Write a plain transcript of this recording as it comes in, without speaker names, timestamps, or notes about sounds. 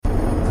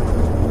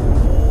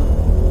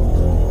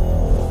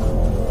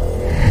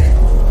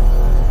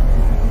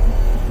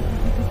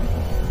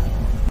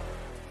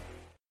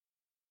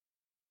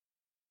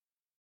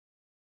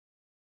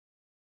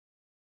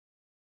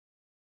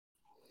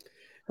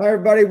Hi,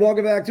 everybody.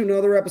 Welcome back to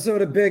another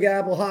episode of Big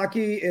Apple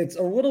Hockey. It's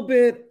a little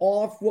bit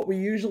off what we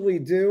usually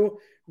do.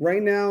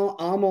 Right now,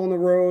 I'm on the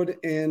road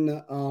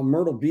in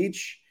Myrtle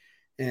Beach,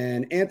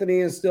 and Anthony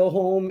is still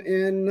home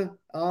in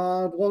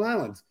Long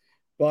Island.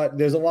 But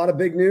there's a lot of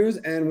big news,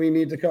 and we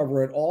need to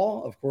cover it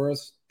all. Of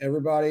course,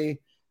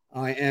 everybody,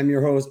 I am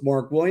your host,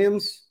 Mark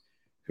Williams,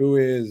 who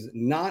is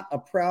not a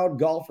proud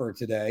golfer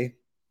today,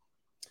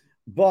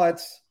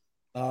 but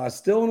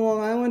still in Long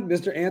Island,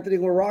 Mr. Anthony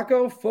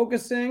LaRocco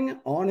focusing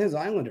on his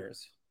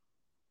Islanders.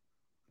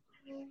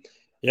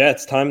 Yeah,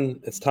 it's time.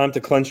 It's time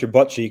to clench your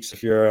butt cheeks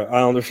if you're an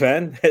Islander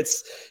fan.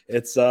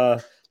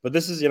 But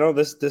this is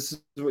this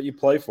is what you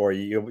play for.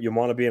 You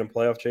want to be in a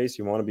playoff chase.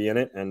 You want to be in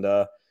it, and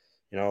the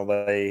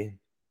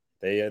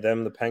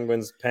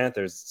Penguins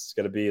Panthers. It's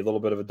going to be a little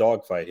bit of a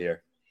dogfight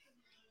here.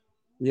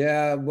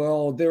 Yeah,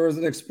 well, there was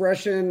an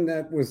expression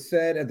that was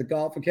said at the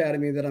golf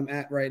academy that I'm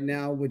at right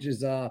now, which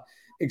is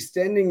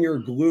extending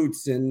your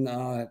glutes and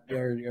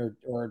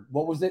or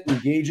what was it?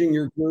 Engaging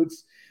your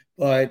glutes.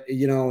 But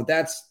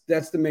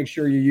that's to make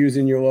sure you're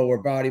using your lower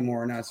body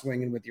more, not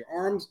swinging with your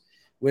arms,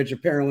 which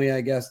apparently I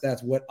guess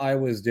that's what I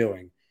was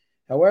doing.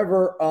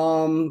 However,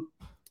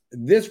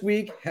 this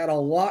week had a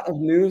lot of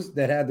news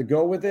that had to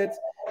go with it,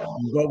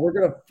 but we're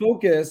going to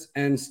focus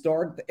and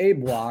start the A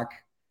block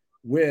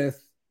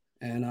with.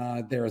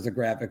 And there is a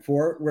graphic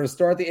for it. We're going to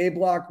start the A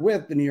block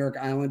with the New York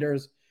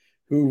Islanders,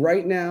 who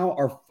right now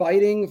are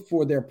fighting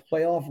for their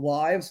playoff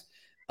lives.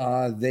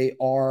 They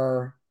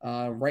are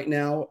right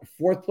now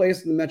fourth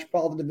place in the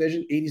Metropolitan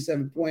Division,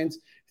 87 points,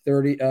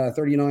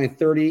 39,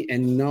 30,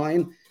 and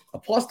 9. A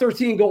plus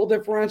 13 goal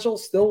differential,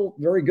 still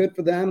very good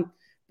for them.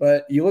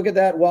 But you look at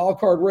that wild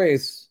card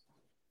race,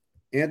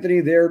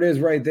 Anthony, there it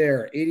is right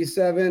there.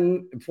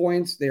 87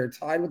 points. They are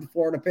tied with the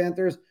Florida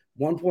Panthers,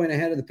 1 point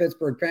ahead of the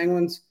Pittsburgh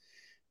Penguins.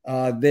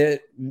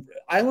 The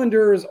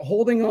Islanders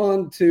holding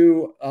on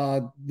to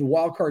the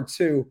wild card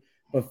 2,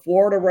 but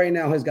Florida right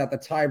now has got the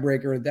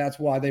tiebreaker. That's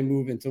why they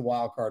move into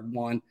wild card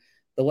 1.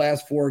 The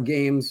last 4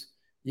 games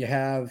you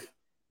have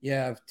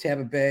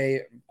Tampa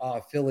Bay,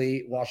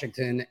 Philly,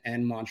 Washington,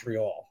 and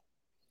Montreal.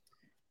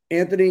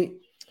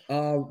 Anthony,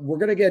 we're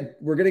gonna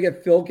get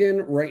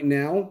Filkin right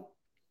now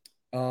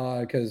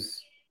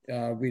because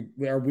we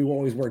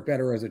always work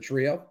better as a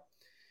trio,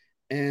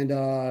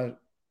 and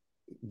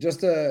just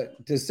to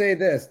say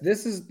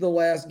this is the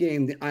last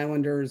game the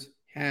Islanders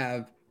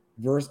have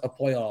versus a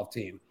playoff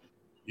team.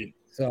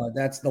 So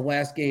that's the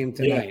last game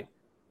tonight. Yeah.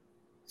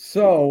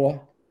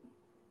 So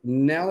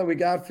now that we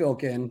got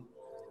Filkin,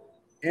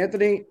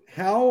 Anthony,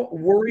 how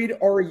worried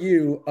are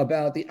you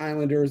about the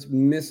Islanders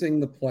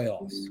missing the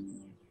playoffs?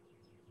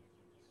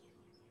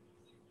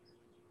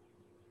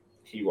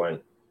 He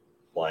went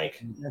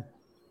blank.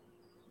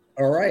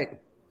 All right.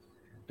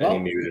 And he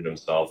muted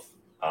himself.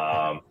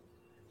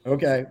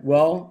 Okay,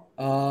 well,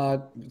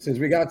 since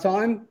we got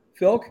time,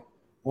 Philk,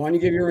 why don't you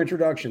give your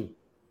introduction?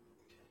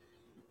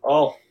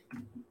 Oh,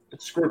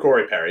 screw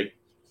Corey Perry.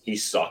 He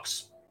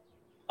sucks.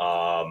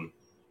 Brandon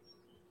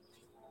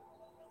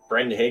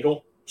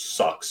Hagel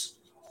sucks.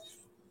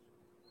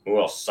 Who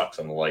else sucks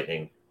on the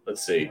Lightning?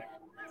 Let's see.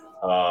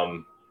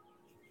 Who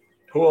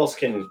else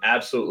can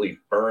absolutely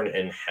burn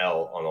in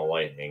hell on the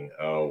Lightning?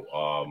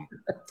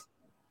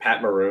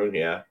 Pat Maroon,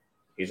 yeah.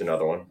 He's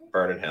another one.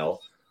 Burn in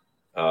hell.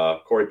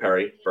 Corey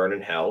Perry, burn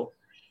in hell.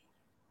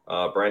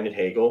 Brandon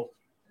Hagel,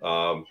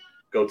 go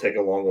take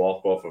a long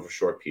walk off of a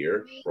short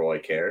pier for all I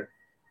care.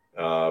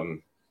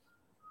 And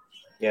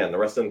the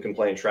rest of them can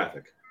play in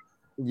traffic.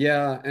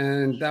 Yeah,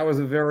 and that was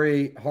a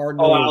very hard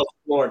one. Alex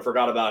Lauren,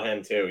 forgot about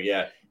him too.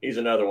 Yeah, he's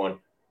another one.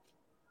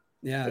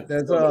 Yeah,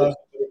 that's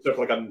took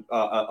like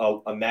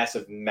a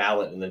massive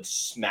mallet and then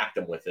smacked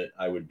him with it.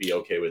 I would be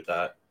okay with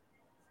that.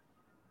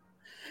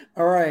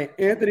 All right,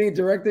 Anthony,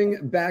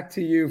 directing back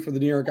to you for the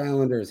New York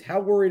Islanders. How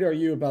worried are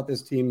you about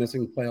this team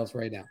missing playoffs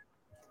right now?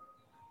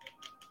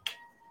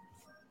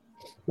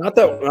 Not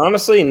that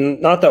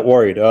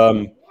worried.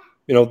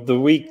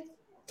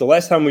 The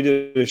last time we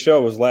did a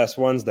show was last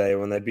Wednesday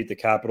when they beat the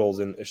Capitals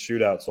in a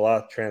shootout. So a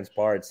lot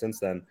transpired since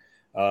then.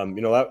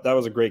 That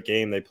was a great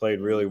game. They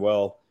played really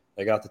well.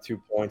 They got the 2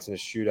 points in a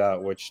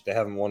shootout, which they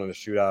haven't won in a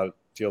shootout, it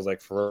feels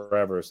like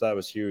forever. So that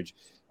was huge.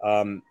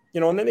 And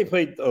then they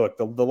played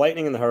the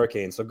Lightning and the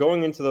Hurricanes. So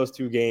going into those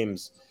 2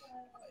 games,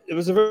 it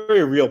was a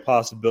very real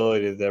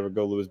possibility that they would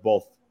go lose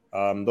both.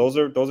 Those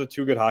are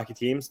 2 good hockey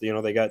teams.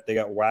 They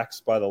got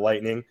waxed by the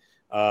Lightning.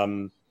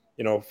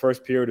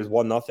 First period is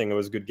 1-0. It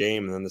was a good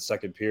game, and then the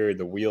second period,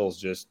 the wheels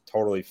just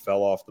totally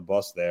fell off the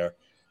bus there.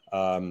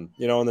 And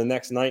the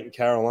next night in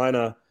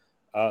Carolina,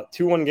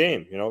 2-1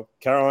 game.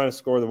 Carolina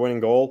scored the winning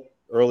goal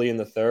early in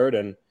the third,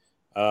 and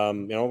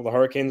the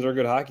Hurricanes are a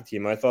good hockey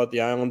team. I thought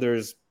the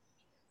Islanders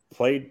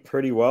played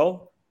pretty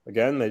well.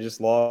 Again, they just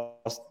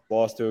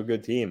lost to a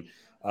good team.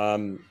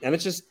 And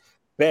it's just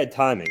bad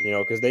timing,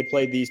 because they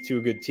played these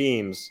 2 good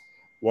teams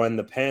when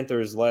the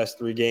Panthers' last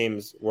 3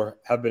 games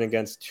have been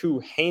against 2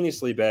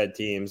 heinously bad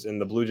teams in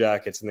the Blue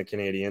Jackets and the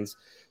Canadiens.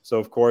 So,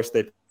 of course,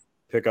 they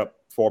pick up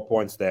 4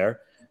 points there.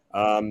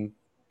 And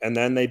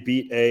then they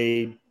beat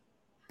a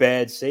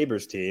bad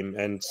Sabres team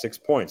and 6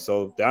 points.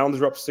 So the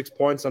Islanders are up 6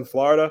 points on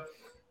Florida.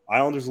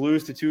 Islanders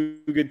lose to 2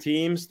 good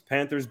teams. The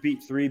Panthers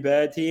beat 3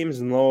 bad teams,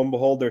 and lo and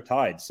behold, they're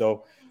tied.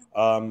 So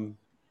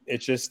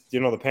it's just,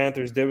 the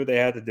Panthers did what they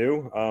had to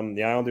do.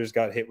 The Islanders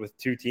got hit with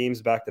 2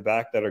 teams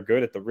back-to-back that are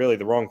good at the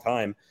wrong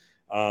time.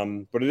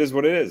 But it is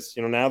what it is.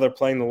 Now they're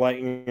playing the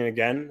Lightning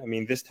again. I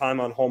mean, this time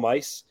on home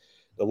ice.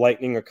 The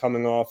Lightning are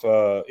coming off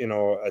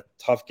a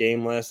tough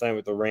game last night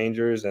with the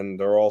Rangers, and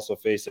they're also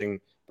facing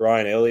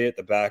Brian Elliott,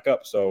 the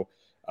backup. So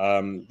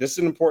this is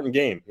an important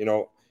game.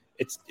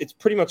 It's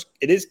pretty much,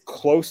 it is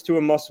close to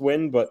a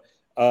must-win, but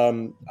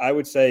I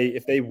would say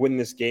if they win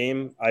this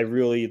game, I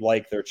really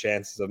like their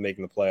chances of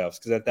making the playoffs,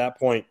 because at that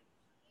point,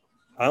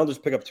 Islanders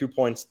pick up 2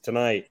 points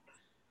tonight.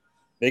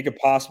 They could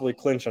possibly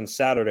clinch on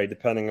Saturday,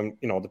 depending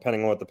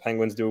on what the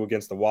Penguins do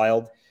against the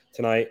Wild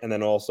tonight, and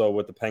then also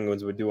what the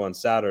Penguins would do on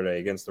Saturday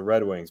against the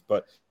Red Wings.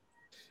 But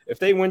if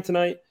they win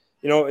tonight,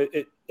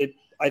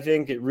 I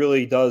think it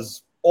really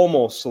does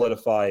almost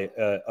solidify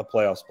a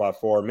playoff spot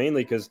for them,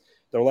 mainly because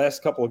their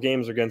last couple of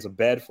games are against a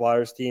bad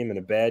Flyers team and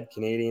a bad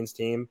Canadiens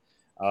team.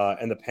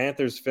 And the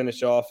Panthers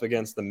finish off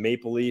against the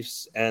Maple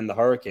Leafs and the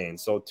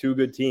Hurricanes. So 2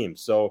 good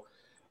teams. So,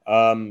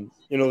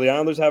 the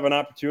Islanders have an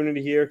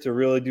opportunity here to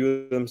really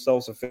do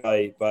themselves a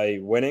favor by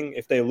winning.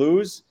 If they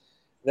lose,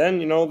 then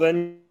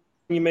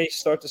you may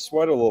start to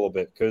sweat a little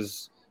bit,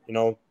 because,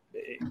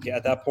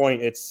 at that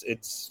point,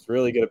 it's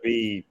really going to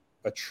be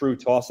a true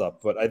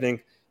toss-up. But I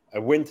think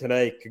a win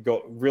today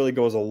really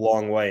goes a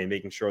long way in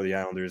making sure the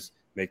Islanders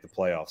make the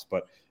playoffs.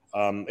 But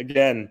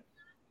again,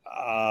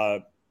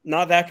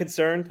 not that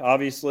concerned.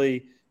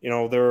 Obviously,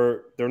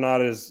 they're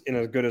not in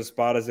as good a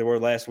spot as they were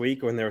last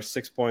week when they were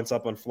 6 points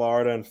up on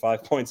Florida and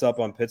 5 points up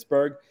on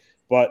Pittsburgh.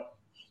 But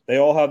they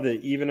all have the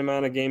even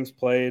amount of games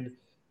played.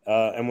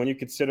 And when you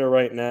consider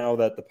right now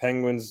that the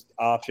Penguins'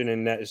 option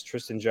in net is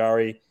Tristan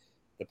Jarry,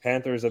 the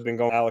Panthers have been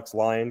going Alex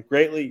Lyon.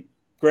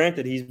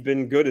 Granted, he's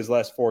been good his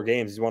last 4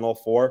 games. He's won all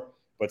 4,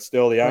 but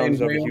still the Islanders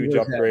have a huge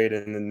upgrade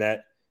in the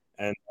net.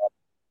 And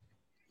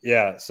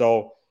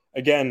so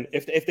again,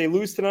 if they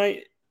lose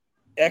tonight,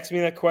 ask me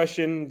that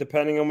question.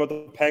 Depending on what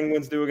the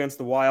Penguins do against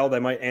the Wild, I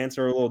might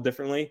answer a little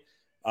differently.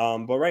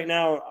 But right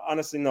now,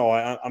 honestly, no,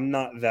 I'm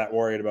not that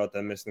worried about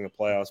them missing the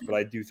playoffs, but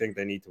I do think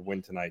they need to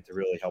win tonight to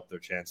really help their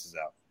chances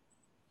out.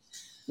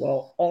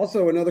 Well,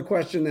 also another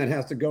question that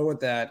has to go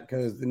with that,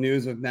 because the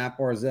news of Matt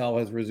Barzal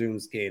has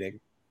resumed skating.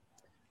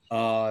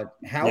 How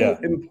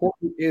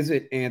important is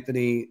it,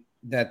 Anthony,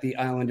 that the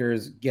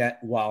Islanders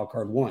get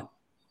wildcard 1?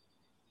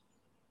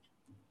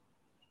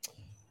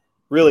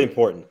 Really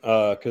important,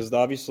 because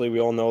obviously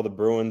we all know the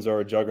Bruins are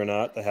a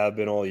juggernaut. They have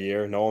been all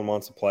year. No one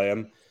wants to play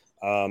them.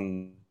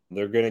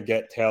 They're going to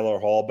get Taylor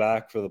Hall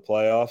back for the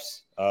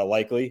playoffs,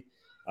 likely.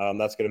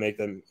 That's going to make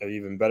them an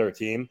even better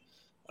team.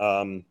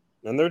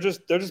 And they're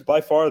just by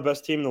far the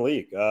best team in the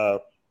league.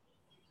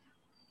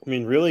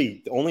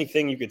 Really, the only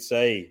thing you could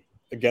say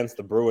against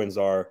the Bruins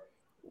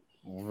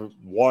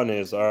one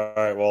is, all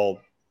right,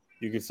 well,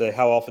 you could say,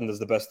 how often does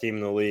the best team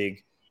in the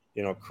league,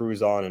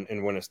 cruise on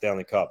and win a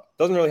Stanley Cup?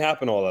 Doesn't really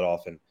happen all that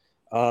often.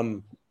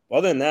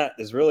 Other than that,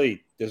 there's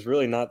really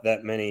not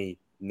that many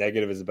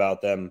negatives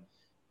about them.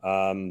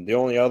 The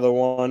only other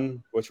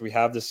one, which we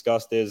have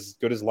discussed, is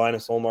good as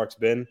Linus Ullmark's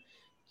been.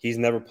 He's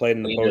never played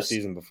in the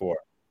postseason before.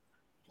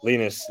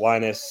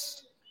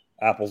 Linus,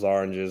 apples,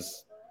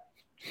 oranges.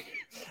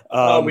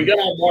 We got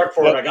on Mark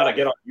for it. I got to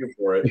get on you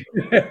for it.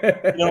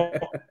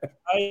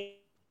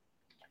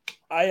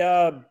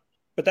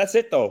 But that's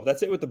it, though.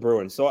 That's it with the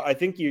Bruins. So I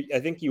think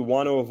you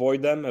want to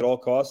avoid them at all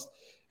costs.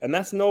 And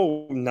that's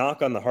no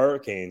knock on the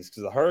Hurricanes,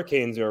 because the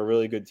Hurricanes are a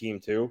really good team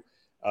too.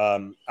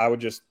 I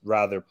would just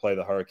rather play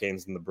the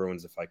Hurricanes than the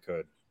Bruins if I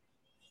could.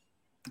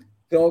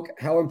 Phil,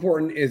 how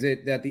important is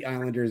it that the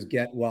Islanders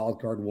get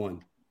wildcard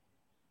 1?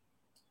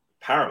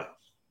 Paramount.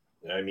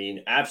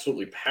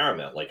 Absolutely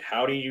paramount. Like,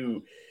 how do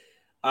you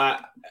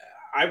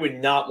I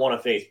would not want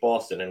to face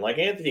Boston. And like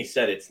Anthony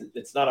said,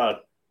 it's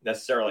not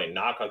necessarily a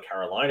knock on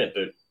Carolina,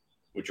 but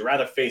would you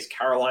rather face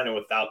Carolina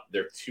without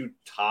their 2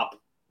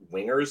 top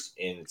wingers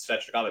in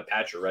Svechnikov and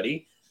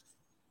Pacioretty?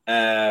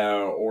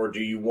 Or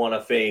do you want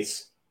to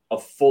face a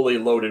fully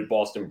loaded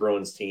Boston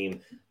Bruins team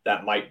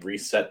that might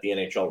reset the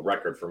NHL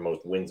record for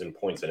most wins and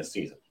points in a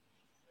season?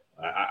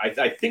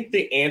 I think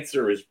the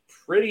answer is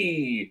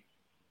pretty.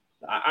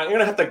 I'm going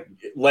to have to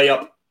lay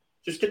up.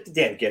 Just get the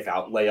damn GIF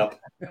out, lay up.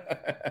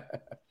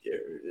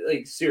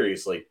 Like,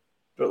 seriously.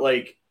 But,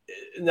 like,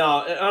 no,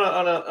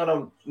 on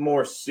a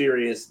more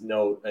serious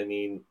note,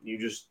 you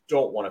just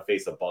don't want to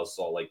face a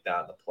buzzsaw like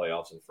that in the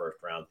playoffs in the first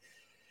round.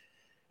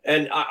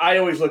 And I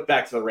always look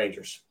back to the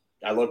Rangers.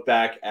 I look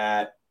back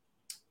at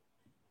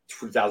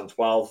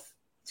 2012,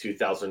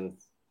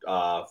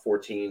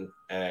 2014,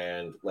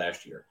 and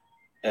last year.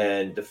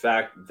 And the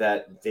fact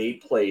that they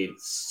played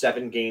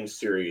 7-game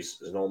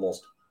series in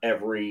almost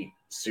every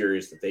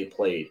series that they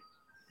played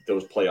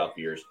those playoff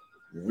years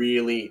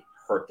really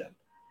hurt them.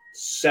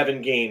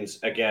 7 games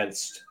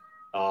against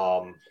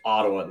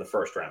Ottawa in the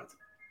first round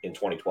in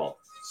 2012.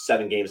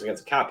 7 games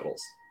against the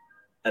Capitals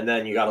and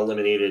then you got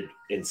eliminated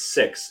in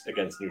 6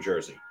 against New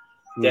Jersey.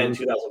 Mm-hmm. Then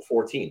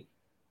 2014,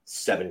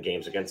 7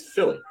 games against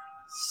Philly,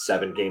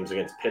 7 games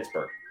against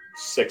Pittsburgh,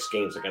 6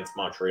 games against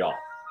Montreal.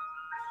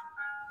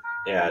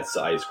 Yeah, it's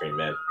the ice cream,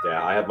 man.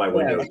 Yeah, I have my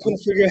windows. I couldn't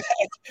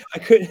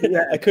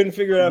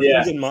figure out if it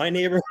was in my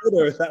neighborhood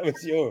or if that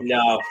was yours.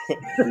 No,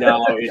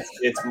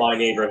 it's my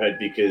neighborhood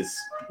because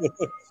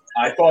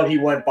I thought he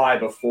went by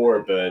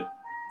before, but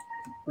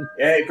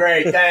hey,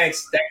 great,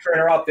 thanks for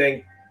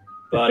interrupting.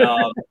 But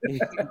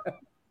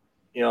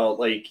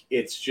like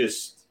it's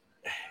just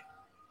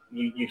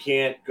you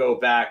can't go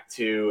back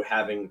to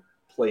having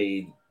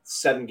played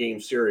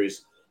 7-game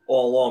series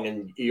all along,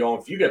 and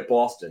if you get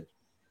Boston.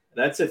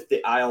 That's if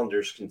the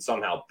Islanders can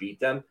somehow beat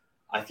them.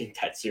 I think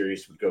that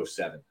series would go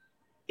 7.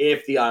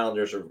 If the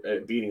Islanders are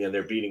beating them,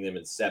 they're beating them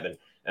in 7,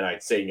 and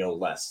I'd say no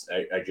less.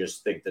 I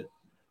just think that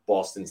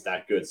Boston's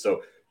that good.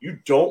 So you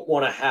don't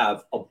want to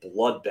have a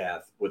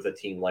bloodbath with a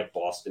team like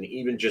Boston,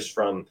 even just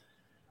from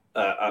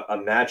a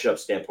matchup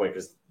standpoint,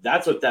 because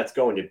that's what that's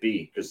going to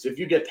be. Because if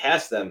you get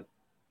past them,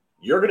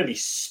 you're going to be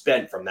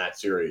spent from that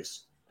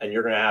series, and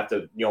you're going to have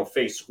to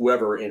face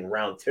whoever in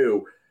round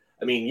 2.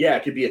 I mean, yeah,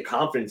 it could be a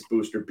confidence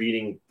booster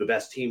beating the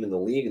best team in the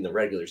league in the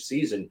regular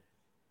season.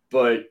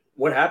 But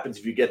what happens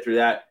if you get through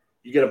that?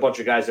 You get a bunch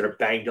of guys that are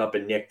banged up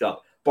and nicked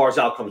up.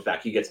 Barzal comes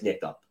back. He gets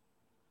nicked up.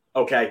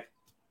 Okay.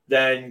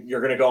 Then you're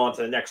going to go on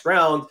to the next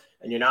round,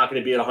 and you're not going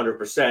to be at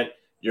 100%.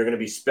 You're going to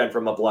be spent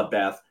from a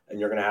bloodbath, and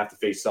you're going to have to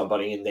face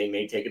somebody, and they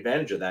may take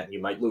advantage of that, and you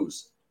might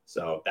lose.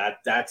 So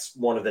that's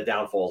one of the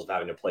downfalls of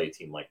having to play a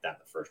team like that in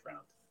the first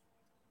round.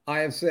 I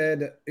have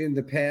said in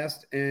the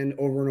past and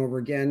over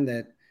again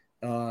that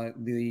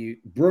the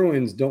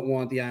Bruins don't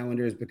want the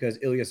Islanders because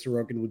Ilya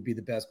Sorokin would be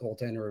the best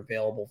goaltender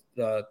available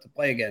to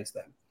play against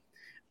them.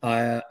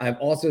 I've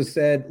also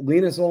said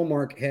Linus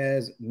Ullmark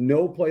has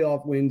no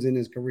playoff wins in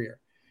his career.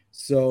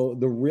 So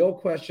the real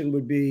question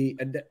would be,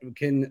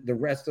 can the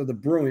rest of the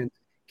Bruins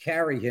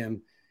carry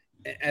him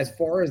as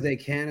far as they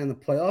can in the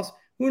playoffs?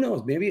 Who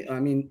knows? Maybe,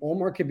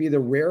 Ullmark could be the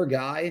rare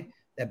guy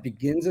that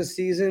begins a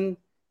season,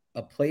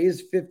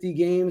 plays 50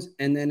 games,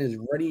 and then is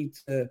ready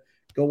to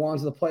go on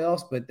to the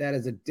playoffs, but that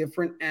is a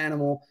different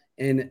animal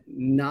and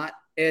not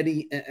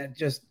Eddie.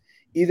 Just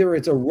either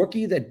it's a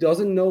rookie that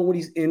doesn't know what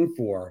he's in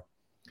for,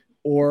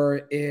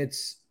 or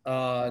it's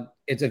a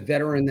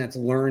veteran that's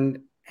learned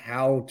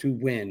how to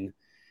win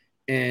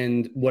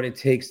and what it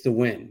takes to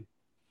win.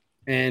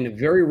 And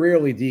very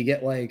rarely do you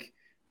get like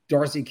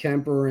Darcy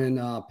Kemper and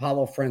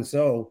Pablo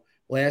Francoeur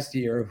last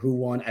year, who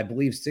won, I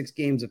believe, 6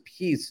 games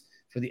apiece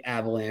for the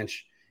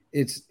Avalanche.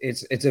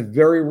 It's a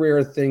very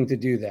rare thing to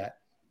do that.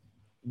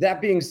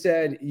 That being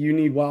said, you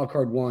need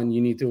wildcard 1.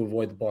 You need to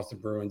avoid the Boston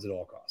Bruins at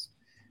all costs.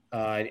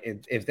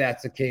 If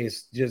that's the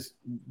case, just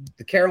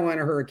the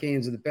Carolina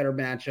Hurricanes are the better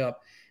matchup.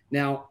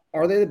 Now,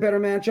 are they the better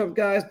matchup,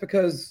 guys?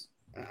 Because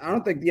I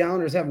don't think the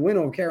Islanders have a win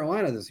over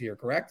Carolina this year,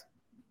 correct?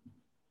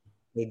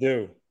 They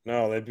do.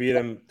 No, they beat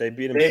them. They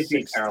beat them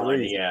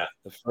 6-3. Yeah,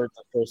 the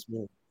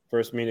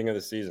first meeting of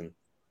the season.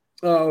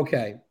 Oh,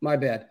 okay, my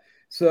bad.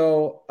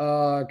 So,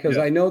 because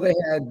I know they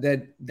had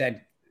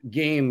that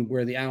game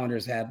where the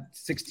Islanders had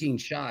 16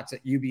 shots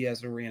at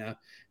UBS Arena,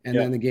 and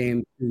then the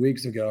game 2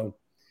 weeks ago.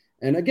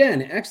 And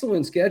again,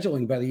 excellent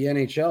scheduling by the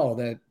NHL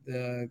that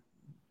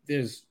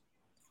there's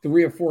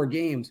 3 or 4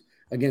 games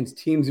against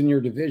teams in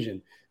your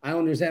division.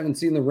 Islanders haven't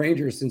seen the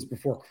Rangers since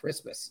before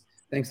Christmas.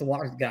 Thanks a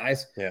lot,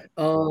 guys. Yeah.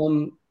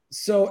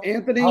 So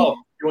Anthony,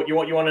 you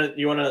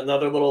want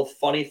another little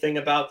funny thing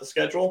about the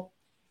schedule?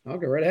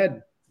 Okay, right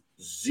ahead.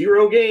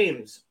 0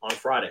 games on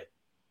Friday.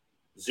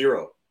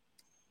 0.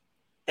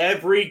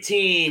 Every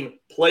team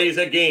plays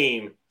a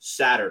game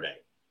Saturday.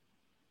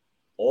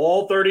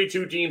 All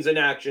 32 teams in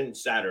action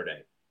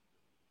Saturday.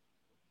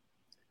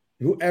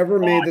 Whoever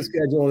made the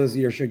schedule this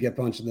year should get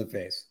punched in the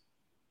face.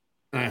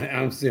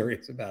 I'm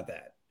serious about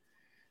that.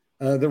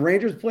 The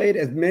Rangers played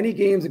as many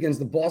games against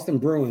the Boston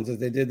Bruins as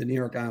they did the New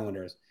York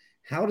Islanders.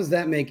 How does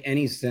that make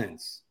any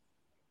sense?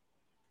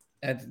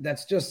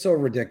 That's just so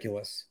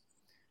ridiculous.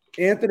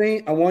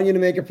 Anthony, I want you to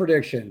make a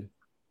prediction.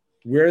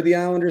 Where the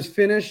Islanders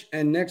finish,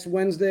 and next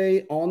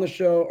Wednesday on the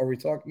show, are we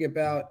talking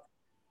about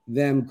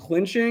them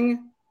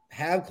clinching,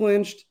 have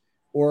clinched,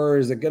 or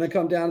is it going to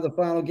come down to the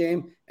final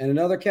game? And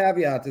another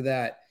caveat to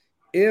that,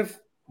 if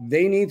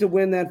they need to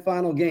win that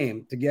final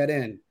game to get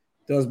in,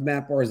 does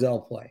Matt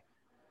Barzal play?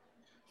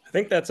 I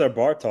think that's our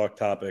bar talk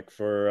topic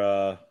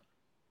for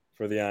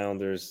the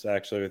Islanders,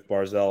 actually, with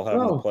Barzal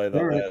having to play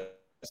that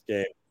last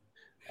game.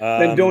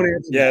 Then don't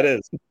answer that. It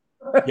is.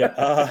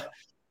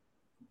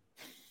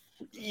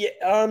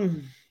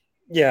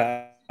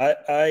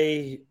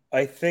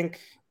 I think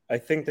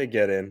they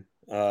get in.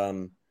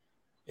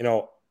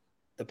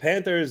 The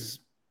Panthers.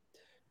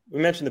 We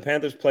mentioned the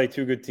Panthers play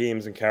 2 good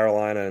teams in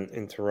Carolina and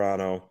in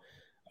Toronto.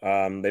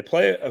 They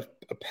play a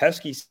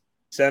pesky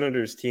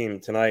Senators team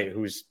tonight,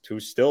 who's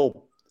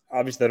still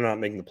obviously they're not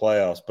making the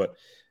playoffs, but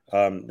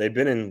they've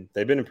been in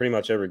pretty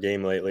much every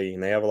game lately,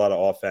 and they have a lot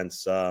of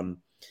offense. And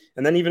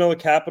then even though the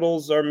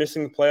Capitals are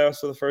missing the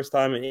playoffs for the first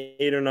time in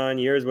 8 or 9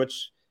 years,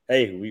 which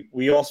hey,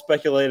 we all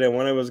speculated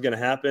when it was going to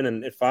happen,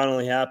 and it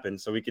finally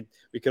happened. So we could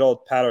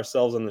all pat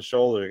ourselves on the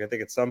shoulder. I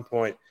think at some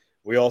point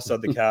we all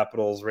said the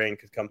Capitals' reign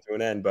could come to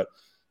an end, but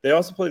they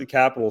also play the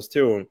Capitals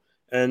too,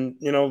 and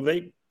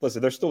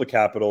they're still the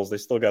Capitals. They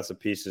still got some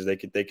pieces. They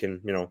can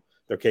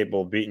they're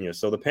capable of beating you.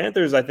 So the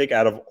Panthers, I think,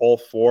 out of all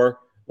four,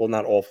 well,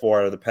 not all four,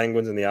 out of the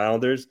Penguins and the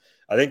Islanders,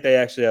 I think they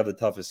actually have the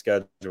toughest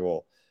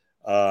schedule.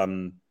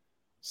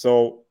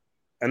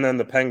 And then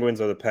the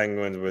Penguins are the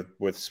Penguins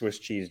with Swiss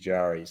cheese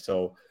Jarry.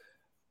 So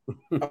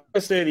I'm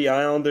gonna say the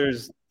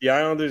Islanders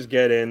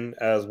get in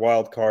as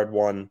wild card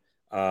one,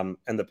 and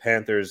the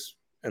Panthers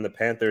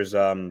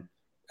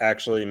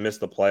actually miss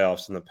the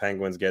playoffs, and the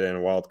Penguins get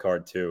in wild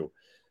card two.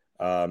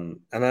 And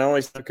I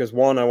only said because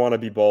one, I want to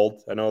be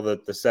bold. I know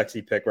that the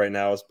sexy pick right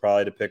now is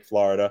probably to pick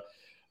Florida.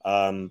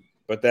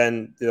 But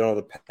then,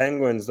 the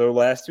Penguins, their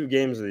last two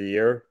games of the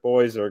year,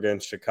 boys, are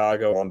against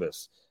Chicago,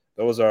 Columbus.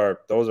 Those are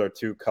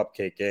two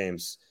cupcake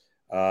games.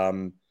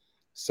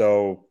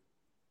 So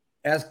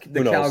ask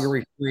the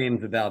Calgary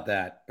Flames about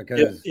that,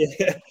 because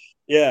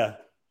yeah.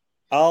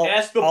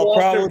 Ask the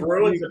Boston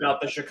Bruins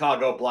about the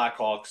Chicago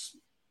Blackhawks.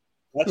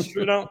 That's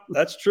true. No,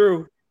 that's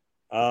true.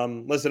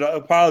 Listen,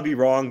 I'll probably be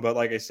wrong, but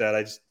like I said,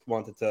 I just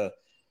wanted to,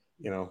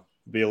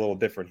 be a little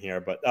different here.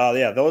 But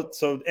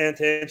and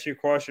to answer your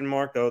question,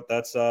 Mark, though,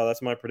 that's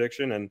my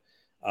prediction. And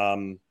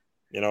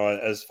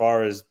as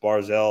far as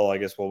Barzell, I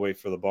guess we'll wait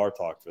for the bar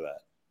talk for that.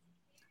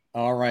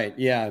 All right.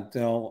 Yeah.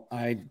 So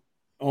I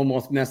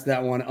almost messed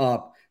that one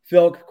up.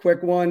 Phil,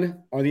 quick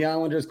one. Are the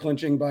Islanders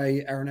clinching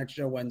by our next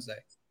show Wednesday?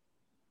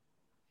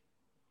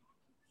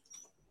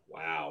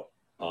 Wow.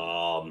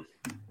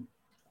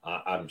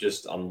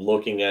 I'm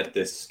looking at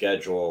this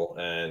schedule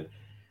and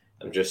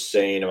I'm just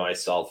saying to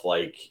myself,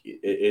 like,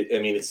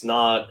 it's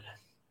not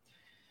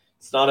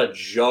a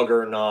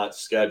juggernaut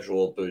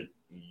schedule, but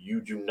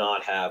you do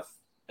not have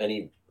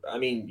any. I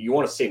mean, you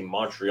want to say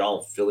Montreal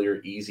and Philly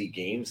are easy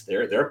games.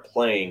 They've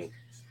played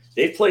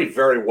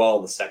very well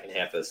in the second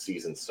half of the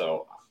season.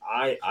 So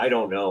I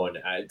don't know. And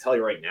I tell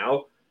you right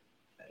now,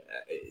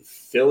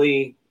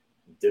 Philly,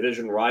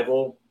 division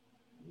rival,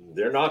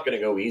 they're not going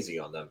to go easy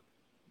on them.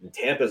 And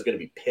Tampa's going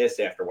to be pissed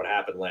after what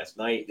happened last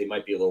night. They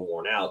might be a little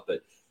worn out, but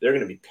they're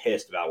going to be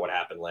pissed about what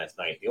happened last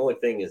night. The only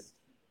thing is,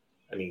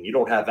 you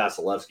don't have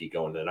Vasilevsky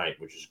going tonight,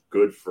 which is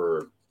good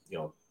for,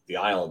 the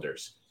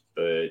Islanders.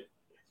 But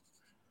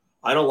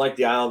I don't like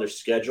the Islanders'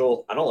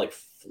 schedule. I don't like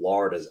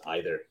Florida's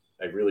either.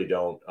 I really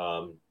don't.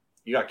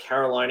 You got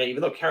Carolina,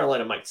 even though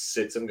Carolina might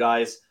sit some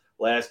guys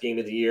last game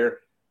of the year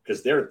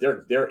because they're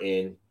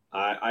in.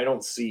 I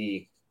don't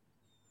see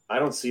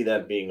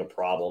that being a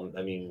problem.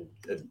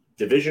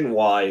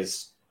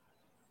 Division-wise,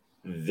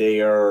 they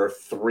are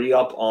 3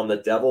 up on the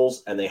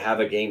Devils, and they have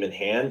a game in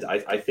hand.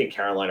 I think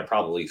Carolina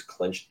probably is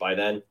clinched by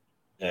then,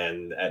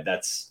 and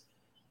that's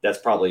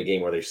probably a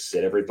game where they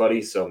sit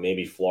everybody, so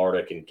maybe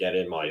Florida can get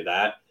in by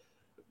that.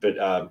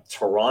 But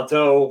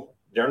Toronto,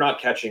 they're not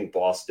catching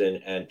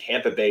Boston, and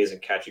Tampa Bay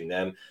isn't catching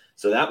them,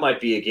 so that might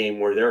be a game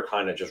where they're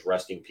kind of just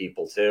resting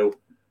people too.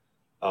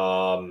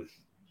 And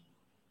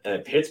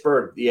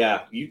Pittsburgh,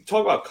 yeah, you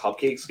talk about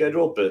cupcake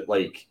schedule, but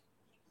like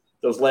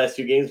those last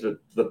 2 games,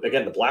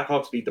 again, the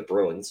Blackhawks beat the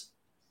Bruins.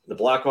 The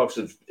Blackhawks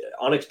have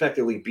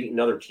unexpectedly beaten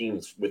other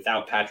teams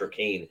without Patrick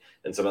Kane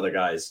and some other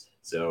guys.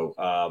 So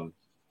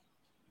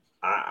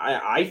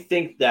I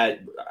think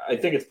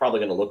it's probably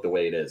going to look the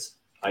way it is.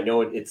 I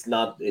know it's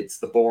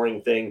the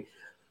boring thing,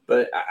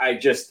 but I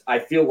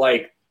feel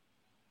like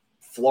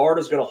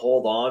Florida's going to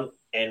hold on.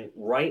 And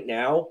right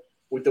now,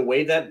 with the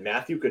way that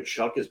Matthew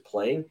Tkachuk is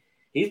playing,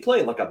 he's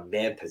playing like a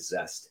man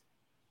possessed.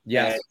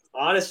 Yes. And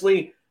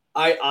honestly,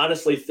 I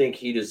honestly think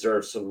he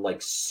deserves some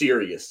like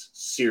serious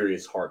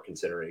heart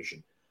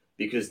consideration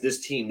because this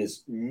team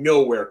is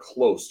nowhere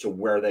close to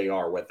where they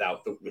are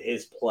without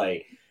his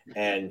play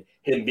and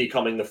him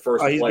becoming the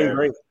first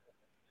player in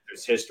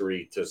his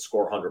history to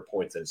score 100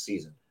 points in a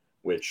season,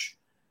 which,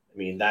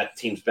 that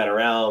team's been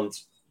around.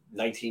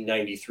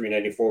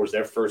 1993-94 was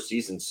their first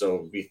season, so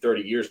it'll be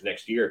 30 years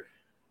next year.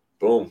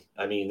 Boom.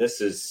 This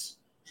is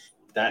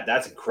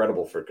that's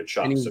incredible for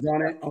Tkachuk. And he's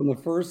done it on the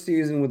first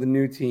season with a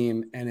new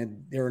team,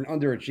 and they're an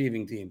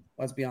underachieving team.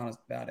 Let's be honest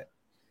about it.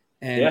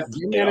 And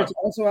he managed to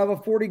also have a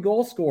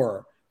 40-goal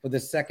scorer for the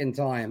second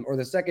time, or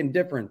the second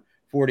different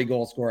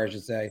 40-goal scorer, I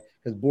should say,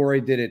 because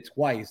Borey did it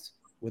twice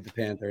with the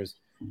Panthers.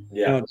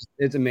 Yeah,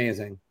 it's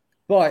amazing.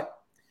 But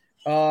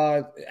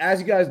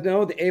as you guys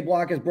know, the A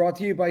Block is brought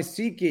to you by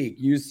SeatGeek.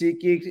 Use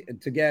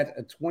SeatGeek to get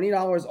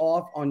 $20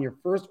 off on your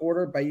first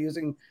order by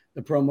using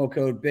the promo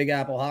code Big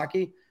Apple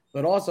Hockey.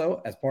 But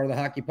also, as part of the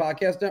Hockey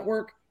Podcast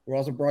Network, we're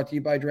also brought to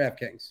you by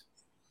DraftKings.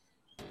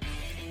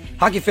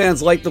 Hockey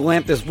fans light the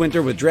lamp this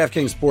winter with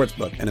DraftKings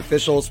Sportsbook, an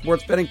official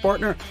sports betting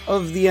partner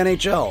of the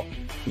NHL.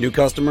 New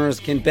customers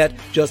can bet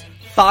just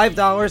 $5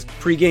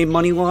 pregame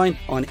money line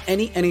on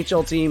any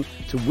NHL team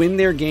to win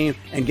their game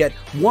and get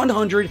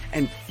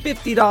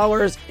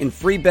 $150 in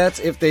free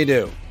bets if they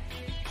do.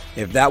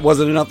 If that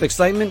wasn't enough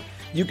excitement,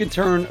 you can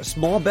turn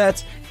small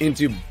bets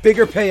into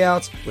bigger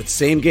payouts with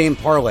same-game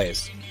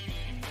parlays.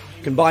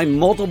 Combine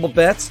multiple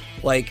bets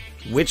like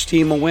which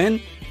team will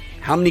win,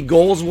 how many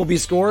goals will be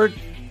scored,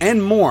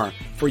 and more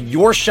for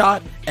your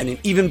shot at an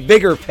even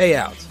bigger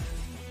payout.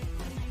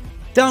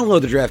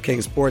 Download the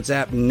DraftKings Sports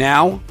app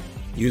now.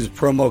 Use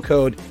promo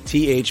code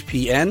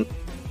THPN.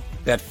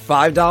 Bet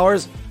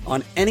 $5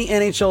 on any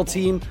NHL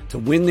team to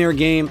win their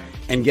game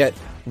and get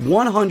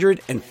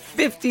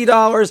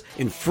 $150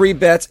 in free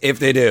bets if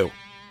they do.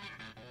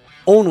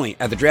 Only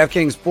at the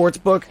DraftKings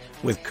Sportsbook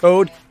with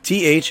code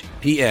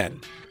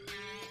THPN.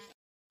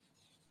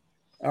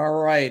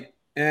 All right.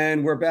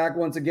 And we're back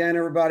once again,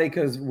 everybody,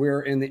 because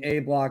we're in the A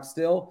block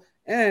still.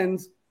 And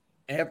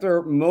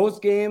after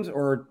most games,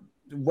 or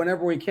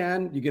whenever we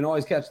can, you can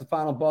always catch the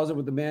final buzzer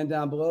with the man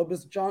down below,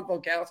 Mr. John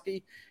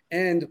Folkowski.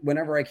 And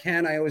whenever I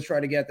can, I always try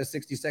to get the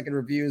 60-second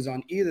reviews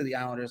on either the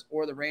Islanders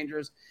or the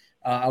Rangers.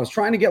 I was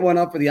trying to get one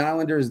up for the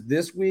Islanders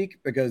this week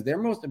because their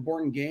most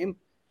important game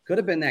could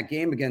have been that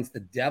game against the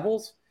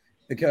Devils,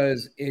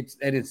 because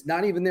it's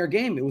not even their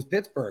game. It was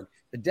Pittsburgh.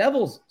 The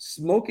Devils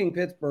smoking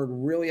Pittsburgh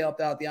really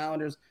helped out the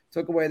Islanders,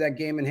 took away that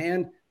game in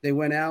hand. They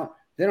went out.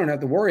 They don't have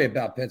to worry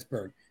about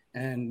Pittsburgh,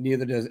 and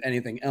neither does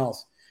anything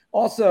else.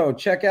 Also,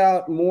 check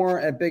out more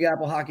at Big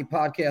Apple Hockey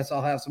Podcast.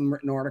 I'll have some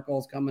written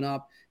articles coming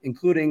up,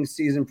 including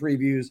season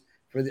previews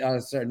for the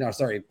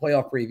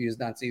playoff previews,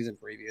 not season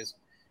previews.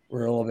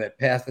 We're a little bit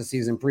past the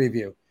season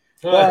preview.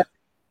 But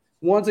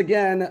once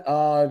again,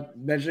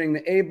 mentioning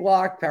the A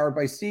block powered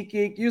by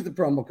SeatGeek, use the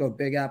promo code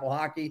Big Apple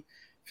Hockey.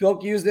 Phil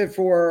used it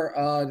for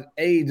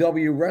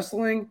AEW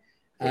wrestling.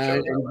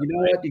 And you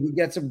know what? You can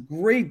get some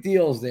great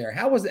deals there.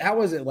 How was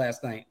it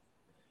last night?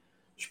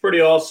 It's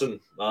pretty awesome.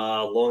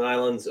 Long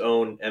Island's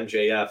own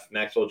MJF,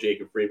 Maxwell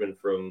Jacob Friedman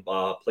from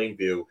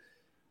Plainview,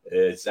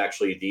 is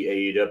actually the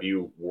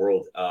AEW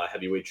World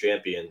Heavyweight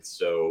Champion.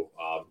 So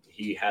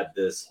he had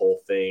this whole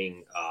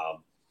thing.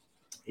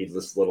 He had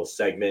this little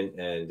segment,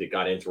 and it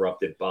got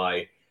interrupted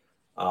by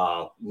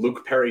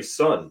Luke Perry's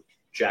son,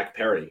 Jack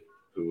Perry,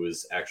 who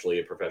is actually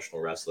a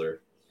professional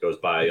wrestler, goes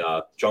by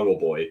Jungle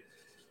Boy.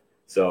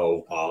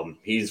 So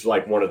he's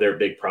like one of their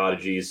big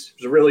prodigies.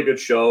 It was a really good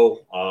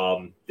show.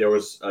 There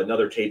was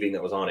another taping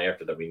that was on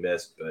after that we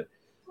missed, but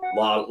a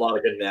lot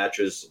of good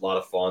matches, a lot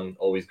of fun.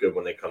 Always good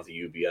when they come to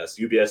UBS.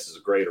 UBS is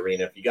a great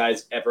arena. If you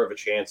guys ever have a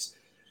chance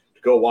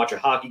to go watch a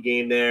hockey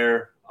game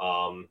there,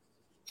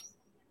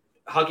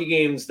 hockey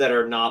games that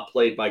are not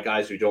played by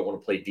guys who don't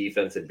want to play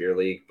defense in beer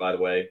league, by the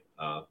way.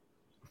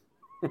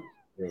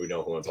 We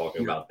know who I'm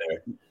talking about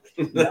there.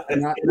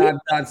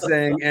 not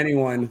saying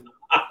anyone.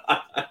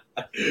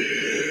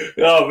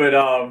 No, but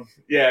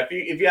yeah,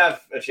 if you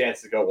have a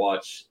chance to go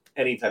watch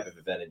any type of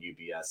event at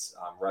UBS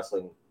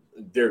wrestling,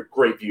 they're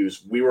great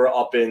views. We were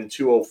up in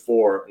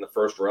 204 in the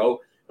first row,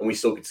 and we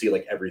still could see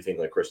like everything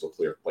like crystal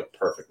clear, like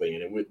perfectly,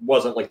 and it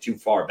wasn't like too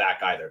far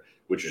back either,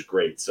 which is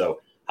great.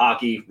 So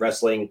hockey,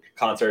 wrestling,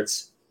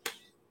 concerts,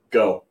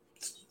 go.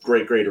 It's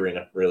great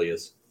arena, really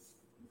is.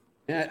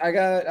 Yeah,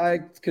 I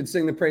could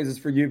sing the praises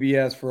for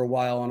UBS for a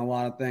while on a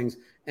lot of things.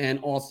 And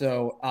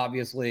also,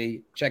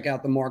 obviously, check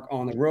out the Mark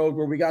on the Road,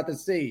 where we got to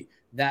see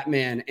that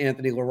man,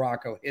 Anthony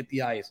LaRocco, hit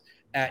the ice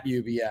at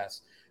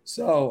UBS.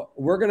 So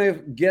we're going to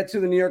get to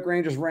the New York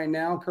Rangers right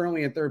now,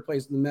 currently in third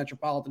place in the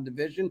Metropolitan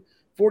Division.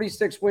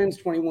 46 wins,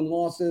 21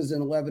 losses,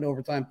 and 11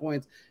 overtime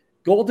points.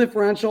 Goal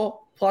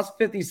differential, plus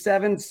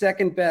 57,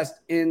 second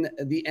best in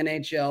the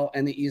NHL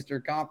and the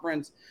Eastern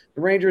Conference.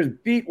 The Rangers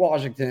beat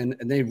Washington,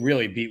 and they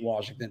really beat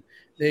Washington.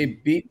 They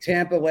beat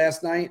Tampa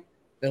last night.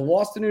 They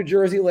lost to New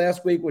Jersey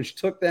last week, which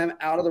took them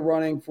out of the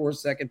running for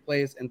second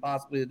place and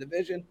possibly the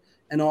division,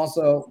 and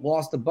also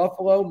lost to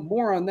Buffalo.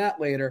 More on that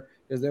later,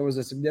 because there was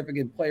a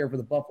significant player for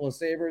the Buffalo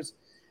Sabres.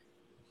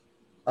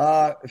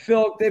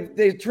 Phil,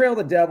 they trail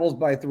the Devils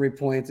by 3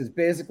 points. It's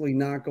basically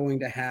not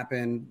going to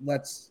happen.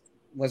 Let's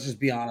just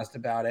be honest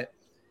about it.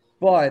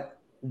 But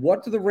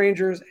what do the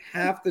Rangers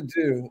have to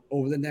do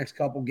over the next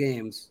couple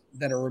games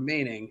that are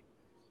remaining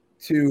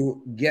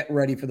to get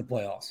ready for the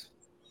playoffs?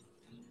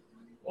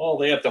 Well,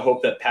 they have to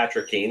hope that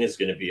Patrick Kane is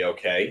going to be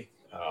okay.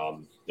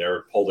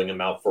 They're holding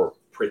him out for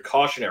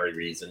precautionary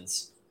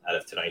reasons out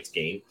of tonight's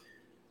game,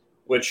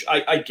 which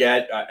I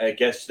get. I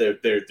guess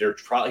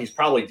he's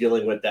probably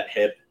dealing with that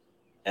hip,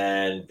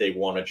 and they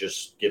want to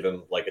just give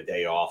him like a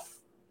day off.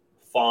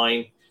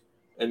 Fine.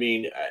 I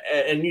mean,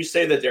 and you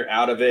say that they're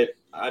out of it.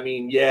 I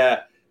mean,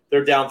 yeah,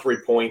 they're down 3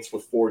 points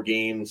with 4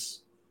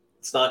 games.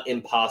 It's not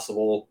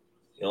impossible.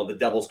 You know, the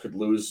Devils could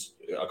lose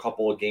a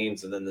couple of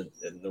games, and then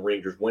the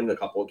Rangers win a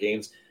couple of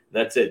games.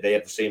 And that's it. They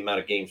have the same amount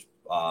of games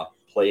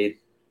played.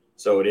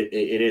 So it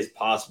is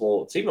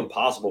possible. It's even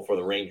possible for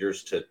the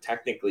Rangers to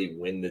technically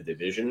win the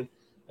division.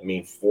 I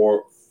mean,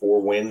 four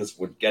wins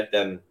would get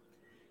them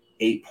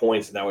 8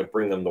 points, and that would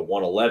bring them to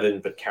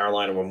 111. But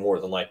Carolina would more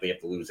than likely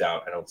have to lose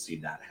out. I don't see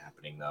that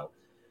happening, though.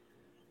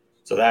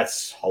 So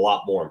that's a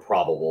lot more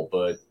improbable.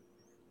 But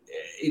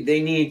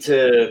they need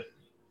to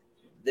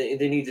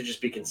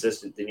just be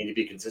consistent. They need to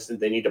be consistent.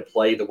 They need to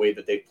play the way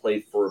that they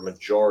played for a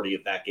majority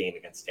of that game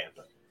against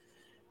Tampa.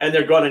 And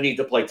they're going to need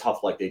to play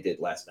tough like they did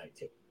last night,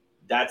 too.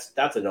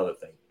 That's another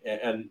thing.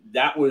 And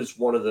that was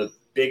one of the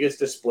biggest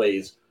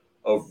displays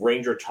of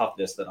Ranger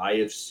toughness that I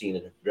have seen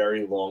in a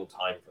very long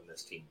time from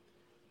this team.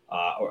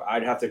 Or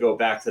I'd have to go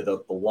back to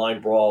the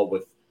line brawl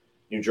with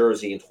New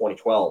Jersey in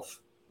 2012,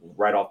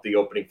 right off the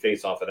opening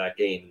face-off of that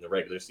game in the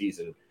regular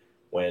season,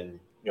 when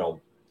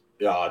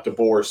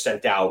DeBoer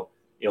sent out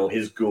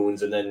his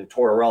goons, and then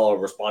Tortorella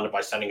responded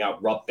by sending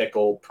out Rupp,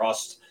 Bickle,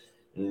 Prust,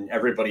 and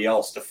everybody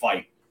else to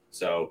fight.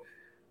 So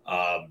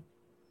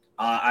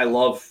I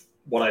love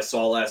what I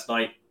saw last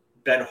night.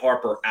 Ben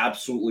Harper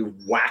absolutely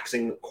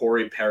waxing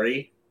Corey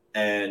Perry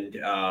and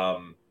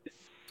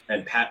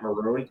Pat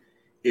Maroon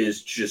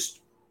is just.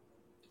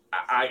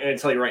 I can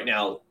tell you right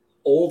now,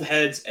 old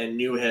heads and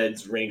new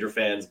heads, Ranger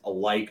fans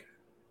alike,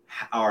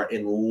 are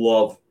in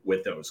love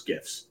with those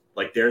gifs.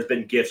 Like, there's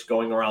been gifs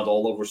going around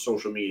all over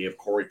social media of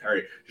Corey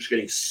Perry just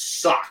getting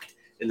socked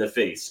in the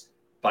face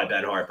by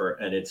Ben Harper,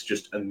 and it's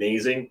just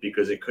amazing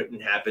because it couldn't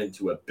happen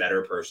to a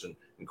better person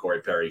than Corey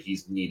Perry.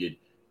 He's needed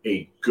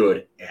a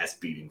good ass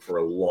beating for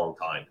a long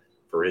time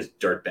for his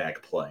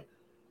dirtbag play.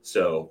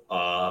 So,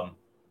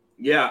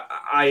 yeah,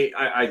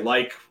 I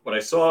like what I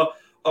saw.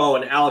 Oh,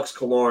 and Alex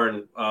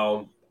Killorn,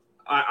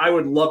 I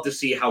would love to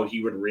see how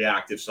he would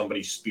react if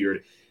somebody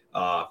speared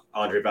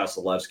Andrei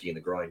Vasilevsky in the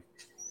groin.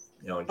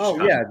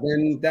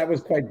 Then that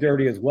was quite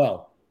dirty as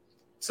well.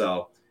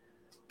 So,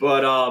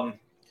 but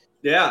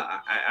yeah,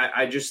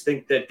 I just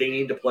think that they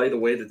need to play the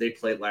way that they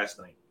played last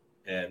night,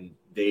 and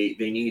they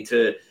need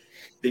to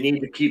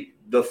keep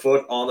the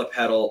foot on the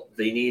pedal.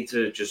 They need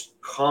to just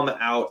come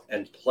out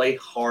and play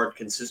hard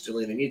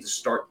consistently. They need to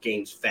start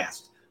games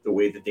fast the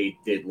way that they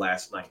did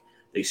last night.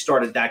 They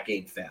started that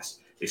game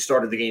fast. They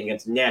started the game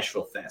against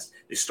Nashville fast.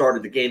 They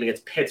started the game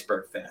against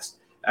Pittsburgh fast.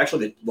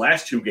 Actually, the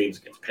last two games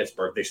against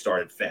Pittsburgh, they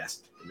started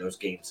fast in those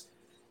games.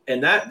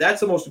 And that's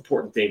the most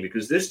important thing,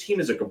 because this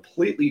team is a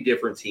completely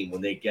different team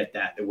when they get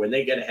that. And when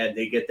they get ahead,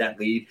 they get that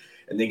lead,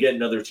 and they get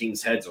in other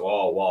teams' heads.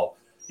 Oh, well,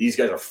 these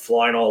guys are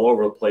flying all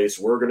over the place.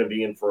 We're going to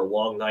be in for a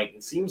long night.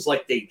 It seems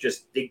like they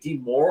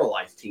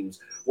demoralize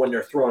teams when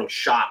they're throwing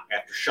shot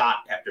after shot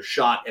after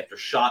shot after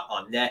shot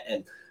on net,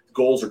 and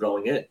goals are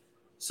going in.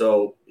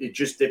 So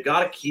they've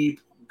got to keep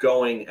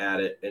going at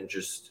it and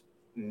just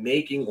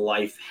making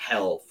life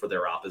hell for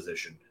their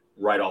opposition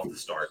right off the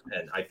start.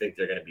 And I think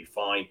they're going to be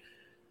fine.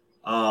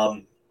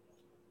 I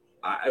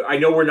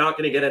know we're not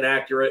going to get an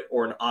accurate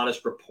or an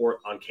honest report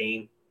on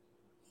Kane,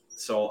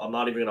 so I'm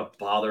not even going to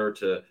bother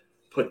to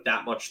put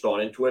that much thought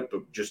into it,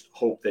 but just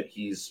hope that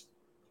he's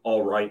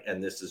all right.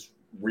 And this is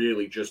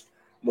really just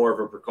more of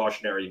a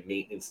precautionary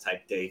maintenance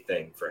type day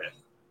thing for him.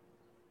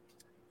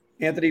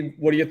 Anthony,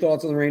 what are your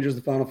thoughts on the Rangers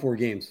the final 4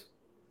 games?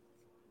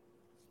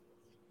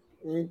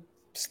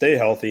 Stay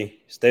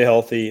healthy,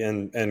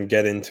 and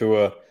get into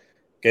a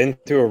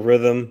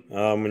rhythm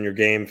when your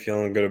game,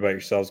 feeling good about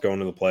yourselves going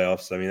to the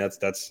playoffs. I mean,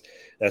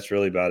 that's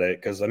really about it.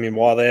 Because I mean,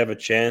 while they have a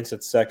chance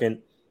at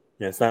second,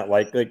 it's not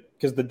likely,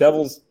 because the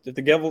Devils, if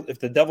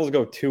the Devils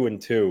go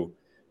 2-2,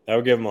 that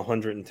would give them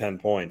 110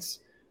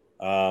 points.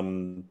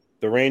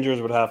 The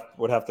Rangers would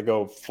have to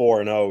go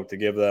 4-0 to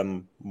give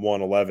them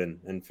 111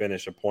 and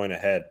finish a point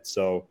ahead.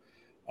 So,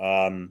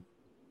 so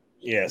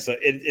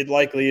it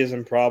likely is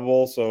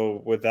improbable.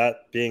 So with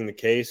that being the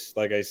case,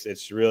 like I said,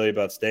 it's really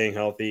about staying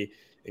healthy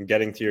and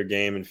getting to your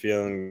game and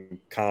feeling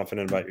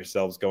confident about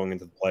yourselves going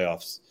into the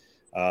playoffs.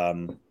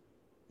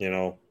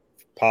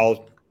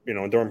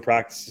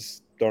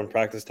 During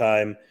practice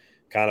time,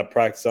 kind of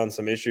practice on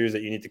some issues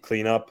that you need to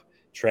clean up,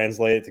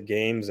 translate it to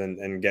games,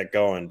 and get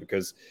going,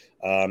 because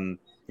in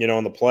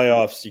the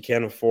playoffs, you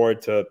can't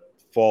afford to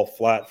fall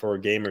flat for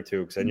a game or two,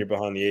 because then you're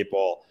behind the 8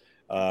 ball.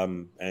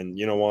 And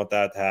you don't want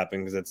that to happen,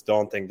 because it's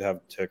daunting to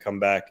have to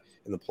come back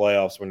in the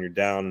playoffs when you're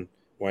down,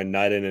 when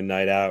night in and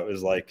night out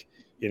is like,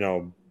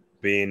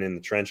 being in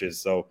the trenches.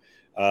 So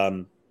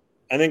I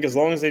think as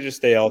long as they just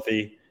stay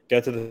healthy,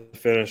 get to the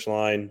finish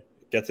line,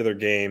 get to their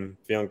game,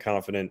 feeling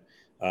confident,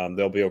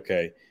 they'll be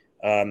okay.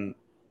 Because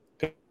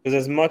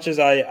as much as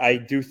I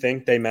do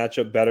think they match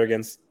up better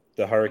against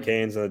the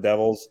Hurricanes and the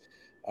Devils,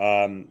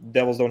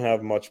 Devils don't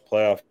have much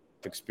playoff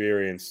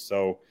experience.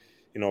 So,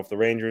 if the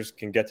Rangers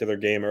can get to their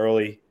game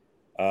early,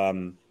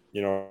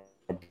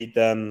 beat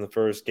them the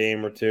first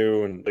game or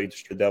two and lead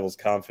the Devils'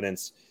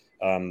 confidence,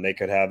 they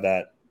could have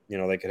that.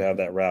 They could have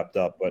that wrapped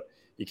up. But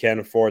you can't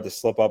afford to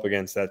slip up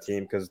against that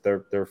team, because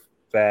they're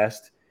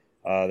fast.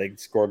 They can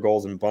score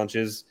goals in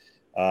bunches,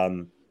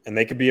 and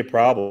they could be a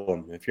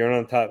problem. If you're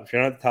not at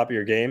the top of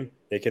your game,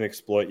 they can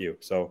exploit you.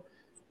 So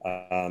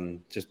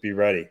just be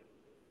ready.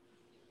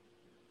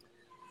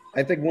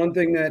 I think one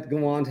thing that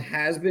Gallant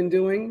has been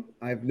doing,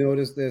 I've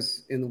noticed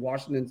this in the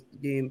Washington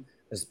game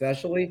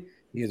especially,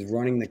 he is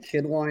running the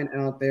kid line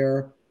out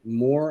there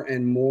more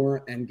and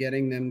more and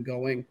getting them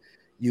going.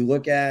 You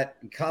look at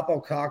Capo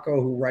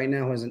Caco, who right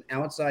now has an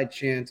outside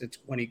chance at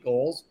 20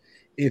 goals.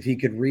 If he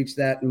could reach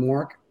that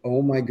mark,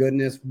 oh my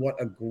goodness, what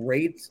a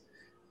great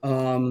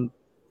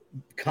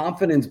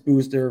confidence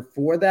booster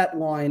for that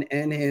line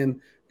and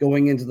him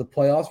going into the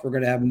playoffs. We're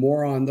going to have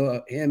more on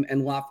him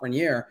and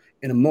Lafreniere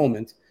in a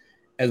moment,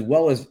 as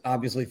well as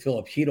obviously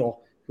Philip Hedl,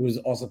 who is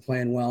also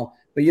playing well.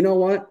 But you know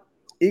what?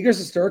 Igor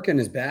Shesterkin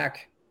is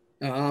back.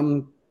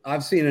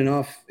 I've seen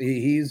enough.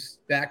 He's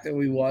back to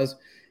who he was.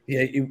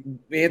 Yeah,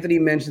 Anthony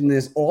mentioned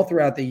this all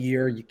throughout the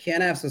year. You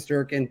can't have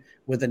Shesterkin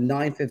with a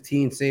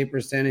 915 save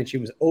percentage. He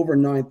was over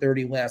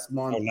 930 last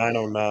month.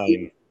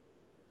 909.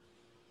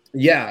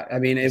 Yeah, I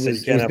mean, it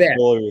was have bad.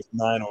 Fuller with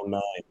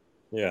 909.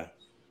 Yeah.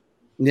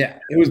 Yeah,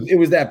 it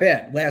was that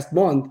bad. Last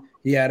month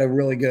he had a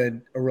really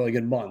good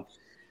month.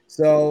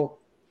 So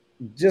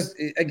just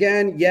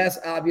again, yes,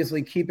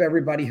 obviously keep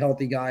everybody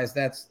healthy, guys.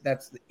 That's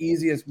the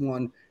easiest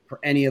one for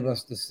any of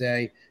us to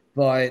say.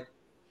 But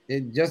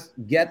just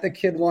get the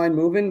kid line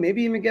moving.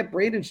 Maybe even get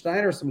Braden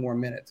Schneider some more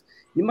minutes.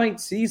 You might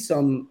see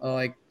some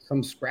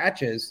some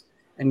scratches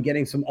and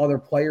getting some other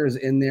players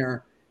in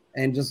there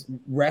and just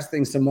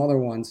resting some other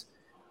ones.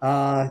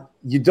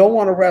 You don't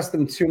want to rest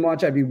them too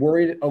much. I'd be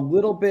worried a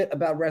little bit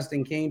about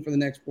resting Kane for the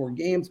next 4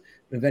 games.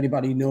 But if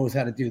anybody knows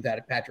how to do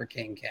that, Patrick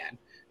Kane can,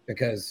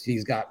 because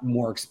he's got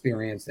more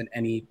experience than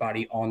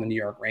anybody on the New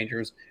York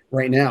Rangers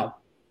right now.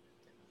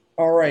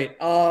 All right.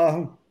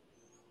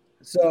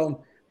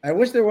 So I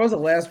wish there was a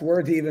last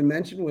word to even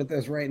mention with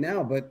this right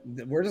now, but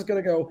we're just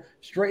going to go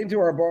straight into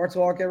our bar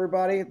talk,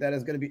 everybody. That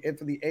is going to be it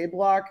for the A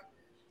block,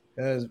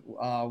 because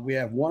we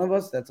have one of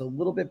us that's a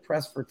little bit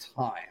pressed for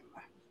time.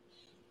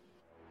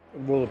 A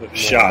little bit more.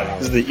 Shot.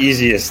 This is the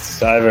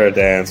easiest I've ever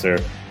to answer.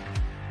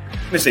 I'm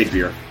going to say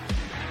beer.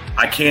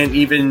 I can't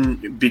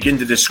even begin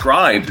to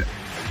describe.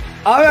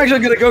 I'm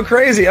actually going to go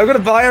crazy. I'm going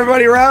to buy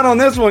everybody around on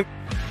this one.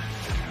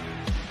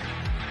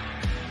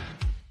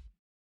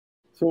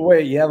 So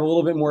wait, you have a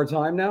little bit more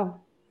time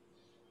now?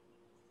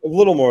 A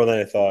little more than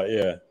I thought,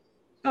 yeah.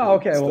 Oh,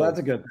 okay. Well, that's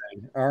a good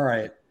thing. All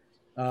right.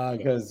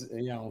 Because,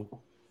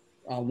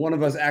 one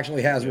of us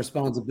actually has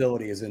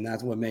responsibilities, and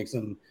that's what makes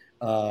him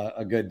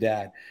a good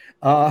dad.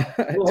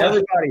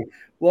 Everybody,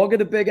 welcome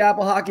to Big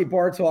Apple Hockey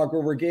Bar Talk,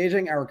 where we're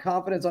gauging our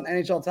confidence on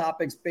NHL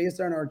topics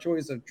based on our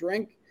choice of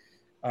drink.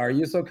 Are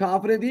you so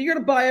confident that you're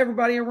going to buy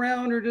everybody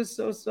around, or just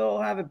so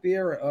have a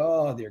beer?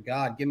 Oh, dear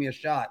God, give me a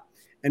shot.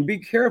 And be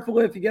careful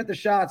if you get the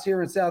shots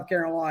here in South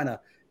Carolina.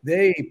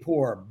 They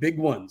pour big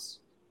ones,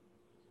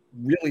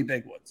 really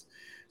big ones.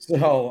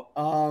 So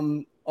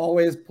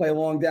always play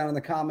along down in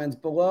the comments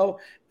below.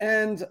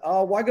 And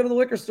why go to the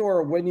liquor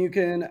store when you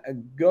can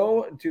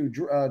go to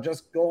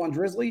just go on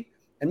Drizzly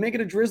and make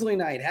it a Drizzly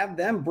night? Have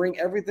them bring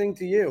everything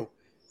to you.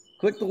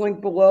 Click the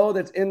link below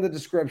that's in the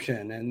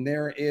description, and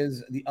there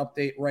is the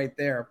update right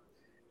there.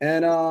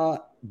 And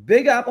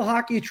Big Apple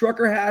Hockey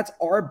trucker hats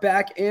are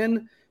back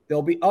in.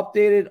 They'll be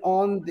updated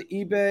on the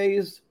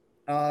eBay's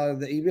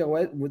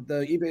with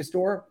the eBay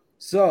store.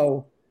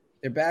 So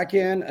they're back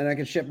in, and I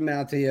can ship them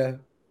out to you.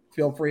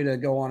 Feel free to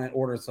go on and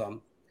order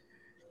some.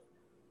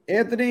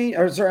 Anthony,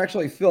 or sorry,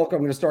 actually, Philk, I'm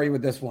going to start you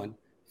with this one.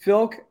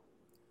 Philk,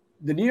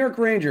 the New York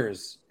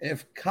Rangers,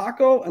 if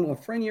Kakko and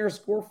Lafreniere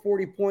score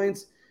 40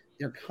 points,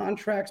 their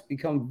contracts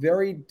become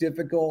very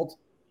difficult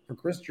for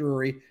Chris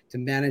Drury to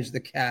manage the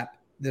cap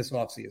this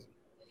offseason.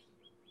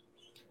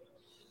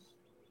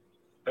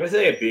 I'm going to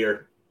say a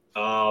beer.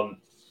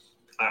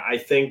 I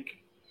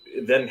think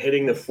them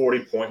hitting the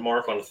 40-point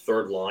mark on the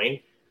third line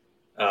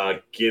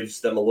gives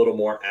them a little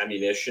more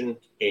ammunition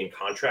in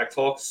contract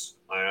talks.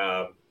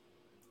 I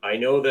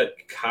know that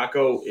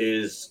Kakko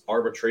is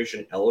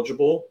arbitration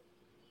eligible.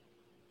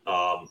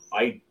 I'm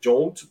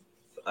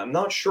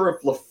not sure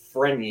if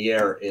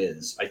Lafreniere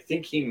is. I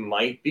think he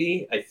might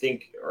be.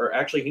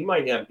 He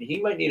might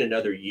need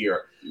another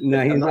year.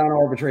 No, he's not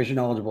arbitration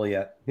eligible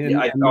yet.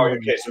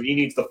 Okay, so he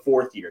needs the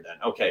 4th year then.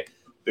 Okay.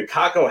 The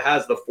Kakko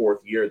has the 4th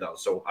year, though,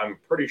 so I'm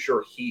pretty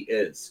sure he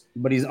is.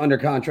 But he's under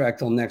contract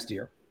till next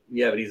year.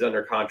 Yeah, but he's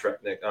under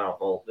contract next. Oh,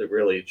 well,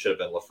 it should have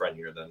been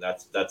Lafreniere then.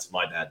 That's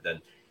my bad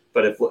then.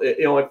 But if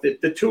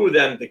the two of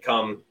them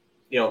become,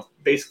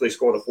 basically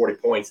score the 40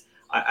 points,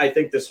 I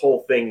think this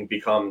whole thing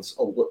becomes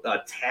a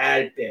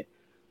tad bit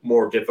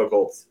more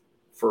difficult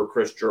for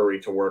Chris Drury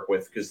to work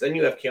with, because then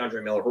you have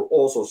Keandre Miller, who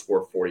also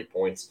scored 40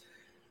 points.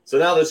 So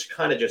now this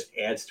kind of just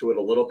adds to it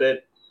a little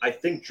bit. I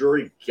think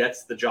Drury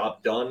gets the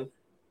job done.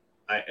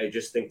 I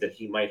just think that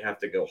he might have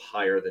to go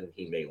higher than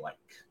he may like.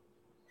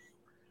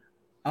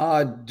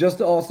 Just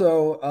to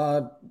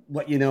also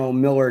let you know,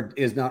 Miller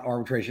is not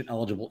arbitration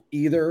eligible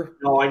either.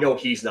 No, I know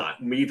he's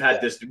not. We've had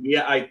this.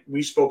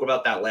 We spoke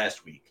about that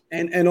last week.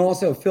 And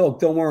also, Phil,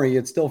 don't worry,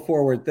 it's still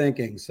forward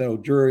thinking. So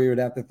Drury would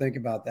have to think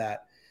about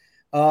that.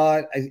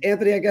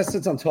 Anthony, I guess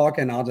since I'm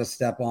talking, I'll just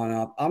step on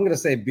up. I'm going to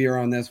say beer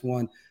on this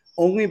one,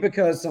 only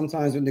because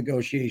sometimes with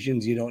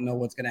negotiations, you don't know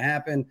what's going to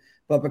happen.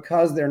 But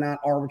because they're not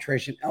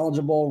arbitration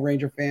eligible,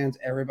 Ranger fans,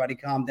 everybody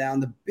calm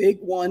down. The big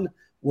one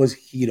was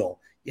Hedl.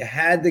 You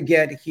had to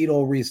get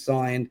Hedl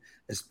re-signed,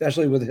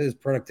 especially with his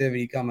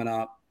productivity coming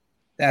up.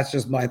 That's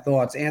just my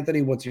thoughts.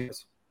 Anthony, what's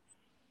yours?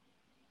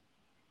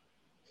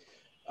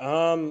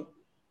 I'm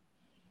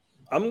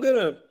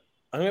gonna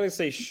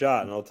say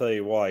shot, and I'll tell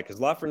you why. Because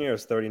Lafreniere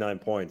has 39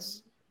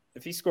 points.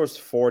 If he scores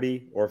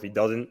 40, or if he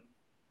doesn't,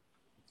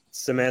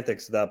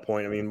 semantics at that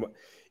point. I mean,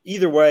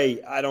 either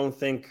way, I don't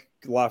think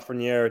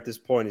Lafreniere at this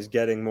point is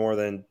getting more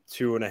than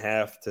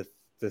 $2.5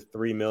 to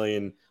 $3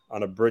 million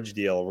on a bridge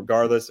deal,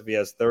 regardless if he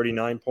has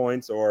 39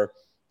 points or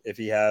if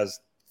he has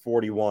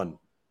 41.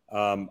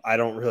 I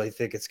don't really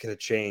think it's going to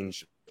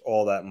change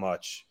all that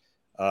much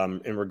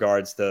in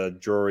regards to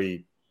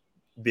Drury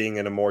being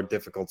in a more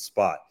difficult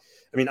spot.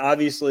 I mean,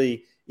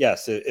 obviously,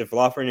 yes, if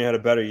Lafreniere had a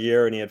better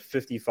year and he had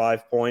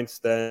 55 points,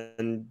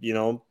 then,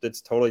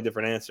 it's a totally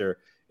different answer.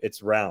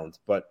 It's round.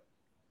 But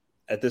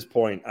at this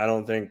point, I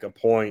don't think a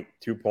point,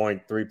 2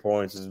 point, 3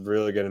 points is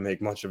really going to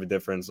make much of a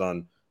difference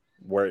on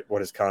what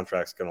his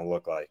contract's going to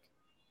look like.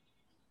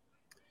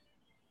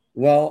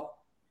 Well,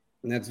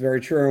 that's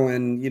very true.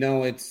 And,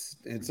 it's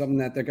something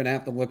that they're going to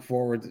have to look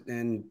forward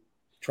and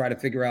try to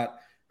figure out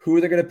who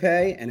they're going to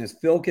pay. And as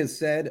Phil has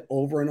said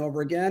over and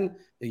over again,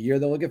 the year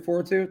they're looking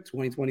forward to,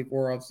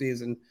 2024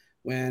 offseason,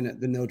 when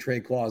the no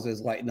trade clauses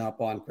lighten up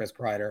on Chris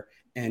Kreider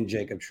and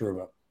Jacob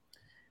Trouba.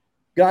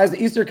 Guys,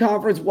 the Eastern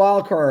Conference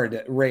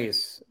wildcard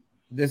race.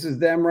 This is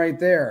them right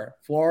there.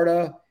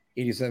 Florida,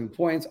 87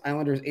 points.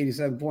 Islanders,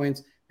 87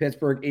 points.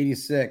 Pittsburgh,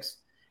 86.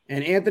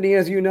 And Anthony,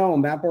 as you know,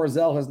 Matt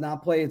Barzal has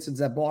not played since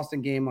that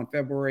Boston game on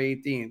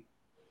February 18th.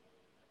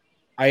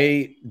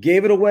 I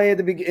gave it away at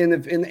the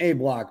beginning in the A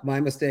block. My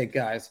mistake,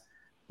 guys.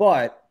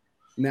 But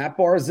Matt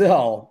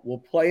Barzal will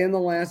play in the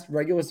last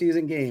regular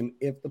season game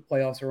if the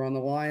playoffs are on the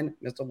line.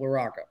 Mr.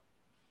 LaRocca.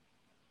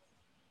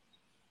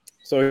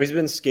 So he's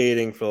been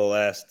skating for the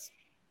last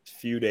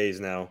few days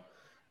now.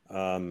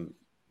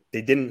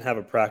 They didn't have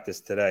a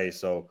practice today,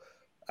 so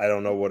I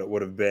don't know what it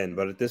would have been.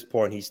 But at this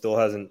point, he still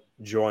hasn't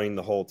joined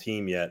the whole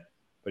team yet.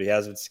 But he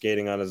has been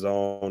skating on his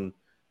own.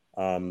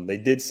 They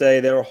did say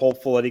they were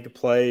hopeful that he could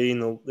play in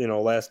the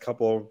last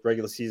couple of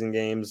regular season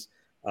games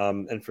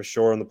and for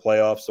sure in the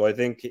playoffs. So I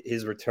think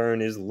his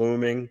return is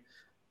looming.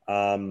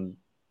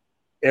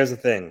 Here's the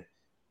thing.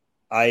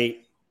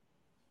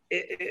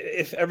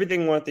 If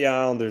everything went the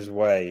Islanders'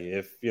 way,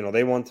 if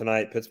they won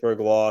tonight, Pittsburgh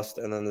lost,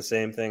 and then the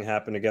same thing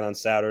happened again on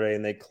Saturday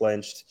and they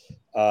clinched,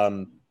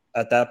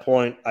 at that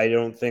point, I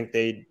don't think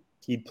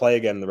he'd play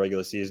again in the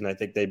regular season. I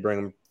think they'd bring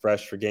him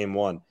fresh for game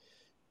one.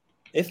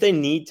 If they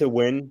need to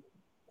win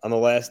on the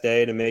last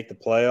day to make the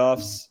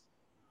playoffs,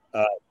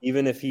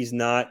 even if he's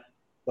not,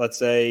 let's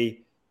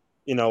say,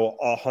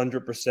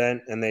 100%,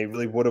 and they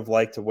really would have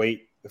liked to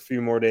wait a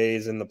few more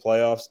days in the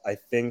playoffs, I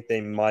think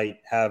they might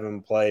have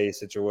him play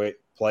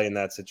in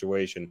that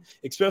situation,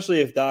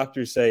 especially if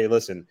doctors say,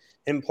 listen,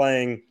 him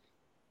playing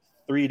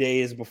 3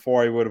 days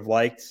before he would have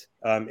liked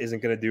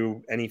isn't going to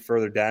do any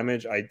further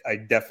damage. I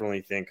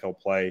definitely think he'll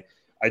play.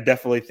 I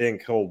definitely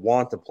think he'll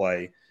want to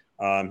play.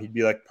 He'd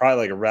be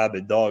probably like a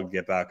rabid dog to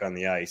get back on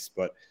the ice.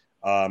 But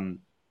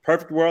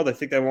perfect world, I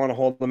think they want to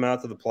hold him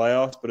out to the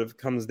playoffs. But if it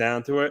comes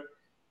down to it,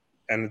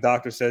 and the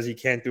doctor says he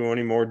can't do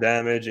any more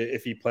damage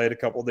if he played a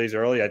couple of days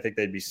early, I think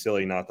they'd be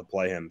silly not to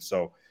play him.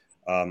 So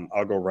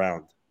I'll go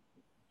round.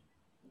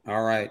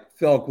 All right.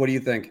 Phil, what do you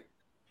think?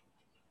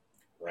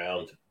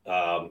 Round.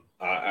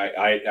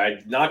 I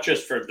not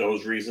just for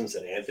those reasons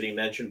that Anthony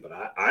mentioned, but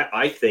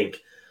I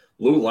think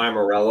Lou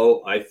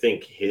Lamoriello, I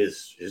think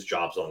his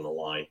job's on the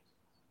line.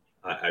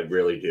 I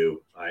really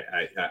do.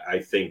 I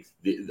think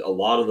a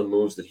lot of the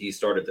moves that he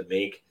started to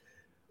make,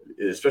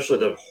 especially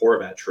the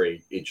Horvat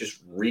trade, it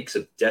just reeks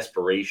of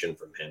desperation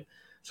from him.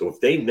 So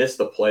if they miss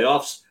the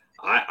playoffs,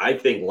 I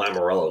think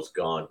Lamoriello's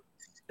gone.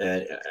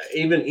 And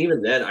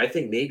even then, I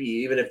think maybe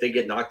even if they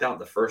get knocked out in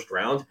the first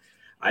round,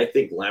 I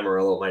think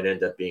Lamoriello might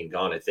end up being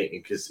gone. I think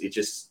because it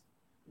just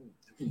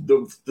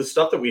the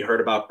stuff that we heard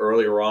about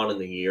earlier on in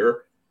the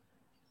year,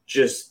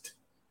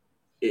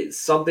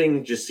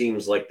 something just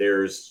seems like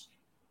there's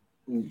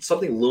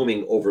something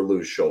looming over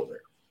Lou's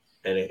shoulder,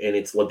 and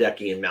it's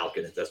Ledecky and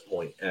Malkin at this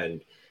point.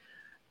 And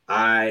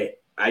I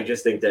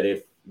just think that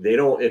if they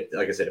don't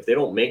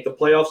make the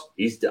playoffs,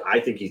 I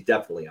think he's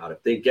definitely out.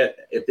 If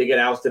they get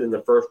ousted in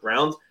the first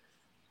round,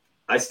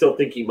 I still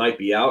think he might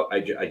be out.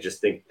 I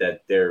just think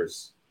that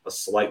there's a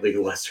slightly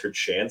lesser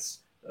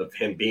chance of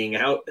him being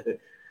out,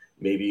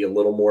 maybe a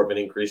little more of an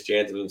increased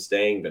chance of him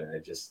staying. But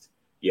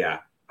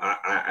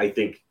I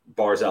think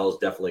Barzal is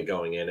definitely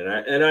going in,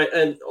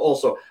 and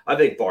also I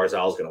think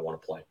Barzal is going to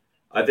want to play.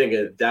 I think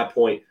at that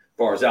point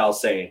Barzal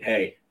is saying,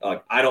 "Hey,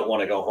 I don't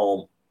want to go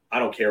home. I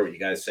don't care what you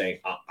guys are saying.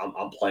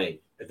 I'm playing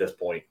at this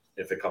point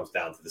if it comes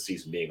down to the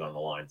season being on the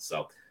line."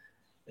 So,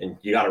 and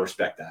you got to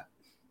respect that.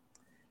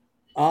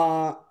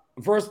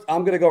 First,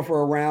 I'm going to go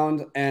for a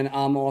round, and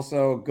I'm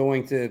also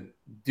going to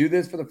do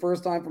this for the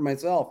first time for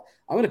myself.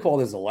 I'm going to call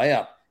this a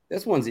layup.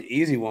 This one's an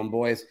easy one,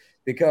 boys,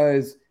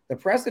 because the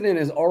precedent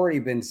has already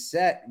been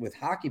set with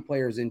hockey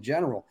players in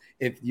general.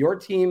 If your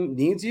team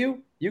needs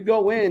you, you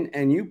go in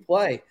and you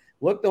play.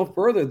 Look no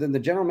further than the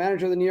general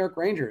manager of the New York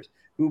Rangers,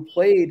 who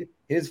played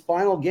his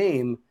final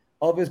game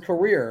of his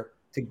career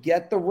to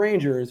get the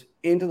Rangers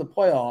into the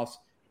playoffs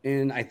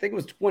in, I think it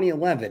was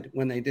 2011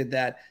 when they did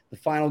that, the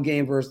final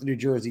game versus the New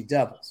Jersey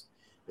Devils.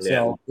 Yeah.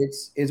 So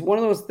it's one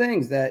of those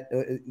things that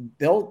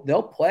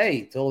they'll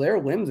play till their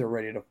limbs are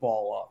ready to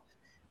fall off.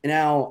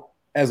 Now,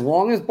 as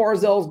long as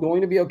Barzal is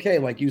going to be okay,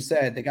 like you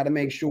said, they got to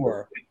make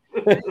sure.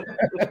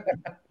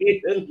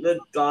 Even the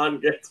Don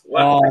gets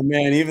whacked. Oh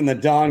man, even the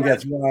Don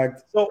gets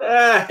whacked. So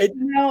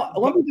Now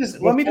let me just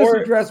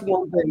address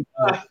one thing.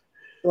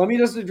 Let me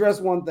just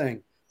address one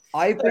thing.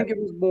 I think it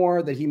was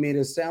more that he made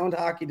a sound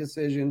hockey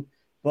decision,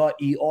 but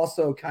he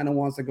also kind of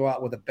wants to go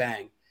out with a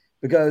bang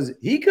because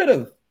he could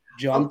have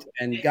jumped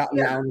and gotten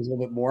down a little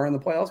bit more in the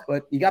playoffs,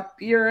 but you got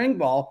Pierre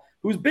Engvall,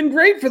 who's been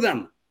great for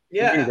them.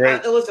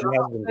 Yeah, listen, I'm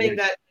not saying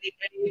that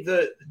any of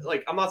the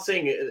I'm not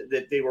saying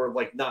that they were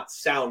like not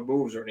sound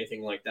moves or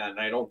anything like that, and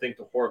I don't think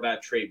the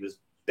Horvat trade was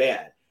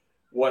bad.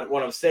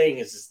 What I'm saying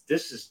is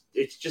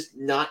it's just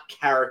not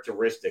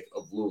characteristic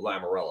of Lou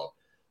Lamoriello.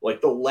 Like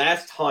the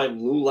last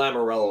time Lou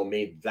Lamoriello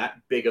made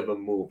that big of a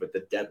move at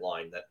the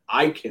deadline that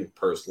I can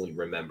personally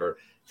remember,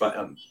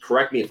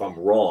 correct me if I'm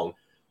wrong,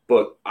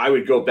 but I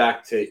would go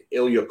back to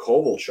Ilya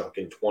Kovalchuk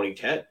in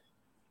 2010.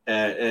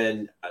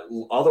 And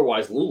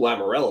otherwise, Lou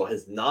Lamoriello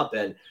has not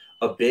been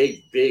a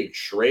big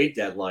trade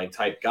deadline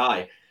type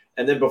guy.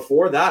 And then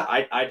before that,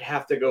 I'd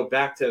have to go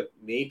back to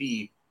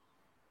maybe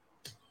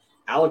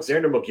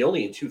Alexander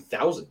Mogilny in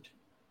 2000.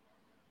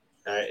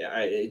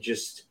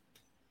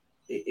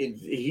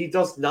 He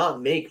does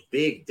not make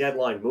big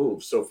deadline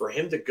moves. So for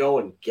him to go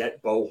and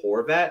get Bo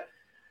Horvat,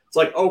 it's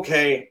like,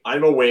 okay,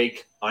 I'm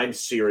awake. I'm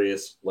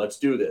serious. Let's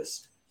do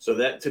this. So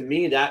that to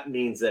me, that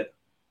means that,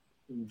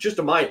 just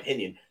in my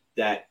opinion,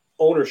 that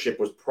ownership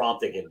was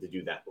prompting him to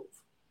do that move.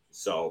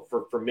 So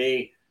for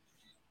me,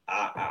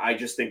 I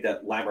just think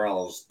that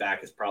Lamoriello's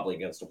back is probably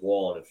against the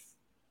wall,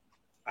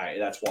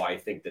 and that's why I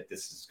think that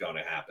this is going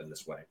to happen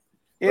this way.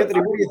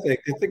 Anthony, what do you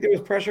think? Do you think there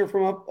was pressure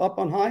from up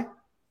on high?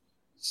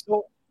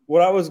 So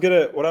what I was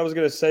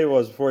gonna say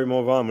was, before we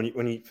move on,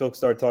 when Phil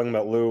started talking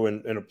about Lou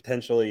and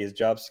potentially his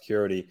job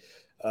security,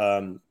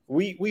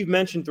 we've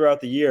mentioned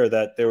throughout the year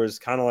that there was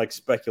kind of like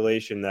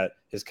speculation that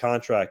his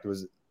contract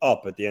was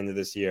up at the end of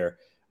this year.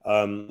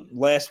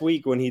 Last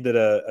week when he did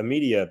a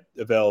media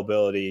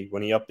availability,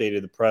 when he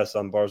updated the press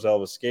on Barzal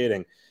was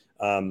skating,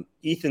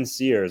 Ethan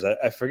Sears,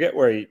 I forget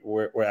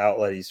where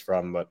outlet he's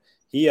from, but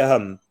he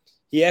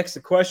asked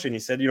the question. He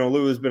said,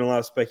 Lou, has been a lot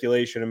of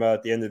speculation about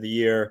at the end of the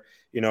year,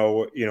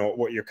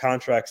 what your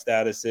contract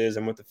status is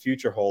and what the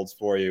future holds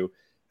for you.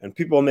 And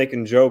people are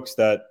making jokes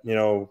that,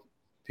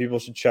 people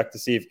should check to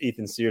see if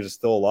Ethan Sears is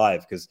still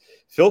alive, because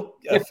Lou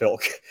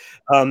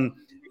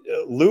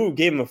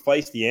gave him a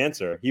feisty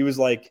answer. He was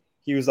like,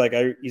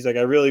 I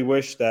really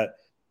wish that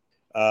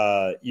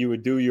you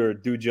would do your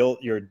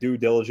due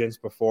diligence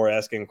before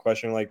asking a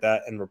question like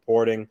that and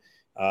reporting,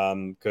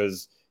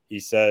 because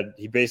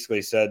he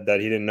basically said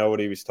that he didn't know what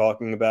he was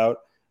talking about,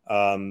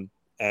 and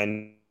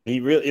he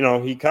really,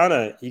 he kind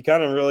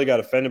of really got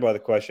offended by the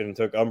question and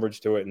took umbrage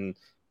to it, and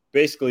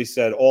basically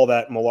said all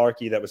that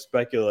malarkey that was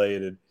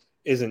speculated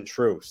isn't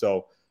true.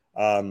 So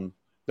don't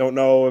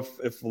know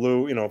if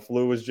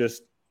Lou was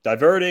just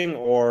diverting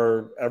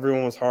or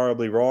everyone was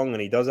horribly wrong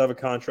and he does have a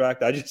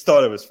contract. I just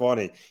thought it was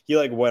funny. He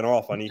went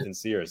off on Ethan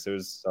Sears.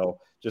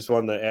 Just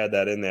wanted to add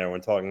that in there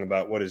when talking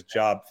about what his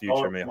job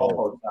future may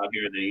hold. Out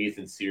here that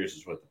Ethan Sears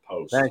is with the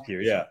Post. Thank you.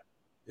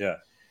 Yeah.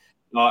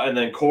 And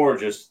then Core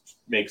just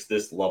makes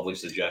this lovely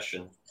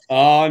suggestion.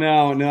 Oh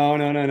no!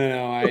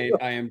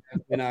 I am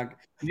not.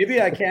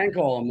 Maybe I can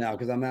call him now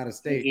because I'm out of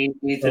state.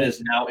 Ethan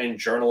is now in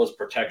Journalist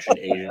Protection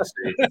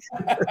Agency.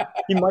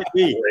 He might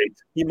be. Great.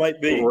 He might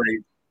be.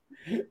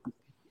 Great.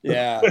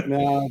 Yeah,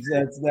 no,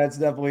 that's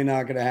definitely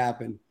not going to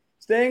happen.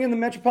 Staying in the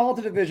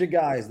Metropolitan Division,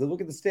 guys.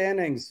 Look at the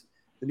standings.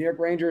 The New York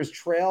Rangers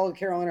trail the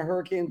Carolina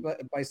Hurricanes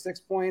by 6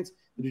 points.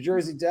 The New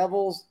Jersey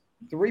Devils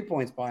 3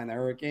 points behind the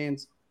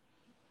Hurricanes.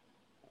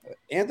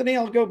 Anthony,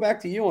 I'll go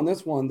back to you on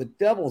this one. The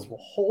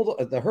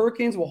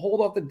Hurricanes will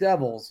hold off the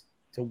Devils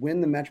to win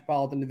the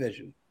Metropolitan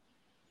Division.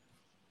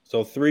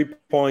 So 3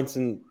 points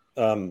and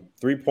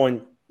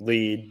 3-point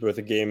lead with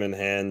a game in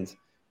hand.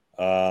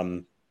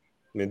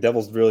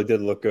 Devils really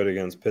did look good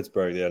against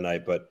Pittsburgh the other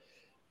night, but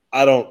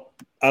I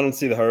don't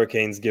see the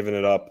Hurricanes giving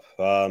it up.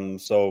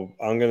 So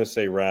I'm going to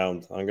say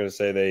round. I'm going to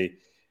say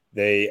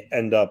they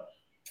end up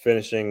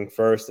finishing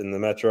first in the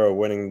Metro,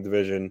 winning the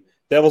division.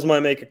 Devils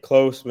might make it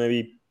close,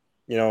 maybe,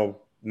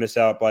 miss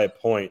out by a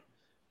point,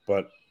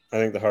 but I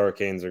think the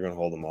Hurricanes are going to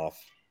hold them off.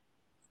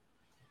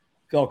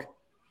 Go.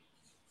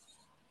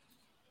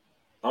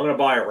 I'm going to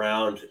buy it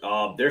round.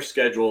 Their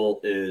schedule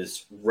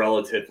is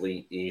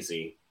relatively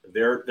easy.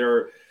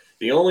 They're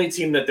the only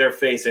team that they're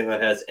facing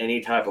that has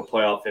any type of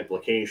playoff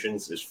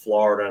implications is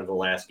Florida in the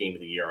last game of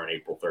the year on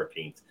April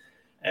 13th.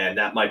 And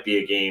that might be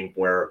a game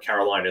where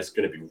Carolina is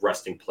going to be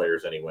resting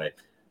players anyway.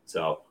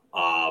 So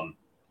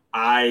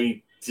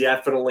I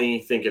definitely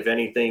think, if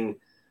anything,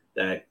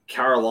 that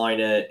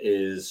Carolina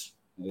is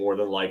more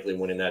than likely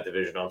winning that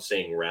division. I'm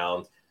saying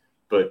round.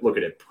 But look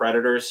at it.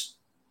 Predators,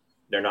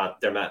 they're not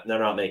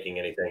making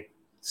anything.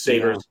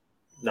 Sabres,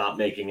 not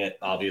making it,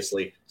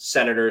 obviously.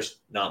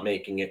 Senators, not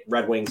making it.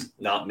 Red Wings,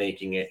 not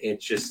making it.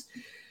 It's just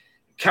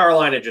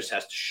Carolina just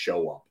has to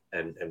show up,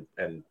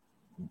 and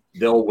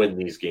they'll win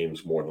these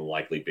games more than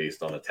likely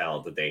based on the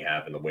talent that they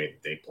have and the way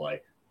that they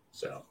play.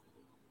 So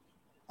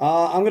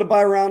I'm going to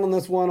buy around on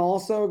this one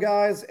also,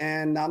 guys,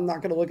 and I'm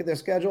not going to look at their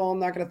schedule. I'm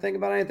not going to think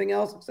about anything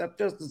else except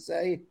just to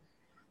say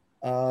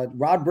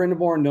Rod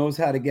Brindamore knows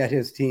how to get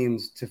his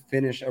teams to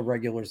finish a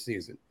regular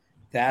season.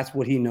 That's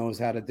what he knows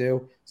how to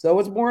do. So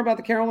it's more about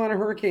the Carolina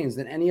Hurricanes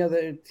than any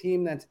other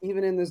team that's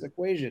even in this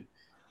equation.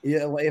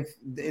 Yeah, if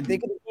they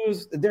can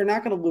lose, they're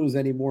not going to lose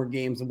any more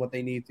games than what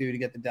they need to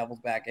get the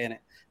Devils back in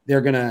it. They're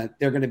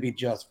gonna be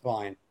just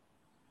fine.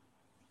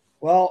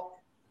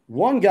 Well,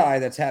 one guy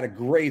that's had a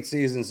great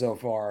season so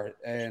far,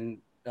 and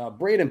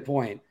Braden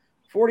Point,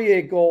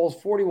 48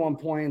 goals, 41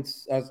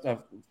 points,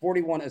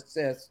 41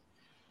 assists.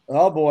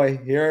 Oh boy,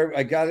 here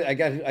I get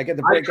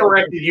the break. I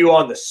corrected you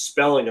on the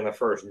spelling of the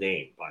first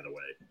name, by the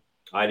way.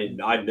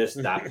 I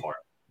missed that part.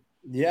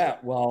 Yeah,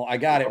 well, I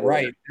got it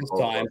right this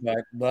time,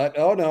 but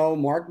oh no,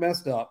 Mark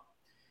messed up.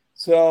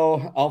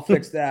 So I'll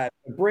fix that.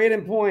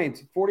 Braden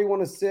Point,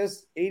 41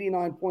 assists,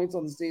 89 points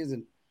on the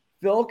season.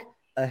 Philk,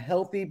 a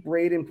healthy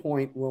Braden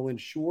Point will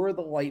ensure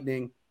the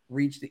Lightning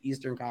reach the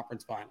Eastern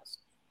Conference Finals.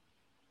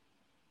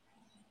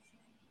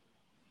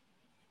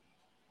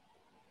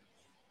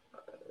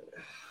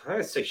 I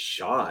would say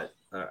shot.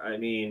 I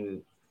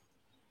mean,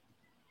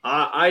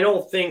 I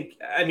don't think.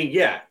 I mean,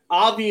 yeah,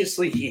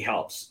 obviously he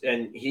helps,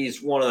 and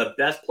he's one of the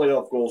best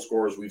playoff goal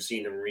scorers we've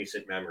seen in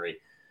recent memory.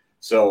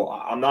 So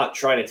I'm not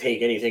trying to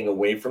take anything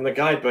away from the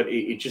guy, but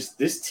it just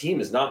this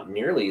team is not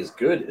nearly as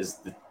good as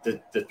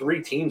the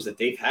three teams that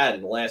they've had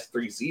in the last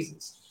 3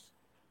 seasons.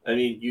 I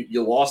mean,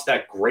 you lost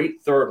that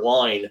great third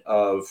line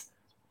of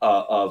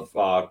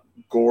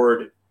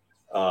Gord,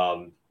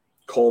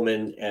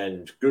 Coleman,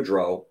 and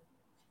Goudreau,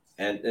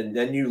 and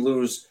then you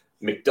lose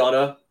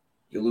McDonough,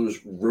 you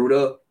lose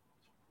Ruda.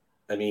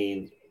 I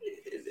mean,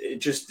 it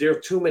just there are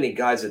too many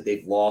guys that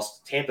they've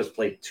lost. Tampa's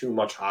played too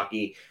much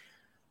hockey.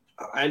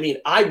 I mean,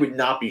 I would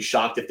not be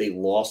shocked if they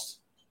lost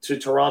to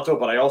Toronto,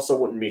 but I also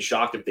wouldn't be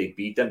shocked if they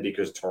beat them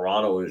because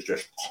Toronto is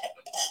just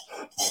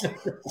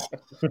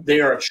they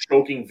are a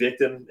choking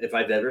victim if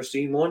I've ever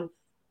seen one.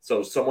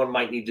 So someone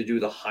might need to do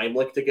the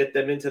Heimlich to get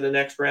them into the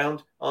next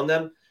round on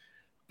them.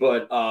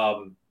 But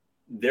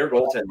their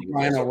goaltending.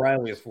 Ryan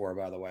O'Reilly is for,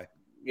 by the way.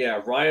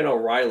 Yeah, Ryan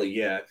O'Reilly.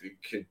 Yeah, if you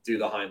could do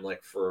the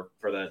Heimlich for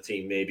that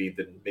team, maybe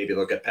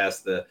they'll get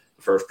past the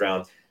first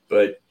round.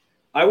 But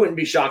I wouldn't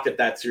be shocked if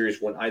that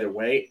series went either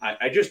way.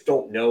 I just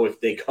don't know if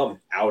they come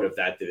out of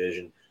that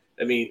division.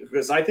 I mean,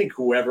 because I think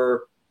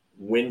whoever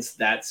wins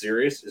that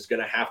series is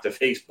going to have to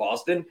face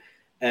Boston,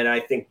 and I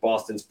think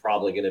Boston's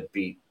probably going to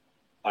beat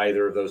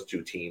either of those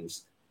two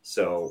teams.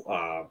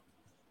 So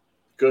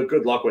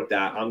good luck with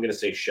that. I'm going to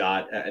say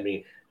shot. I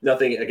mean,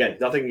 nothing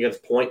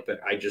against Point, but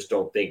I just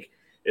don't think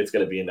it's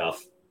going to be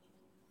enough.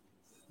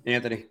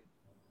 Anthony.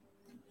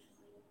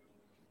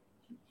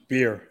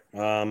 Beer.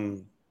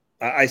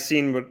 I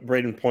seen what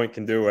Braden Point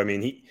can do. I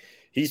mean,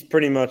 he's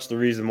pretty much the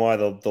reason why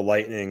the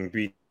Lightning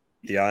beat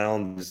the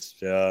Islanders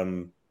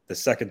the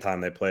second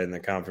time they played in the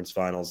conference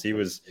finals. He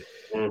was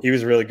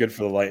really good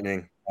for the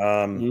Lightning.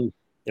 You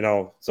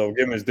know, so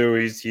give him his due.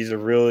 He's a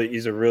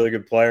really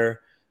good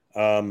player.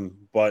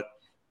 But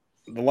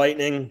the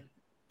Lightning,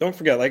 don't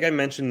forget, like I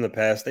mentioned in the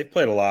past, they've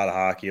played a lot of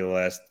hockey the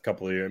last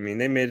couple of years. I mean,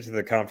 they made it to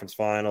the conference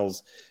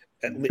finals.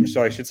 At least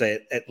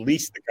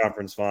the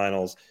conference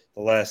finals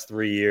the last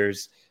 3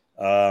 years.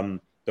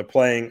 They're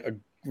playing a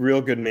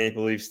real good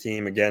Maple Leafs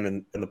team again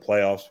in the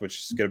playoffs, which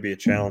is going to be a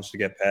challenge to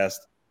get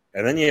past.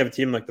 And then you have a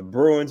team like the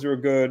Bruins who are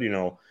good. You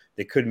know,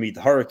 they could meet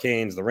the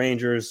Hurricanes, the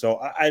Rangers. So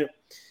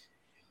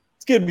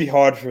it's going to be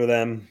hard for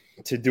them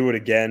to do it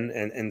again.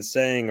 And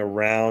saying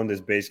around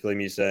is basically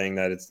me saying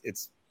that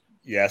it's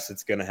yes,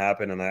 it's going to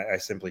happen, and I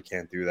simply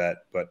can't do that.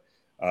 But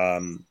I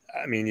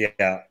mean,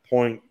 yeah,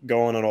 Point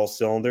going on all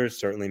cylinders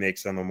certainly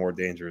makes them a more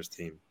dangerous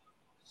team.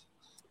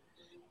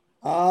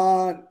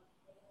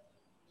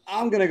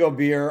 I'm going to go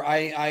beer.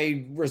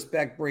 I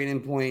respect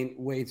Braden Point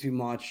way too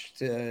much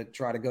to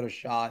try to go to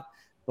shot,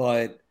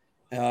 but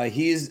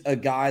he's a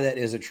guy that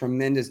is a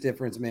tremendous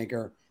difference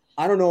maker.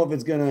 I don't know if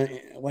it's going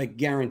to like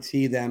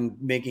guarantee them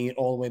making it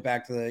all the way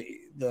back to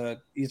the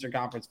Eastern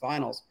Conference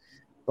Finals,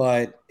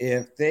 but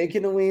if they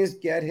can at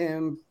least get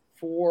him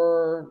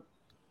for,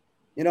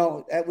 you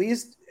know, at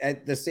least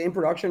at the same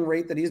production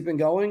rate that he's been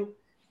going,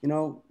 you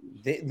know,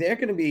 they're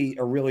going to be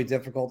a really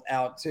difficult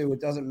out too.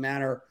 It doesn't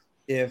matter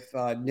if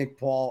Nick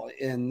Paul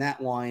in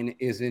that line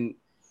isn't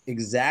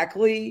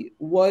exactly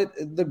what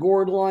the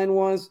Gord line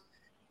was,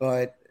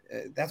 but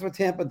that's what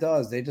Tampa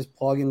does. They just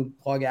plug in,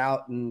 plug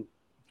out, and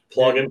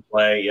plug and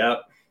play.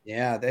 Yep.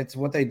 Yeah, that's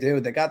what they do.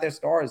 They got their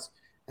stars,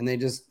 and they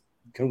just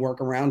can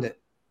work around it.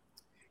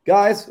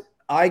 Guys,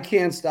 I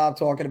can't stop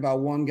talking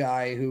about one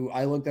guy who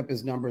I looked up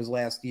his numbers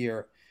last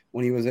year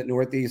when he was at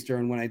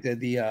Northeastern when I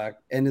did the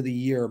end of the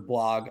year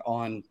blog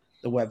on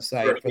the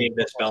website. First name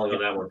misspelling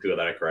on that one too that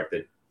I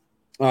corrected.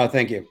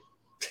 Thank you.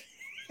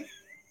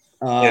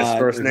 His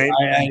first name?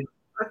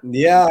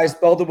 I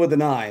spelled it with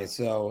an I.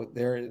 So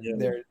there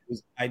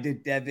was, I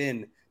did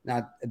Devin,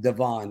 not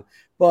Devon.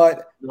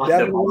 But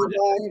Devin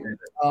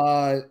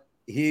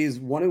he's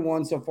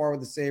 1-1 so far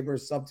with the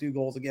Sabres, sub 2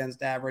 goals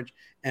against average,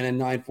 and a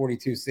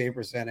 .942 save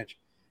percentage.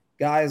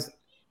 Guys,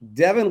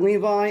 Devin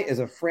Levi is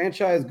a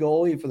franchise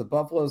goalie for the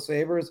Buffalo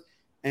Sabres,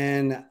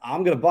 and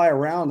I'm going to buy a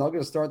round. I'm going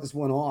to start this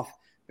one off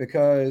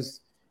because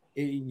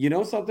you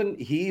know something?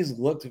 He's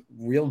looked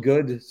real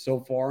good so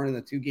far in the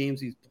 2 games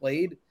he's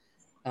played.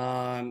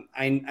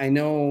 I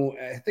know,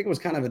 I think it was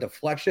kind of a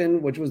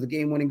deflection, which was the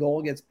game-winning goal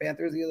against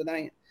Panthers the other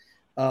night.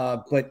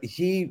 But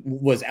he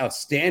was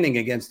outstanding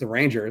against the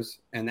Rangers,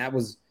 and that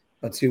was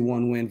a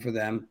 2-1 win for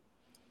them.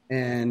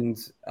 And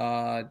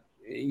I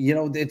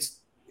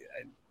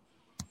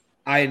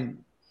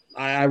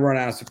run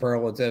out of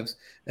superlatives.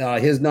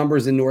 His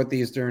numbers in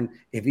Northeastern,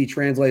 if he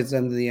translates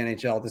them to the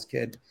NHL, this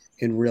kid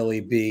can really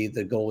be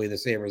the goalie the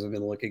Sabres have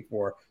been looking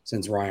for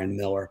since Ryan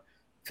Miller.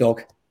 Phil?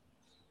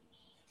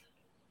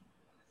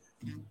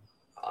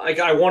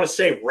 I want to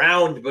say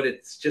round, but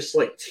it's just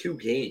like 2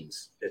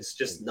 games. It's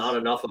just not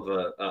enough of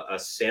a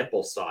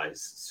sample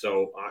size.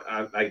 So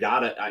I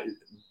gotta,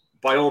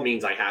 by all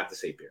means, I have to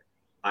say beer.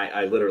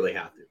 I literally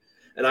have to.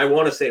 And I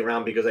want to say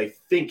round because I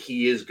think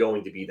he is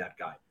going to be that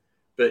guy.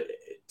 But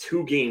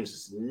 2 games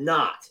is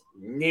not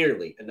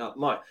nearly enough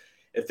much.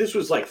 If this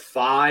was like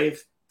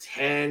 5,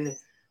 10,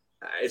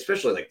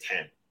 especially like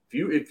 10,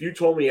 if you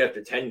told me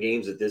after 10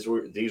 games that these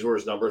were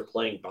his numbers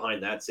playing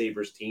behind that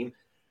Sabres team,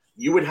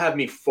 you would have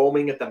me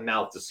foaming at the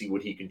mouth to see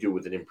what he can do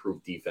with an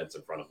improved defense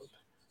in front of him.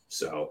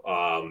 So,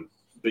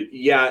 but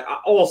yeah,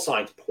 all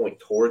signs point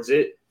towards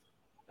it.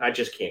 I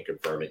just can't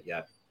confirm it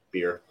yet.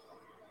 Beer.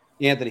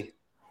 Anthony.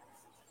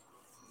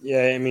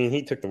 Yeah, I mean,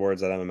 he took the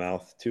words out of my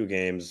mouth. 2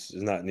 games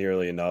is not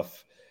nearly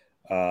enough.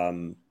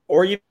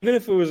 Or even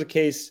if it was a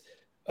case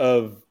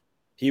of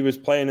he was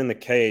playing in the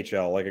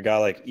KHL, like a guy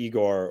like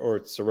Igor or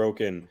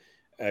Sorokin,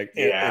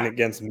 and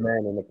against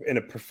men in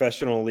a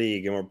professional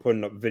league, and we're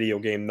putting up video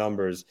game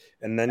numbers,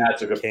 and then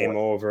came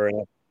over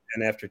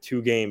and after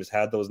 2 games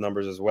had those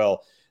numbers as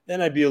well,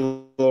 then I'd be a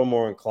little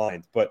more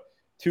inclined. But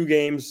 2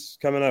 games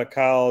coming out of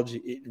college,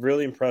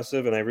 really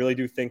impressive, and I really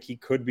do think he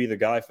could be the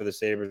guy for the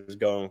Sabres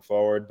going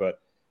forward. But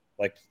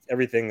like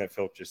everything that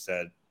Phil just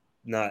said,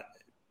 not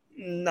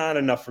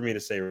enough for me to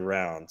say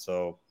round.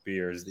 So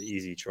beer is the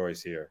easy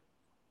choice here.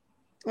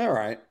 All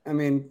right. I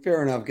mean,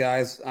 fair enough,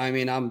 guys. I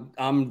mean,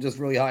 I'm just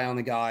really high on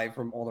the guy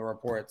from all the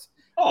reports.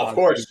 Oh, of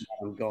course.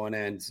 I'm going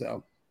in.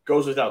 So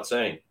goes without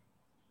saying.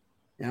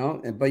 You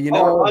know, but you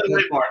know. By the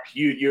way, Mark,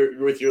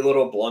 you're with your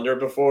little blunder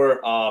before.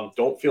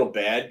 Don't feel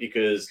bad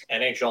because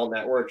NHL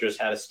Network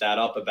just had a stat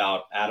up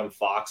about Adam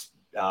Fox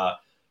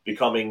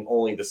becoming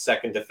only the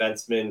 2nd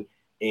defenseman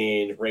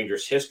in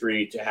Rangers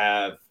history to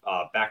have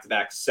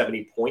back-to-back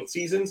 70-point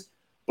seasons,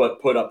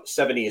 but put up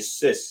 70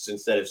 assists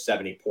instead of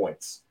 70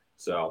 points.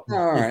 So,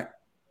 all right.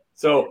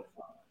 So,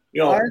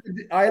 you know,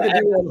 I had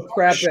to do a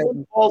crap.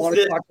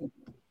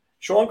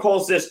 Sean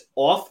calls this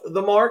off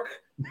the mark.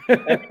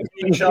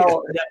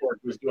 NHL Network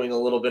was doing a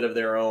little bit of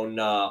their own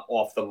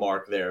off the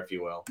mark there, if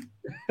you will.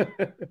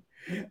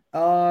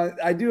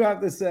 I do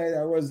have to say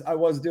I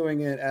was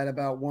doing it at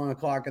about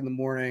 1:00 in the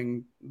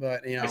morning,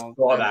 but you know, I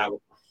saw that.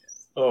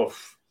 Oh,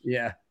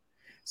 yeah.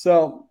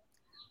 So,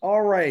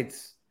 all right,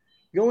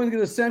 going to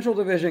the Central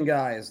Division,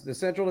 guys. The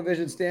Central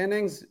Division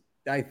standings.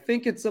 I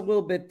think it's a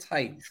little bit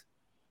tight.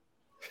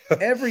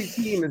 Every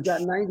team has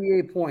got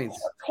 98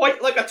 points.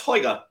 Tight like a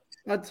tiger.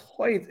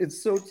 Tight.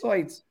 It's so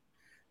tight.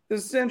 The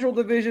Central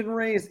Division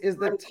race is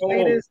the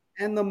tightest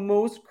and the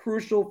most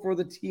crucial for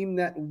the team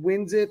that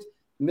wins it,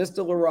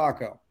 Mr.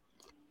 LaRocco.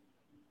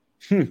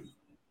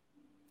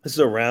 This is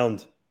a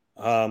round.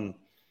 I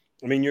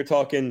mean, you're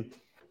talking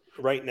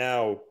right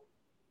now,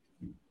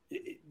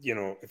 you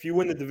know, if you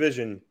win the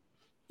division,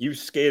 you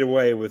skate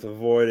away with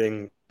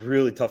avoiding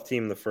really tough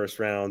team in the first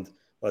round,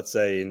 let's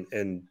say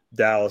in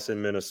Dallas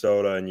and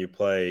Minnesota, and you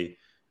play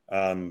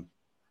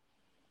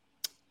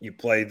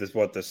this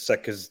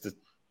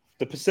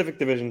the Pacific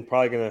Division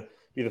probably going to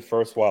be the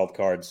first wild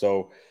card.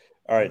 So,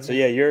 all right, so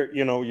yeah,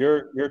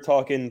 you're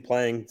talking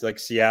playing like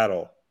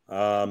Seattle,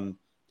 and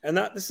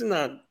this is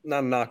not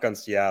a knock on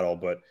Seattle,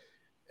 but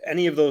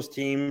any of those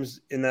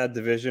teams in that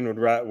division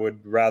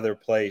would rather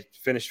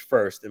finish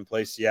first and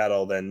play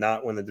Seattle than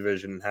not win the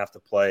division and have to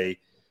play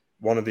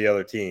one of the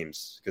other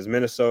teams, because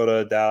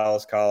Minnesota,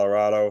 Dallas,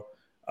 Colorado,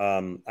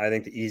 I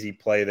think the easy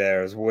play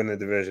there is win the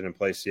division and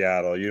play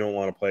Seattle. You don't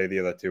want to play the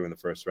other 2 in the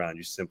first round.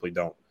 You simply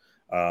don't.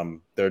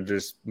 They're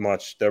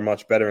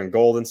much better in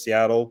goal than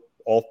Seattle.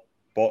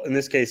 In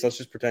this case, let's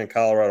just pretend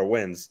Colorado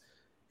wins.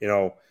 You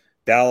know,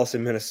 Dallas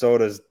and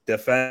Minnesota's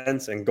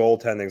defense and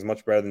goaltending is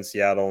much better than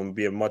Seattle and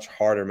be a much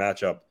harder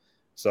matchup.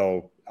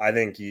 So I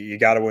think you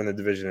got to win the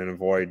division and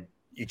avoid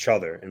each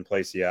other and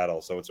play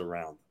Seattle. So it's a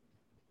round.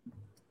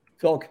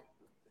 Phil.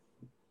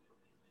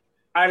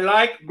 I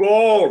like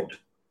gold.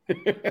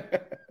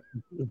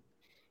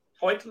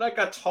 Point like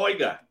a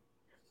tiger.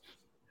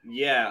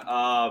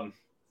 Yeah.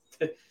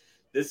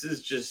 This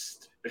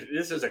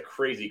is a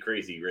crazy,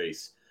 crazy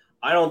race.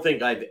 I don't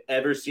think I've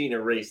ever seen a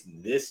race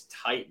this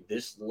tight,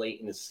 this late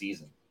in the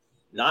season.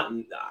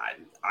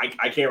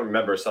 I can't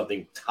remember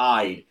something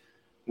tied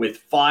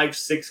with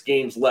 5-6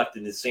 games left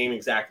in the same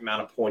exact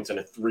amount of points and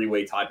a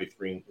 3-way tie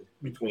between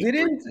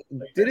Didn't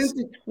the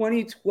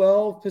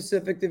 2012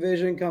 Pacific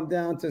Division come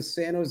down to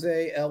San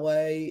Jose,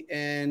 LA,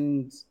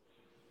 and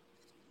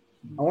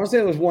I want to say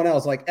there was one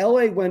else. Like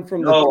LA went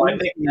from the I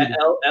think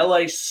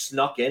LA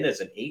snuck in as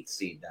an 8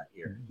 seed that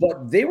year.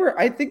 But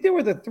I think they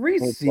were the 3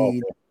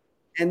 seed,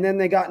 and then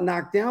they got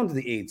knocked down to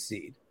the 8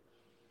 seed.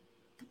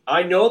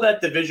 I know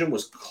that division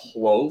was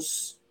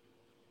close.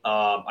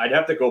 I'd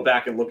have to go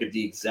back and look at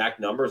the exact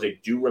numbers. I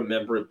do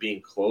remember it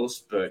being close,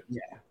 but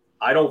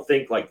I don't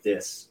think like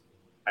this.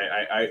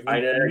 I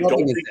don't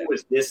think it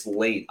was this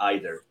late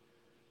either.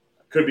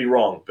 Could be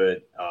wrong,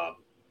 but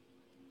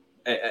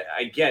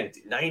again,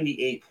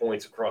 98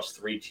 points across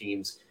 3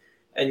 teams,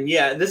 and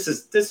this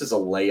is a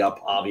layup.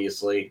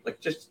 Obviously, like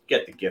just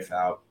get the GIF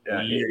out.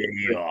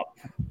 Layup.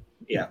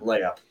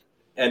 Layup.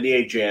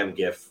 NBA Jam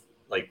GIF.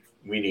 Like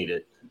we need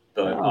it.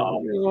 But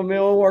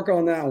we'll work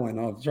on that one.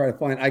 I'll try to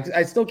find.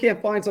 I still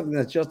can't find something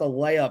that's just a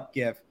layup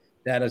GIF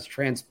that is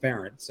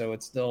transparent. So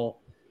it's still.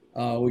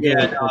 I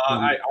get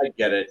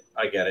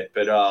it.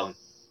 But I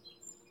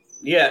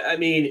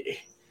mean,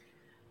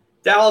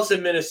 Dallas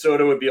and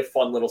Minnesota would be a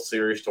fun little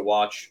series to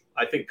watch.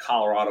 I think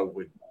Colorado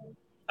would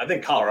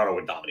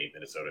dominate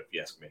Minnesota if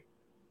you ask me.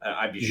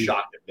 I'd be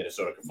shocked if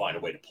Minnesota could find a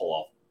way to pull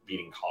off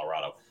beating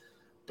Colorado.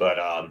 But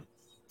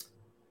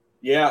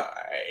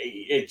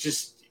it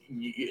just.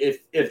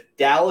 If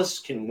Dallas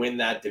can win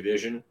that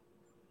division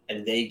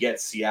and they get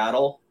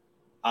Seattle,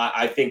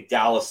 I think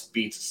Dallas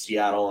beats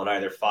Seattle in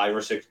either 5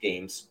 or 6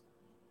 games.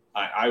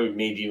 I would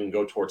maybe even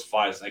go towards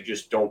 5. I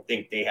just don't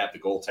think they have the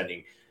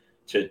goaltending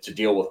to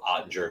deal with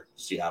Ottinger,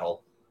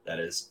 Seattle, that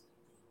is.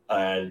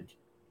 And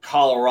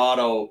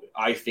Colorado,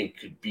 I think,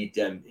 could beat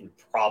them in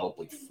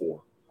probably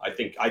 4. I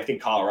think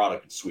Colorado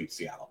could sweep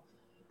Seattle.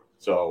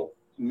 So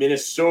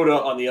Minnesota,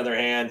 on the other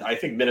hand, I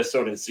think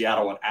Minnesota and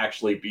Seattle would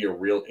actually be a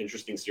real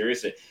interesting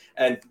series.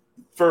 And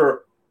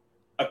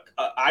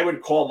I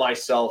would call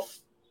myself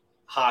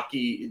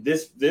hockey,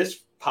 this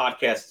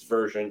podcast's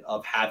version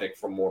of Havoc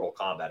from Mortal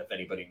Kombat, if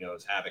anybody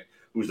knows Havoc,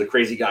 who's the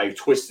crazy guy who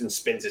twists and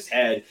spins his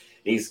head. And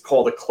he's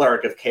called a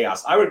cleric of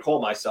chaos. I would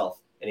call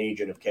myself an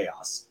agent of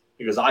chaos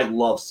because I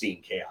love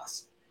seeing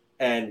chaos.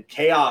 And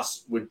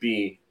chaos would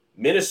be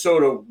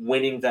Minnesota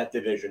winning that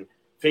division,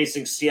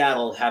 facing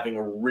Seattle and having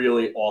a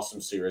really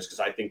awesome series because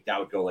I think that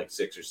would go like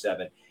 6 or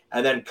 7.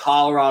 And then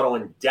Colorado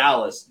and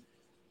Dallas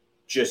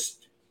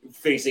just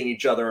facing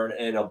each other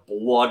in a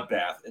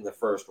bloodbath in the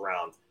first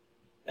round.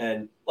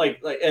 And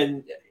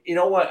and you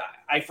know what?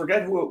 I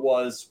forget who it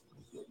was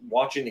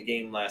watching the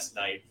game last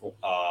night.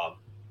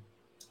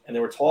 And they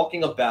were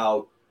talking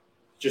about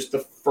just the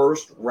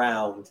first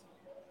round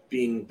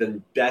being the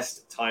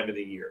best time of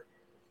the year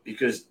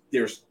because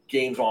there's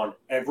games on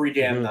every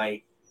damn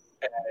night.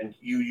 And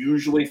you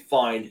usually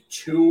find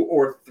 2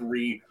 or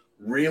 3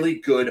 really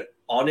good,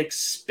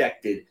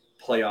 unexpected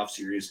playoff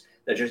series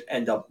that just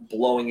end up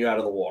blowing you out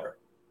of the water.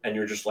 And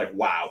you're just like,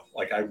 wow,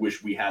 like I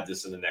wish we had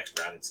this in the next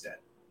round instead.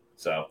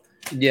 So,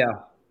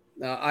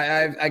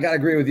 I got to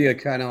agree with you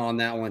kind of on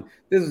that one.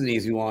 This is an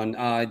easy one.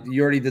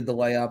 You already did the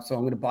layup, so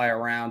I'm going to buy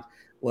around.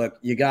 Look,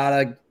 you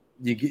gotta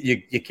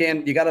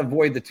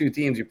avoid the 2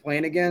 teams you're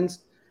playing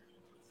against.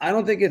 I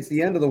don't think it's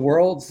the end of the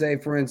world. Say,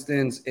 for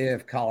instance,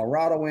 if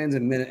Colorado wins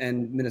and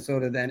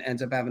Minnesota then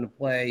ends up having to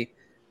play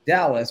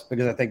Dallas,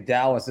 because I think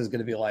Dallas is going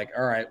to be like,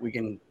 all right, we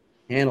can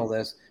handle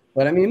this.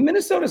 But I mean,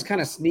 Minnesota's kind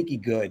of sneaky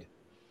good.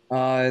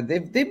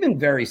 They've been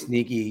very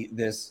sneaky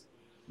this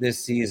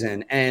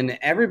season, and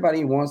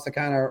everybody wants to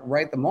kind of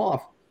write them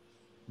off.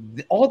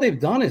 All they've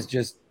done is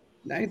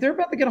they're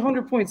about to get a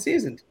 100-point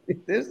season.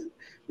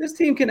 This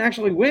team can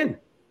actually win.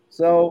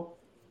 So.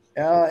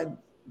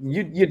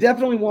 You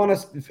definitely want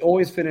to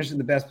always finish in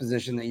the best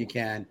position that you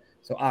can.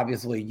 So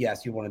obviously,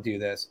 yes, you want to do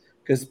this.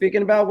 Because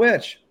speaking about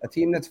which, a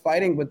team that's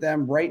fighting with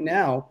them right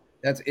now,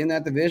 that's in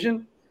that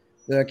division,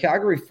 the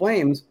Calgary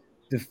Flames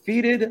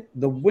defeated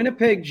the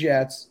Winnipeg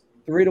Jets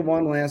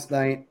 3-1 last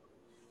night.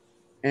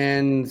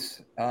 And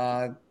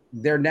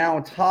they're now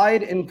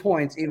tied in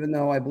points, even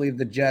though I believe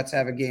the Jets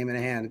have a game in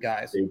hand,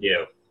 guys. They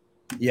do.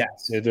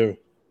 Yes. They do.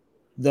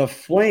 The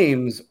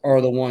Flames are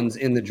the ones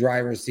in the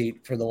driver's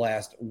seat for the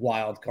last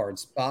wild card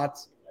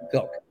spots.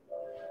 Go.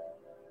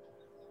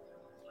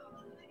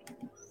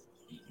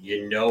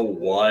 You know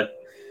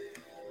what?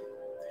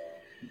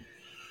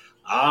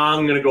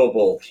 I'm going to go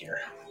bold here.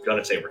 I'm going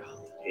to say Brown.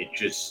 I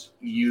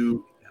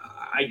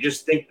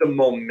just think the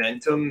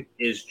momentum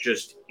is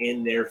just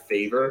in their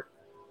favor,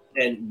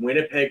 and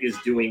Winnipeg is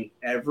doing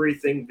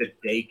everything that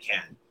they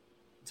can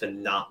to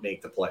not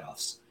make the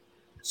playoffs.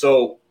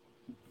 So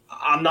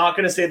I'm not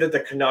going to say that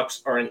the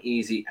Canucks are an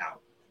easy out.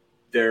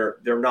 They're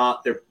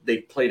not. They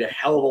played a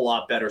hell of a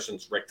lot better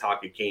since Rick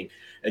Tocchet came,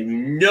 and you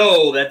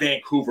know that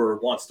Vancouver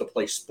wants to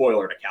play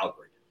spoiler to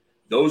Calgary.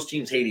 Those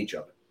teams hate each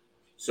other.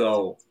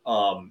 So,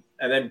 and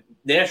then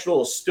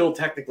Nashville is still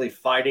technically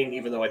fighting,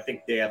 even though I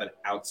think they have an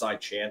outside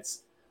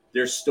chance.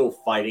 They're still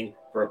fighting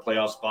for a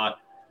playoff spot.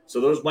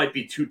 So those might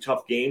be 2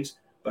 tough games,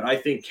 but I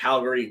think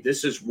Calgary,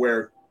 this is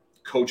where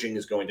coaching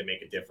is going to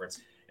make a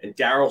difference. And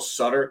Daryl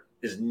Sutter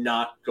is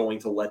not going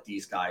to let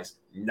these guys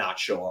not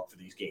show up for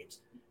these games.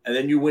 And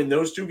then you win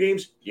those 2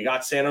 games, you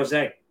got San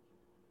Jose.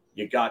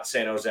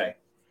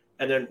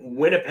 And then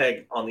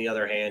Winnipeg, on the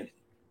other hand,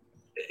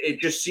 it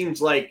just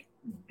seems like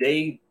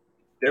they're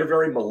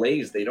very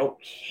malaise. They don't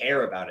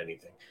care about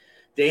anything.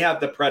 They have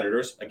the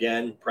Predators.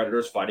 Again,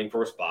 Predators fighting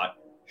for a spot.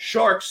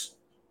 Sharks,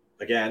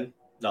 again,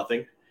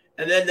 nothing.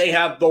 And then they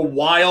have the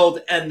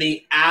Wild and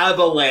the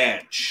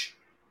Avalanche.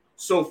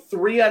 So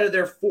 3 out of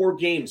their 4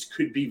 games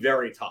could be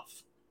very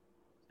tough.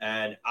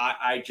 And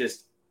I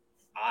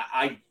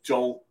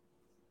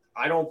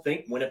don't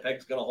think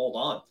Winnipeg's going to hold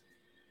on.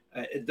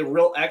 The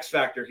real X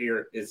factor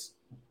here is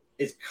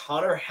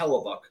Connor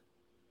Hellebuck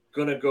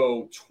going to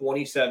go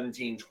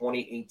 2017,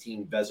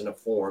 2018 Vezina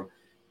form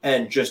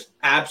and just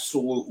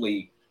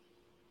absolutely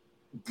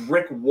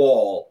brick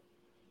wall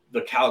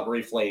the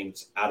Calgary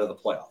Flames out of the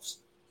playoffs?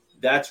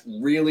 That's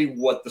really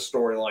what the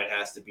storyline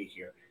has to be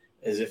here.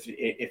 Is if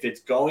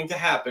it's going to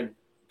happen,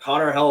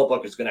 Connor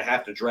Hellebuck is going to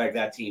have to drag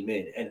that team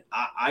in. And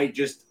I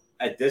just,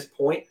 at this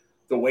point,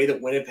 the way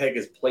that Winnipeg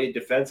has played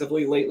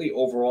defensively lately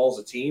overall as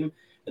a team,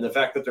 and the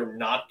fact that they're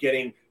not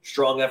getting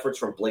strong efforts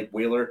from Blake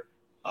Wheeler,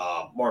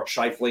 Mark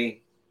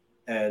Scheifele,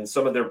 and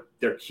some of their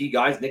key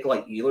guys,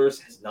 Nikolai Ehlers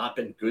has not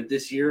been good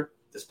this year,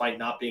 despite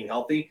not being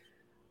healthy.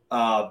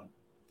 I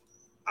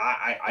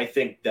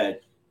think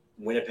that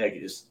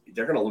Winnipeg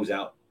they're going to lose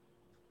out.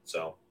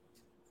 So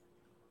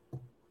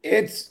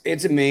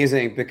it's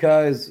amazing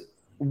because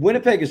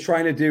Winnipeg is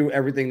trying to do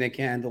everything they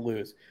can to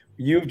lose.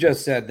 You've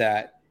just said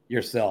that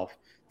yourself.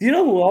 Do you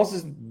know who else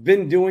has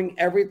been doing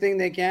everything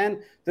they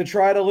can to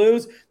try to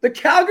lose? The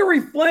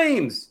Calgary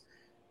Flames.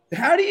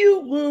 How do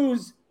you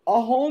lose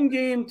a home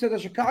game to the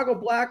Chicago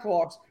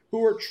Blackhawks,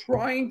 who are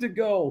trying to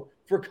go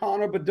for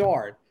Connor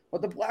Bedard?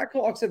 But the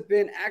Blackhawks have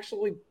been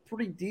actually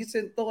pretty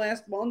decent the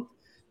last month.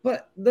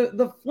 But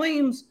the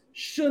Flames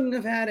shouldn't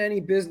have had any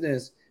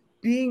business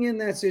being in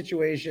that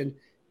situation.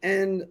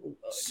 And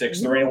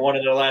 6-3-1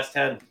 in their last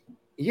 10.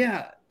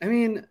 Yeah, I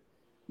mean,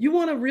 you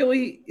want to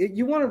really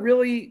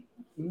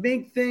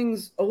make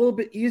things a little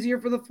bit easier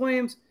for the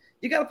Flames.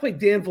 You got to play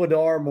Dan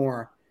Vladar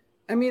more.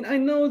 I mean, I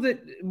know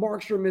that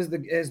Markstrom has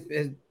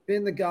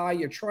been the guy.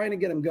 You're trying to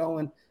get him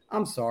going.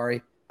 I'm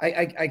sorry,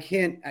 I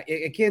can't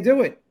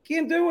do it.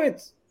 Can't do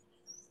it.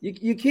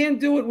 You can't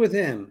do it with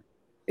him.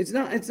 It's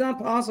not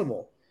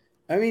possible.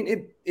 I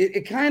mean,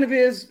 it kind of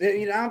is.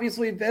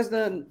 Obviously,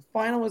 Vezina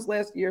finalist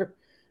last year.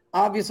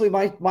 Obviously,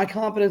 my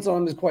confidence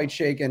on him is quite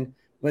shaken.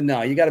 But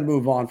no, you got to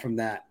move on from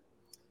that.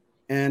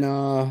 And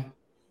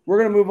we're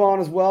going to move on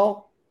as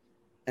well.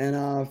 And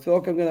Phil,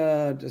 I'm going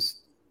to just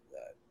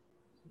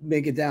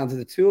make it down to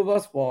the 2 of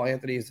us while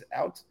Anthony is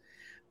out.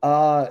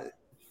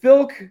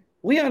 Phil,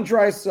 Leon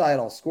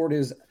Draisaitl scored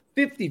his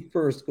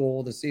 51st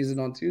goal of the season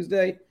on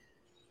Tuesday.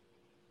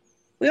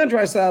 Leon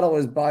Draisaitl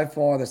is by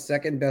far the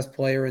second best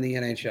player in the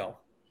NHL.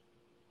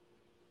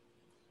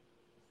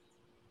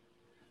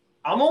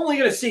 I'm only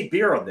going to say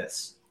beer on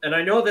this. And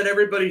I know that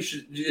everybody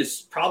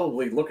is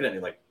probably looking at me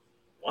like,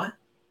 what?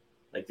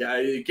 Like,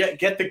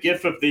 get the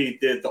gif of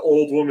the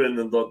old woman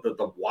and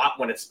the Watt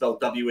when it's spelled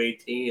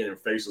W-A-T and her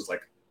face is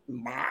like,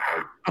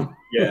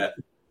 yeah.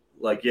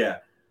 Like,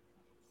 yeah.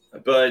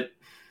 But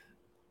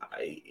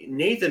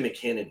Nathan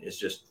MacKinnon is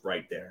just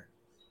right there.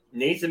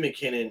 Nathan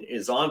MacKinnon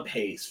is on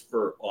pace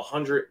for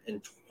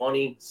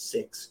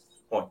 126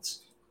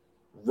 points.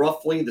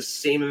 Roughly the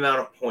same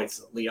amount of points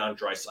that Leon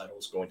Draisaitl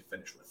is going to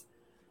finish with.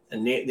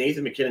 And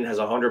Nathan MacKinnon has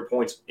 100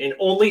 points in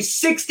only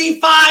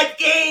 65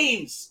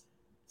 games.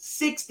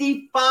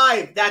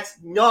 65. That's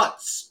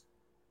nuts.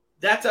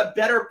 That's a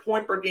better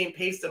point per game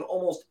pace than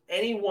almost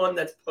anyone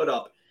that's put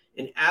up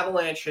in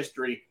Avalanche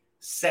history,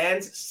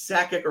 sans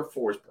Sakic or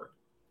Forsberg.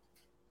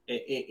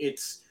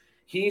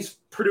 He's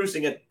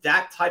producing at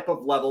that type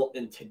of level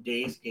in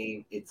today's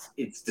game.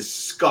 It's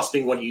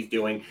disgusting what he's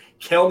doing.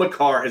 Cale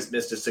Makar has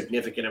missed a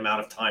significant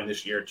amount of time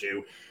this year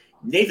too.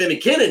 Nathan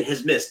MacKinnon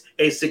has missed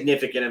a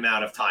significant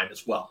amount of time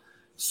as well.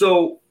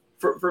 So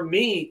for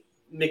me,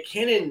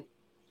 MacKinnon,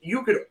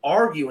 you could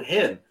argue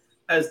him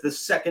as the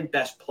second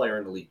best player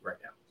in the league right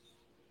now.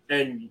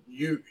 And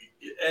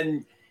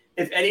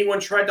if anyone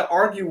tried to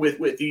argue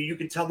with you, you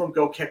could tell them,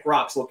 go kick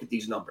rocks, look at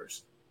these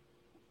numbers.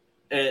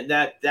 And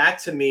that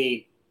to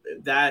me,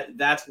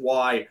 that's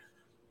why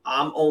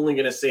I'm only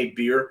going to say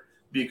beer,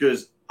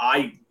 because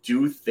I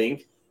do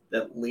think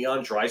that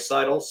Leon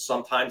Draisaitl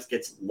sometimes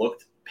gets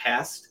looked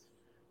past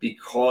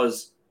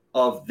because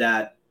of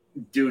that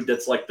dude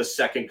that's like the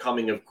second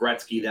coming of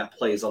Gretzky that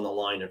plays on the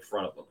line in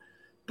front of him.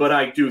 But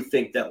I do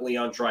think that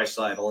Leon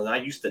Draisaitl, and I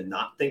used to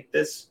not think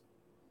this,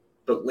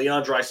 but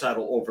Leon Draisaitl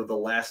over the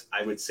last,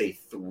 I would say,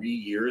 3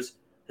 years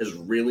has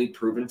really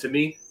proven to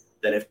me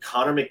that if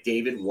Connor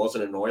McDavid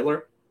wasn't an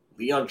Oiler,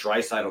 Leon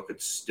Draisaitl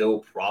could still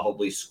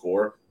probably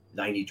score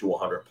 90 to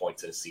 100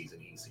 points in a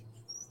season easy.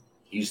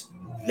 He's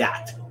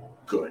that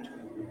good.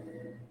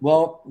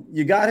 Well,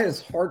 you got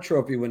his Hart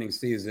Trophy winning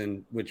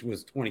season, which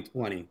was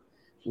 2020,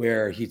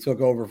 where he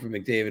took over for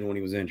McDavid when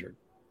he was injured.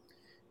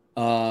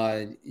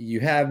 You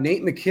have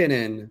Nate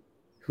MacKinnon,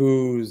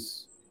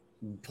 who's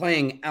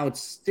playing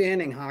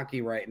outstanding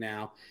hockey right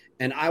now.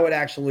 And I would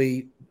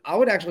actually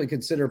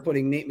consider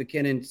putting Nate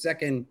McKinnon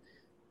second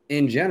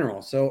in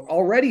general. So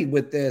already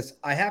with this,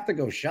 I have to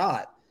go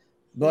Shot.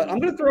 But I'm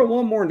going to throw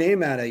one more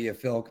name out at you,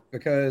 Phil,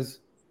 because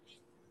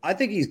I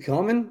think he's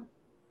coming.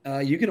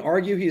 You can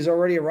argue he's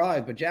already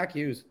arrived, but Jack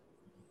Hughes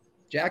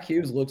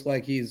looks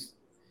like he's,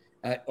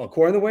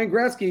 according to Wayne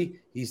Gretzky,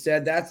 he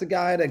said that's the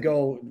guy to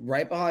go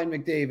right behind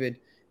McDavid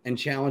and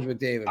challenge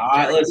McDavid.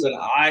 Listen,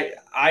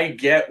 I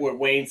get what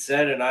Wayne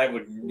said, and I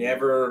would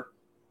never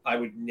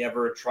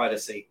try to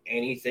say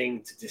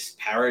anything to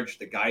disparage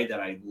the guy that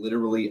I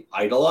literally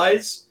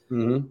idolize.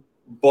 Mm-hmm.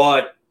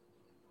 But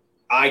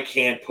I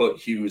can't put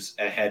Hughes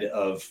ahead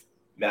of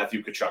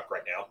Matthew Tkachuk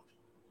right now.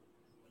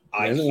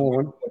 I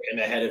can't put him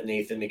ahead of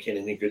Nathan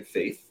McKinnon in good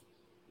faith.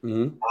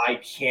 Mm-hmm. I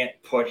can't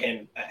put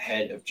him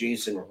ahead of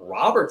Jason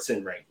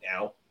Robertson right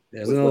now.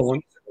 There's another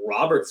one.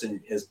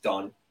 Robertson has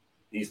done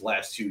these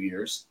last 2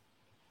 years.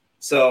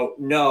 So,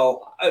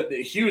 no,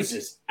 Hughes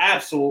is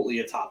absolutely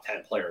a top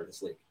 10 player in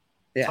this league.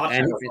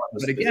 Yeah,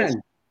 but again,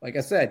 like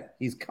I said,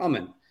 he's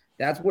coming.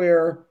 That's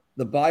where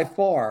the by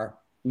far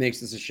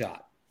makes this a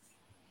shot.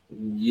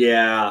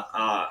 Yeah,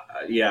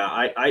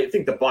 I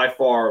think the by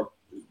far,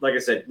 like I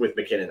said, with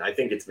McKinnon, I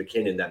think it's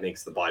McKinnon that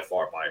makes the by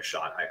far by a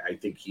shot. I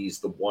think he's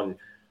the one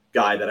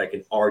guy that I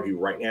can argue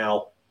right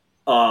now.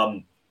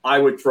 I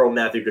would throw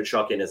Matthew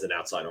Tkachuk in as an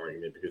outside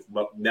argument because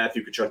what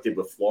Matthew Tkachuk did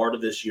with Florida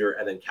this year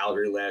and then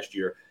Calgary last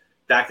year,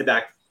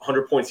 back-to-back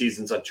 100-point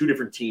seasons on two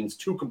different teams,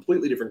 two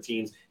completely different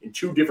teams in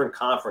two different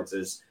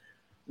conferences,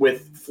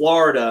 with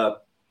Florida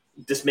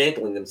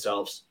dismantling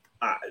themselves.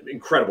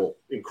 Incredible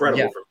for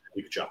Matthew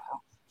Tkachuk.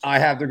 I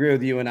have to agree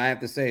with you, and I have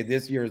to say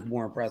this year is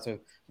more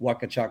impressive what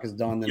Tkachuk has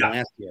done than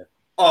last year.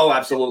 Oh,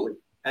 absolutely.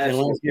 And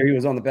last year he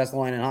was on the best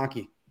line in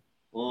hockey.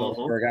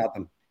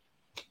 Mm-hmm.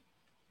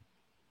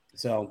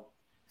 So,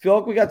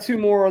 Phil, we got two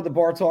more of the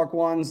Bar Talk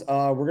ones.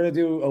 We're going to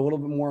do a little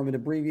bit more of an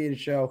abbreviated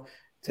show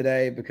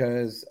today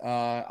because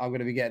I'm going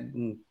to be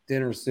getting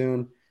dinner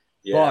soon.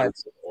 Yeah, but,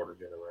 order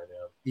dinner right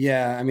now.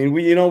 Yeah, I mean,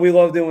 we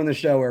love doing the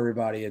show,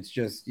 everybody. It's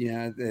just,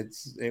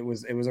 it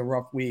was a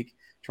rough week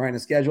trying to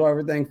schedule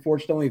everything.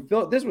 Fortunately,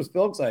 this was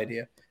Phil's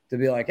idea to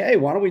be like, hey,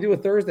 why don't we do a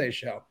Thursday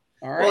show?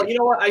 All right. Well, you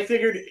know what? I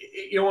figured,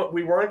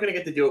 we weren't going to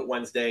get to do it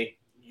Wednesday.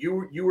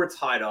 You were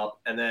tied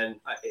up, and then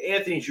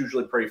Anthony's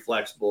usually pretty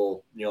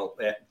flexible,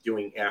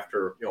 doing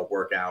after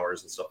work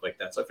hours and stuff like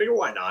that. So I figured,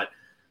 why not?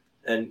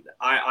 And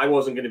I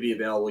wasn't going to be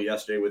available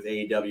yesterday with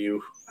AEW.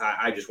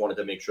 I just wanted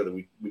to make sure that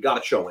we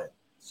got a show in.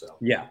 So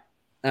yeah,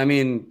 I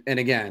mean, and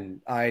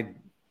again,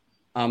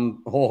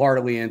 I'm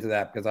wholeheartedly into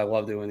that because I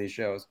love doing these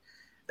shows.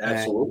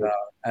 Absolutely.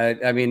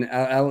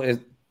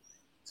 And,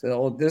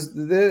 so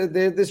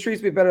this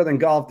treats me better than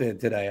golf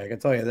did today. I can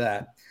tell you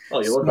that. Oh,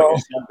 you look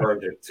like you're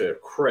burned to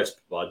crisp,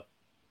 bud.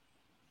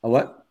 A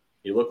what?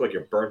 You look like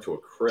you're burnt to a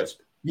crisp.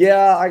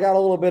 Yeah, I got a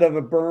little bit of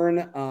a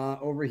burn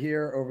over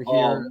here.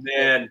 Oh,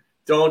 man.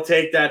 Don't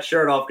take that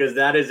shirt off because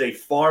that is a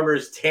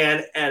farmer's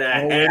tan and a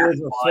half. It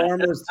is a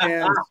farmer's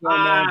tan.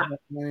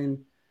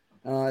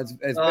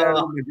 It's better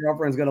when my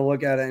girlfriend's going to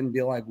look at it and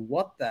be like,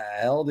 what the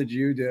hell did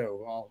you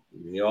do?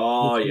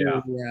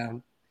 Yeah.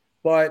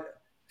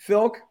 But,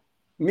 Phil,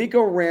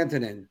 Mikko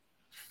Rantanen,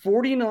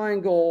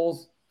 49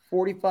 goals,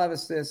 45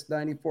 assists,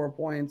 94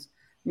 points.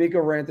 Mikko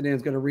Rantanen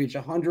is going to reach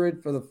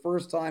 100 for the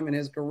first time in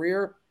his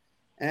career.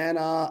 And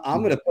I'm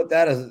going to put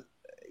that as,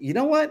 you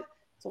know what?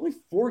 It's only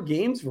 4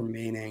 games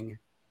remaining.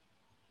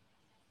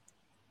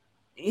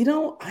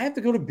 I have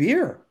to go to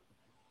beer.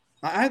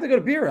 I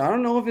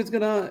don't know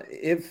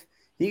if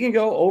he can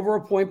go over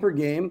a point per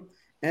game.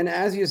 And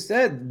as you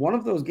said, one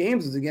of those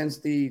games is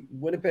against the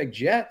Winnipeg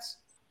Jets.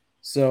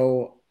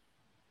 So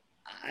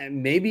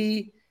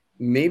maybe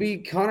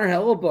Connor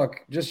Hellebuck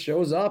just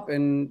shows up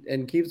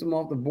and keeps him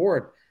off the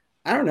board.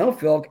 I don't know,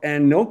 Phil.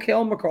 And no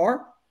Cale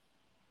Makar.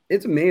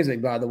 It's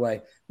amazing, by the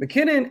way.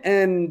 McKinnon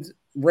and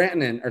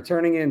Rantanen are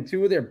turning in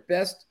 2 of their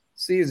best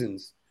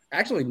seasons.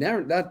 Actually,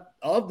 not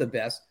of the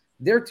best.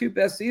 Their 2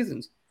 best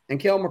seasons. And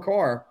Cale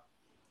Makar,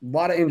 a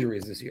lot of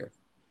injuries this year.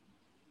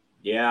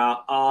 Yeah.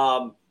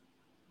 I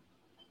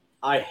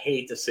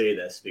hate to say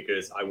this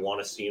because I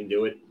want to see him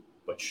do it,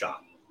 but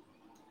shot.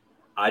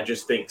 I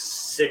just think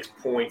 6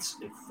 points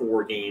in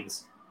 4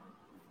 games,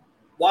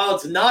 while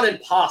it's not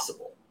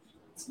impossible,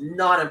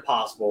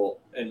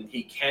 and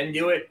he can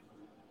do it,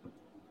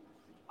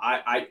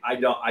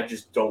 I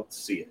just don't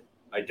see it.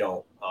 I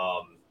don't.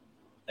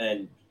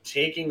 And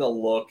taking a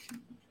look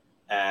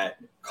at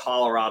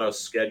Colorado's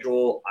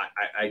schedule,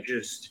 I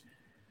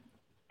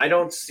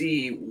don't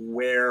see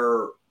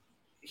where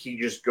he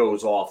just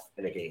goes off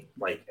in a game.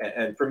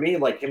 And for me,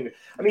 like him,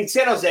 I mean,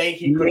 San Jose,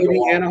 he could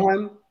go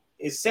Anaheim.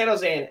 Is San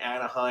Jose and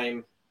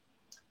Anaheim.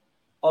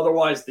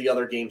 Otherwise, the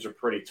other games are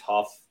pretty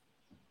tough.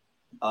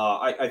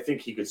 I think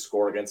he could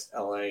score against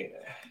LA.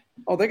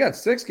 Oh, they got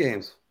 6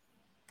 games.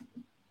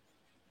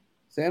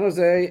 San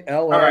Jose, LA.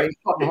 All right,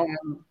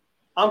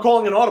 I'm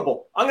calling an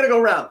audible. I'm going to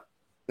go round.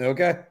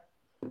 Okay.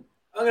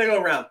 I'm going to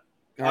go round.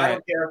 All I right.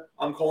 don't care.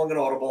 I'm calling an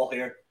audible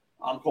here.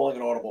 I'm calling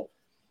an audible.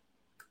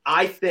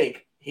 I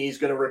think he's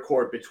going to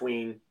record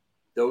between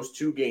those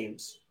two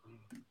games.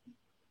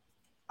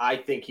 I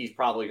think he's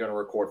probably going to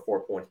record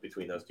 4 points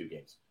between those two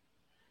games.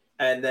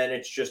 And then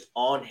it's just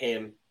on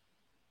him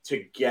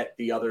to get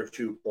the other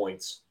 2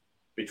 points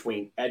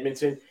between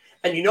Edmonton.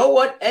 And you know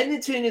what?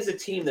 Edmonton is a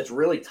team that's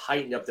really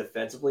tightened up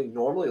defensively.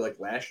 Normally, like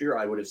last year,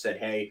 I would have said,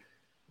 hey,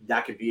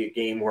 that could be a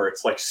game where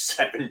it's like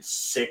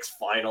 7-6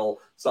 final,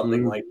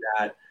 something like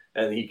that.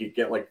 And he could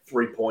get like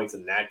 3 points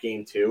in that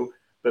game too.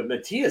 But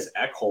Matthias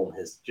Ekholm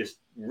has just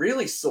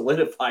really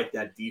solidified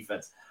that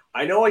defense.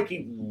 I know I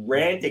keep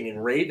ranting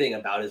and raving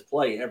about his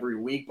play every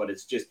week, but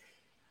it's just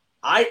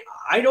I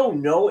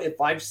don't know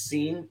if I've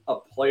seen a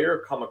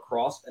player come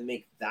across and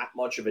make that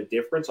much of a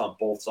difference on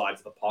both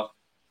sides of the puck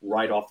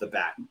right off the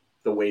bat,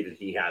 the way that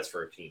he has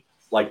for a team.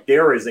 Like,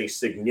 there is a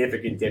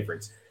significant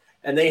difference.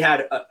 And they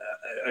had a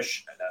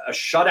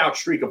shutout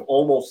streak of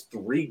almost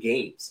 3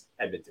 games,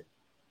 Edmonton.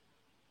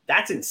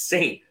 That's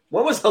insane.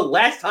 When was the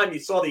last time you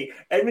saw the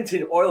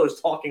Edmonton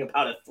Oilers talking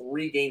about a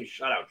 3-game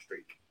shutout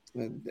streak?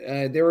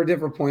 There were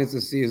different points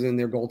this season.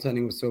 Their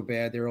goaltending was so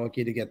bad. They were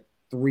lucky to get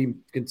 3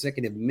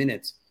 consecutive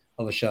minutes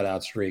of a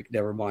shutout streak.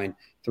 Never mind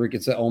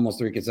almost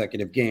 3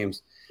 consecutive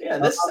games. Yeah,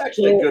 this is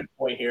actually a good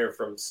point here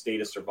from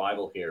State of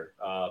Survival here.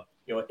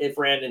 If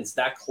Brandon's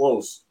that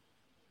close,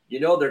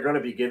 they're going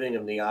to be giving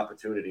him the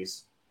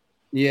opportunities.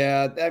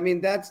 Yeah, I mean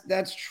that's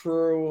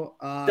true.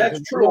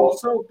 That's true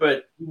also,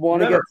 but you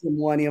want to get to the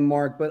millennium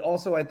mark. But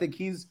also, I think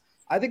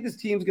this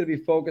team's going to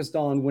be focused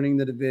on winning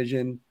the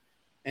division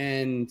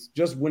and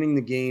just winning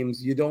the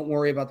games. You don't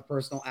worry about the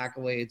personal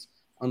accolades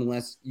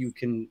unless you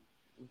can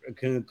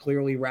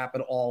clearly wrap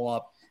it all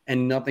up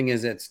and nothing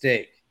is at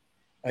stake.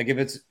 Like if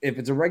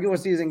it's a regular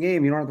season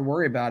game, you don't have to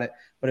worry about it.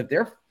 But if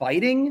they're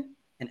fighting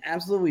and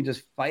absolutely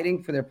just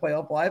fighting for their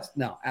playoff lives,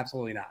 no,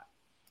 absolutely not.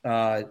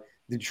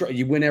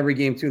 You win every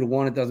game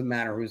 2-1. It doesn't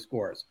matter who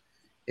scores.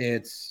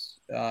 It's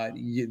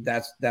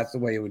that's the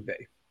way it would be.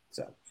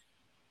 So,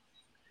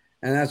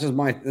 and that's just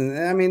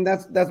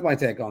that's my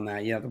take on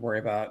that. You have to worry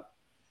about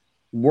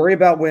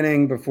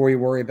winning before you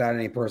worry about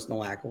any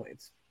personal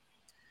accolades.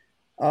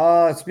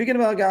 Speaking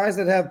about guys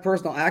that have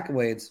personal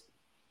accolades,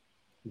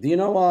 do you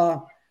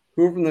know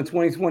who from the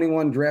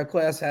 2021 draft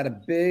class had a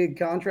big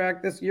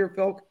contract this year,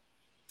 Phil?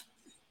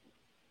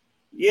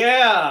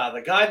 Yeah,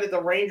 the guy that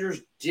the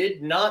Rangers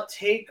did not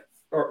take,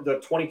 or the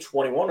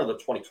 2021 or the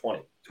 2020?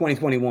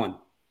 2021.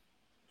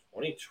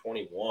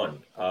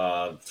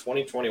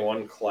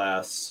 2021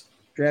 class.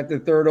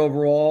 Drafted 3rd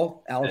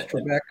overall. Alex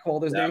Trebek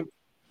called his name.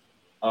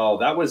 Oh,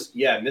 that was,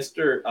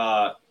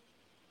 Mr.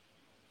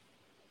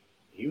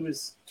 He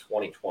was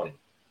 2020.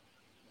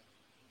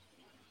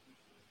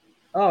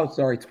 Oh,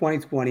 sorry,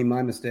 2020.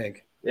 My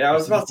mistake. Yeah, I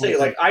was about to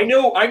say, I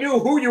knew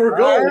who you were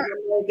going.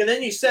 And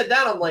then you said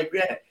that, I'm like,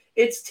 yeah,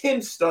 it's Tim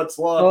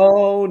Stutzla.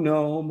 Oh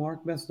no,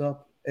 Mark messed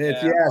up.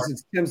 It's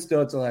Tim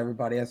Stutzla.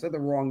 Everybody, I said the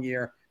wrong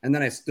year, and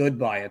then I stood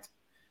by it.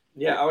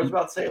 Yeah, I was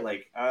about to say,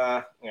 but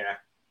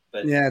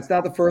it's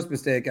not the first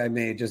mistake I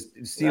made.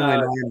 Just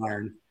stealing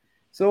iron.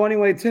 So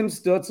anyway, Tim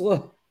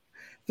Stutzla,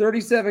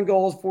 37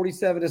 goals,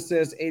 47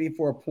 assists,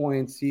 84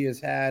 points. He has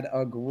had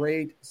a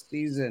great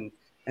season.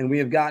 And we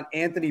have got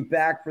Anthony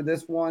back for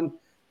this one,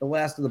 the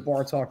last of the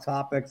Bar Talk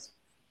topics.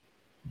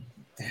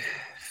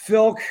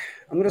 Phil,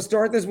 I'm going to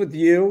start this with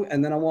you,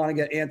 and then I want to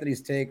get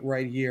Anthony's take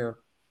right here.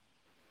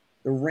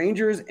 The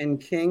Rangers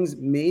and Kings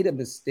made a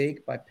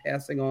mistake by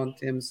passing on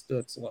Tim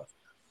Stutzla.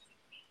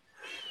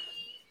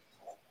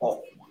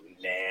 Oh,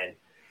 man.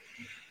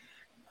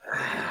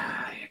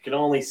 I can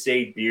only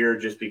say beer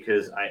just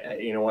because,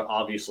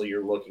 obviously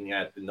you're looking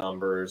at the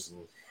numbers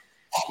and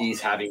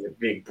he's having a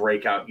big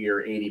breakout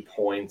year, 80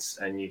 points,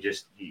 and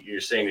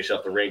you're saying to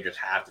yourself, the Rangers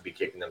have to be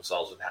kicking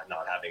themselves with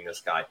not having this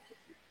guy.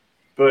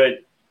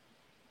 But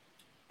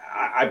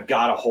I've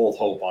got to hold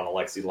hope on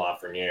Alexis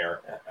Lafreniere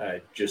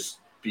just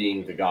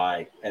being the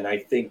guy. And I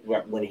think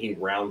when he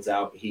rounds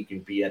out, he can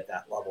be at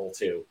that level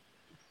too.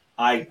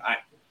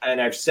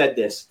 I've said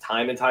this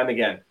time and time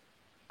again.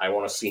 I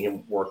want to see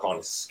him work on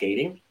his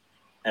skating,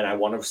 and I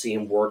want to see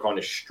him work on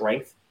his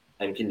strength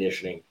and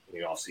conditioning in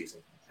the offseason.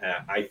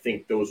 I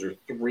think those are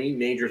 3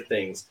 major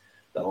things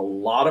that a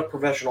lot of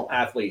professional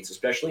athletes,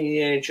 especially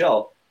in the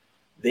NHL,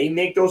 they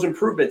make those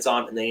improvements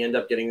on, and they end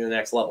up getting to the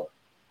next level.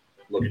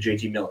 Look at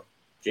JT Miller.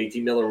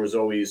 JT Miller was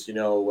always,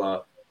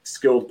 a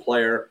skilled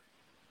player.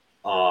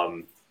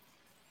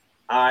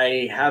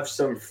 I have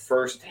some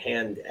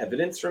firsthand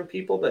evidence from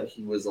people that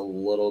he was a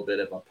little bit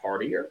of a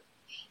partier.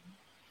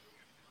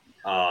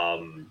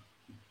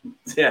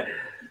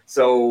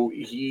 So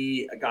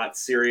he got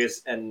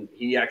serious, and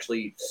he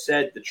actually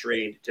said the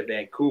trade to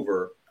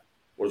Vancouver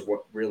was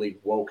what really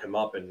woke him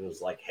up and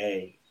was like,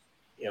 hey,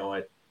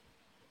 to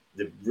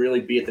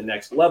really be at the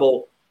next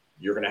level,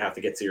 you're going to have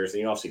to get serious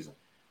in the offseason.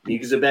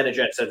 Mika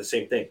Zibanejad said the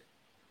same thing.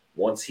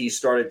 Once he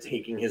started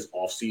taking his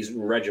offseason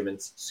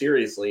regimens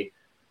seriously,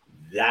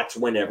 that's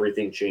when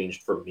everything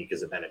changed for Mika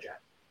Zibanejad.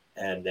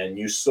 And then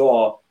you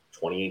saw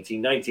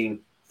 2018-19,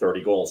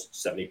 30 goals,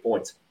 70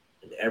 points.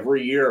 And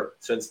every year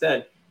since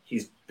then,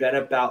 he's been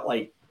about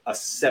like a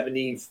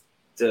 70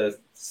 to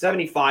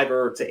 75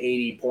 or to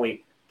 80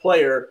 point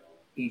player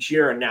each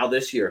year. And now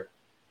this year,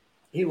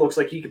 he looks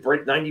like he could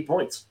break 90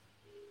 points.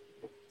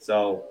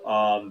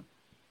 So,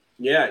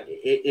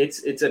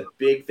 it's a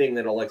big thing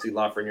that Alexi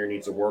Lafreniere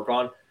needs to work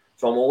on.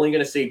 So I'm only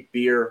going to say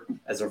Beer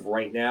as of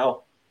right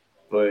now.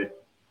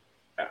 But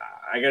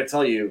I got to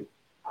tell you,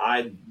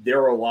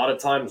 there are a lot of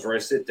times where I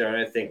sit there and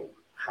I think,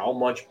 how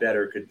much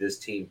better could this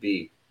team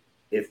be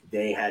if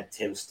they had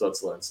Tim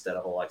Stützle instead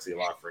of Alexi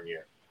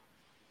Lafreniere?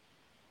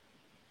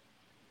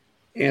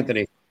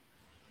 Anthony.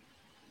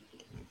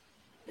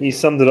 He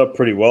summed it up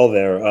pretty well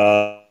there.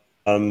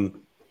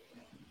 I'm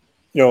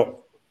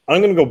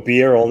going to go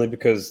Beer only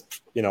because,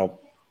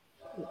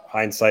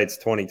 hindsight's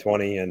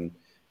 2020. And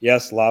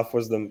yes, Laf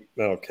was the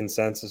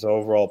consensus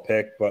overall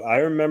pick. But I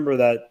remember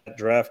that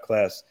draft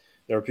class,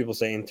 there were people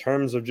saying in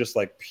terms of just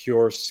like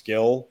pure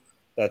skill,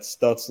 that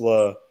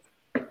Stützle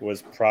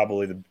was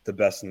probably the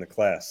best in the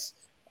class.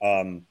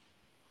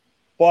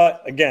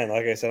 But again,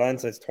 like I said,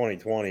 hindsight's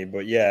 2020.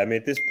 But yeah, I mean,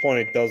 at this point,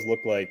 it does look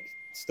like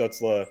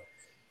Stützle,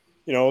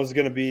 is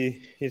going to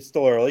be, he's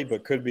still early,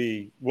 but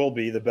will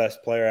be the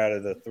best player out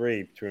of the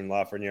three between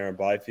Lafreniere and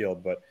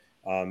Byfield. But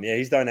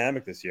he's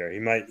dynamic this year. He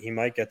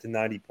might get to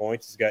 90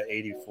 points. He's got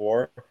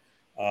 84.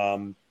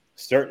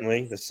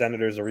 Certainly, the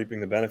Senators are reaping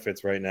the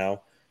benefits right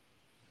now.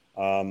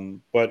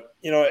 But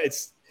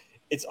it's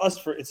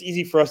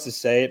easy for us to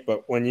say it,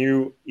 but when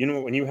you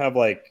have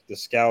like the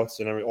scouts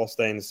and all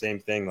saying the same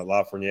thing, that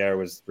Lafreniere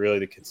was really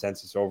the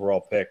consensus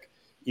overall pick,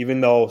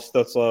 even though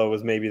Stützle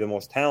was maybe the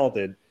most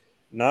talented.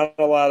 Not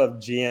a lot of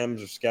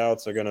GMs or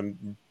scouts are going to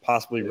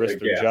possibly risk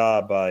their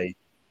job by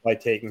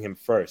taking him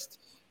first.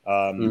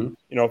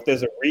 If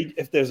there's a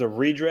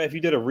redraft, if you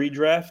did a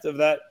redraft of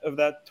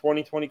that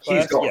 2020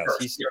 class,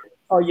 he's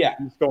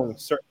going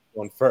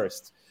certainly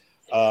first.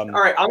 All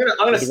right, I'm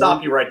gonna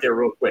stop you right there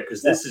real quick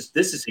because this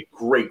is a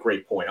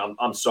great point.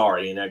 I'm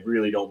sorry, and I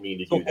really don't mean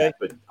to do that,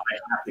 but I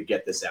have to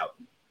get this out.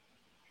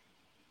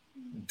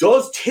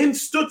 Does Tim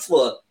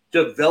Stützle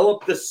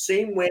develop the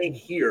same way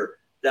here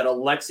that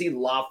Alexi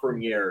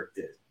Lafreniere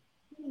did?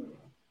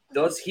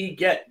 Does he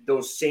get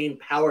those same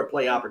power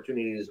play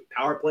opportunities,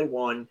 power play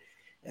 1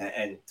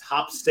 and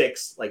top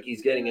 6 like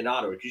he's getting in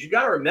Ottawa? Because you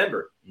got to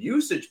remember,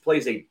 usage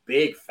plays a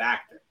big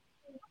factor.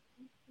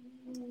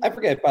 I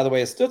forget, by the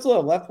way, is Stützle a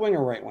left wing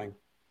or right wing?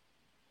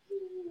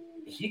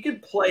 He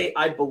could play,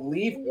 I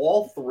believe,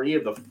 all 3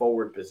 of the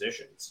forward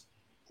positions.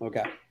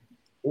 Okay.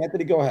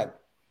 Anthony, go ahead.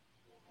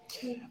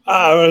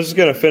 I was just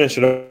going to finish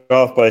it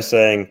off by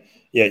saying,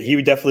 he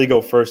would definitely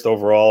go first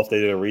overall if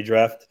they did a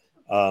redraft.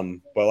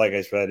 But like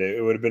I said,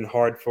 it would have been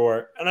hard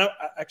and I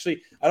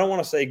don't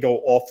want to say go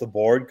off the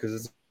board because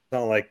it's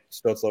not like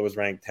Stützle was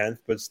ranked 10th,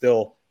 but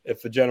still,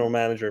 if the general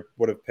manager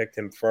would have picked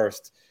him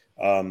first,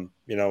 probably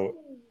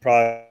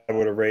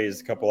would have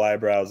raised a couple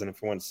eyebrows, and if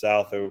it went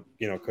south, it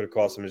could have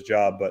cost him his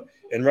job. But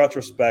in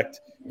retrospect,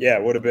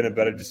 it would have been a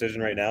better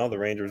decision right now. The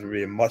Rangers would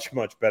be a much,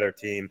 much better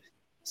team.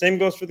 Same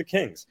goes for the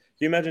Kings.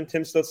 Can you imagine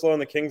Tim Stützle on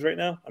the Kings right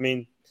now? I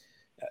mean,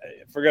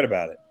 forget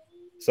about it.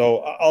 So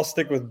I'll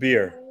stick with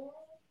Beer.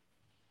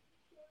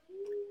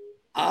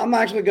 I'm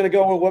actually going to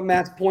go with what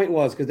Matt's point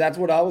was because that's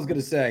what I was going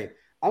to say.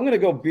 I'm going to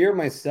go Beer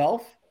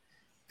myself.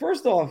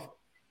 First off,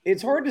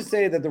 it's hard to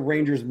say that the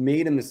Rangers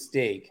made a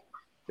mistake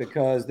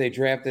because they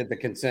drafted the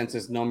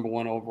consensus number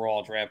 1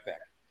 overall draft pick.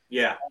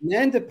 Yeah. And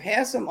then to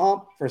pass him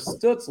up for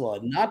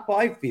Stützle, not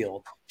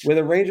Byfield, where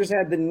the Rangers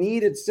had the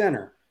need at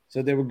center.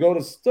 So they would go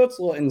to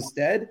Stützle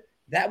instead.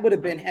 That would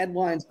have been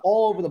headlines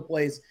all over the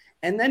place.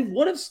 And then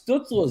what if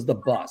Stützle is the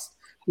bust?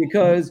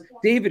 Because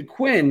David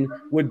Quinn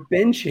would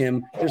bench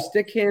him for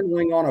stick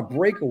handling on a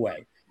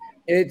breakaway.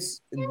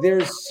 There's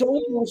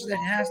so much that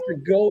has to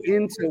go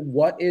into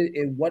what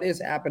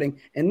is happening.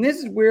 And this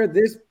is where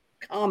this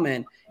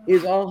comment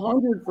is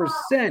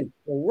 100%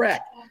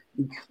 correct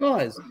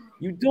because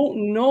you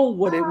don't know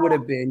what it would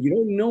have been. You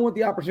don't know what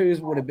the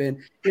opportunities would have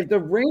been if the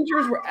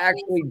Rangers were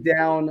actually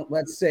down,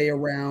 let's say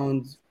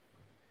around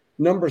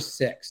number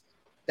 6.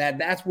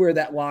 That's where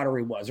that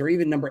lottery was, or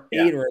even number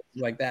 8 or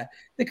anything like that.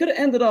 They could have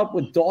ended up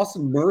with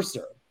Dawson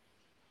Mercer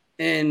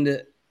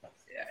and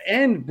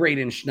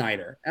Braden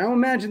Schneider. And I'll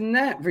imagine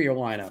that for your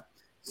lineup.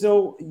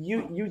 So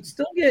you'd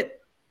still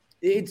get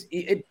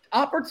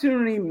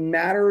opportunity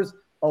matters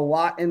a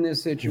lot in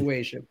this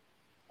situation.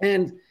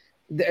 And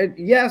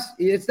yes,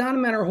 it's not a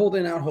matter of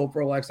holding out hope for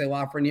Alexei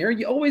Lafreniere.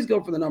 You always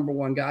go for the number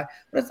 1 guy,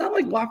 but it's not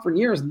like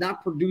Lafreniere has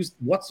not produced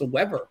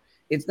whatsoever.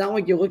 It's not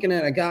like you're looking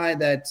at a guy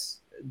that's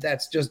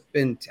just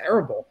been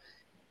terrible.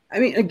 I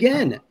mean,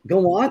 again,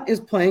 Gallant is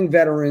playing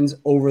veterans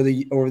over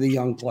the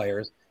young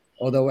players.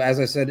 Although, as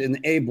I said, in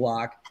the A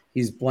block,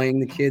 he's playing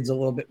the kids a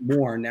little bit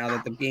more now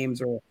that the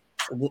games are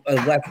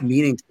less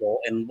meaningful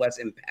and less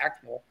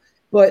impactful.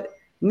 But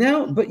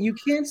you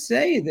can't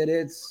say that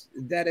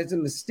it's a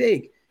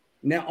mistake.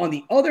 Now, on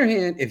the other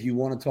hand, if you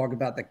want to talk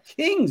about the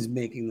Kings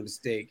making the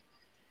mistake,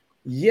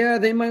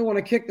 they might want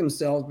to kick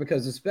themselves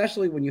because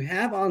especially when you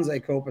have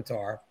Anze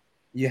Kopitar,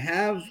 you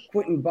have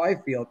Quentin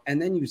Byfield,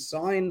 and then you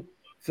sign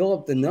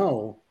Philip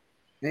Deneau.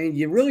 And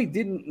you really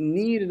didn't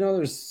need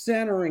another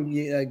center. And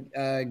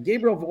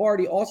Gabriel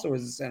Velarde also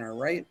is a center,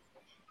 right?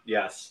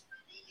 Yes.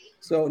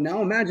 So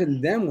now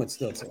imagine them with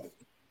Stutzle.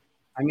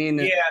 I mean,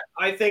 yeah,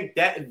 I think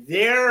that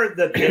they're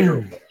the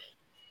bigger.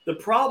 The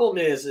problem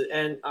is,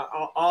 and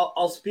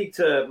I'll speak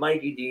to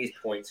Mikey D's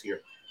points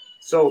here.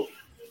 So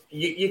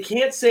you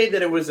can't say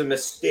that it was a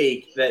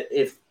mistake that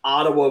if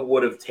Ottawa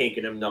would have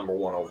taken him number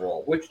 1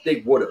 overall, which they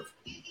would have.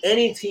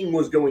 Any team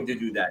was going to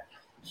do that.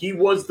 He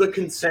was the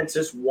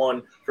consensus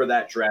one for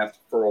that draft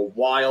for a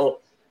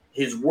while.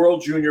 His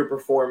World Junior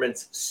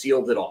performance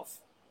sealed it off.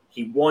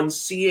 He won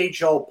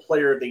CHL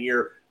Player of the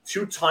Year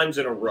 2 times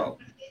in a row.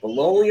 The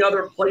only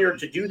other player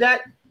to do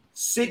that,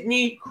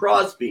 Sidney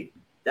Crosby.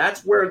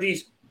 That's where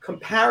these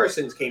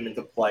comparisons came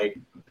into play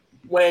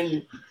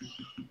when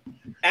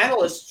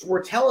analysts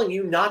were telling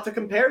you not to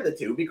compare the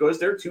two because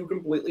they're two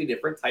completely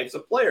different types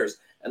of players.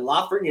 And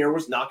Lafreniere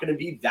was not going to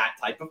be that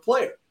type of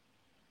player.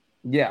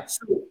 yeah.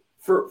 So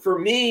for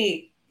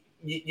me,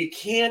 you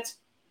can't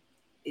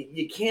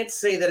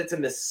say that it's a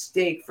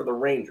mistake for the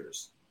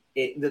Rangers.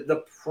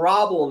 The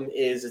problem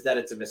is that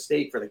it's a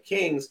mistake for the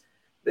Kings.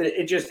 That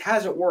it just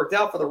hasn't worked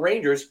out for the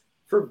Rangers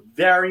for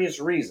various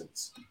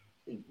reasons,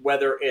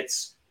 whether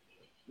it's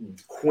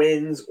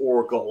Quinn's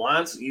or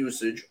Gallant's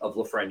usage of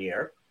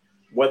Lafreniere,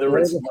 whether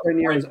it's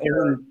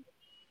Lafreniere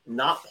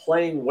not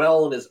playing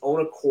well in his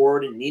own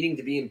accord and needing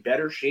to be in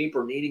better shape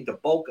or needing to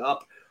bulk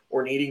up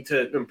or needing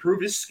to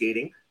improve his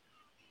skating,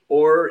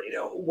 or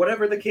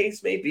whatever the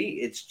case may be.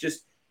 It's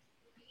just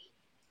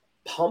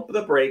pump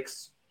the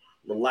brakes,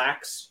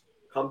 relax,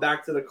 come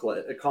back from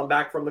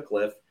the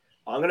cliff.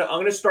 I'm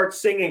gonna start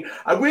singing.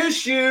 I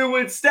wish you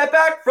would step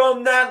back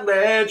from that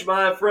ledge,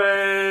 my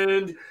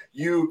friend.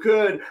 You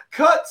could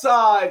cut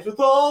ties with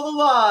all the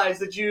lies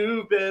that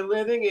you've been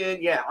living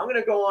in. Yeah, I'm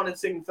gonna go on and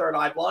sing Third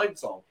Eye Blind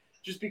song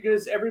just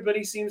because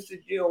everybody seems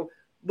to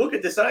look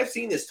at this, and I've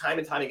seen this time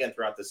and time again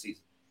throughout the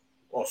season.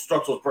 Oh,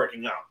 Stutzle's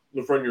breaking out.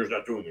 Lafreniere's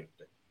not doing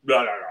anything.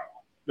 Blah, blah,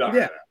 blah, blah,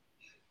 yeah.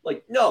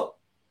 Like, no.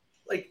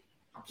 Like,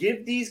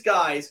 give these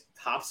guys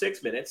top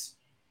 6 minutes,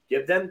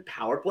 give them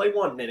power play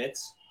 1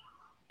 minutes,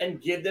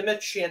 and give them a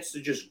chance to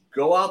just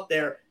go out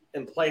there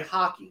and play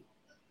hockey.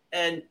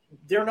 And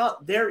they're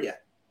not there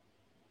yet.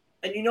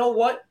 And you know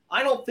what?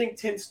 I don't think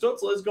Tim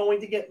Stutzle is going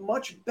to get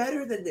much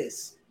better than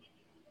this.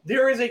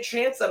 There is a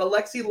chance that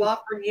Alexis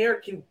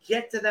Lafreniere can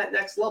get to that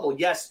next level.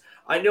 Yes,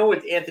 I know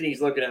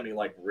Anthony's looking at me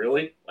like,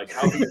 really? Like,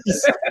 how can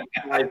this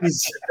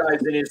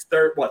guy's in his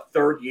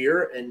third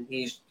year and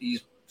he's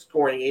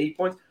scoring 80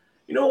 points?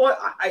 You know what?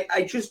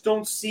 I just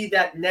don't see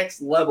that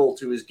next level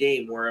to his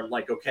game where I'm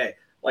like, okay,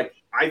 like,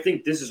 I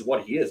think this is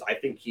what he is. I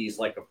think he's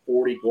like a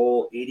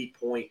 40-goal,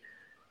 80-point,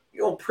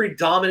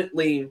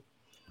 predominantly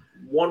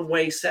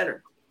one-way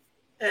center.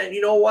 And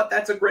you know what?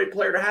 That's a great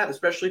player to have,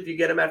 especially if you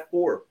get him at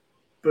 4.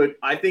 But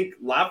I think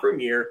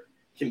Lafreniere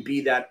can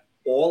be that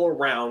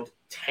all-around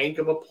tank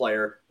of a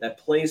player that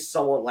plays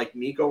someone like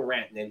Mikko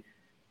Rantanen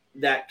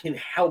that can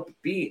help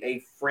be a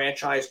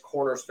franchise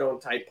cornerstone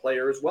type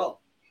player as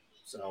well.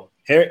 So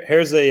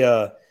here's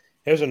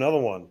another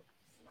one.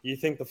 You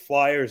think the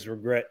Flyers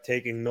regret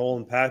taking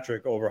Nolan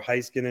Patrick over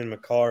Heiskanen,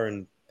 Makar,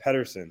 and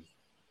Pettersson?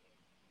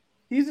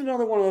 He's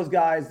another one of those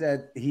guys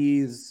that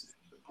he's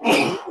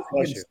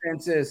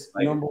consensus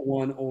number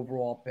 1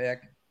 overall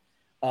pick.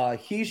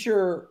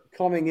 Hischier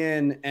coming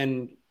in,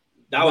 and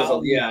that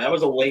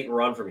was a late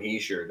run from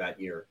Hischier that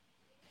year.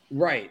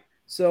 Right.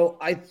 So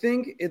I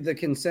think the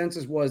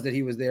consensus was that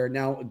he was there.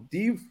 Now, do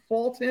you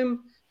fault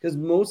him? Because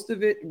most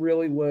of it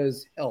really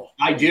was health.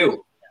 I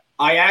do.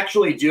 I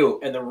actually do.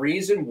 And the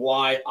reason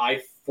why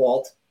I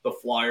fault the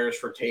Flyers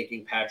for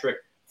taking Patrick,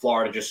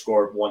 Florida just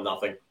scored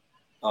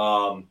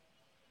 1-0.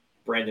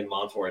 Brandon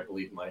Montour, I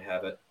believe, might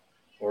have it.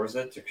 Or is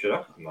it?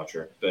 I'm not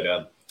sure.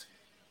 But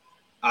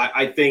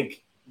I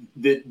think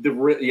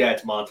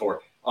it's Montour.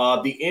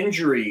 The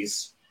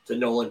injuries to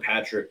Nolan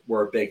Patrick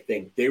were a big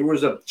thing. There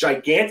was a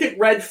gigantic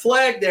red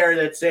flag there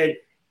that said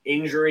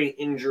injury,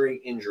 injury,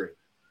 injury.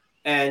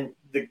 And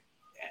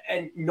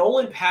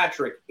Nolan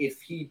Patrick,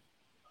 if he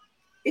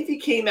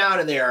came out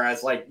of there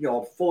as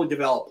a fully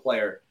developed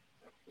player,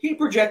 he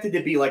projected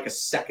to be like a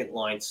second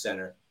line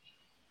center.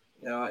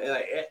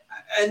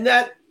 And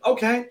that,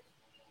 okay.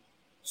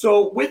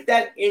 So with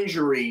that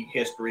injury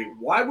history,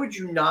 why would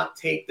you not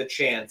take the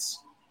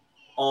chance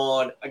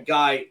on a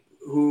guy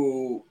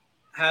who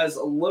has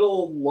a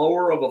little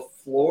lower of a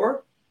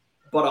floor,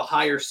 but a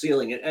higher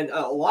ceiling? And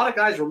a lot of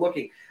guys were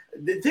looking.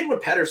 The thing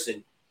with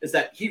Pettersson is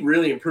that he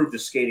really improved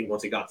his skating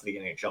once he got to the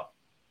NHL.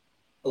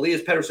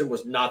 Elias Pettersson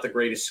was not the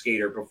greatest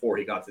skater before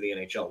he got to the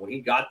NHL. When he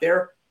got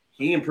there,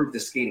 he improved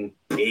his skating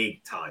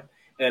big time.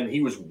 And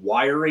he was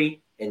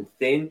wiry and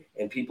thin,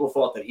 and people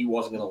thought that he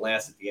wasn't going to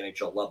last at the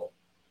NHL level.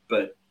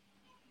 But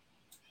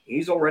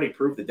he's already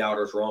proved the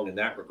doubters wrong in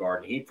that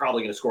regard, and he's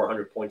probably going to score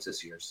 100 points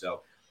this year.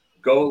 So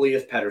go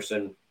Elias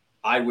Pettersson.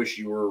 I wish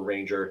you were a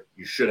Ranger.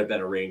 You should have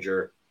been a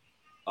Ranger.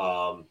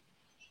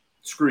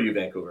 Screw you,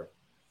 Vancouver.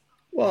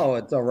 Well,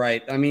 it's all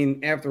right. I mean,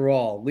 after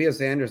all,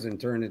 Leas Anderson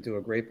turned into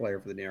a great player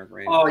for the New York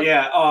Rangers. Oh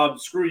yeah,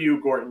 screw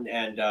you, Gordon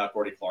and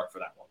Gordy Clark for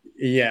that one.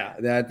 Yeah,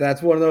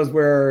 that's one of those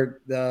where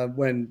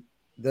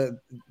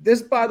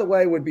this, by the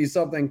way, would be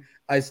something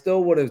I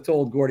still would have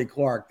told Gordy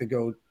Clark to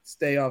go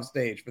stay off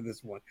stage for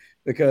this one,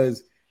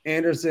 because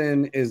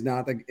Anderson was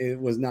not going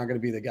to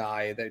be the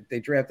guy that they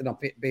drafted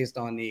up based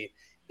on need.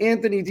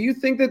 Anthony, do you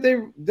think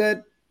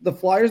that the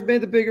Flyers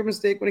made the bigger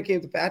mistake when it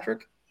came to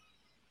Patrick?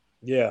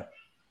 Yeah,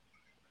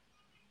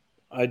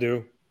 I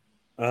do.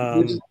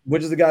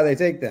 Which is the guy they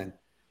take then?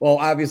 Well,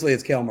 obviously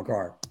it's Cale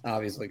Makar,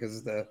 obviously,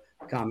 because the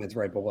comments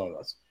right below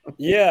us.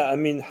 Yeah, I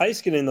mean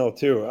Heiskanen though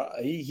too.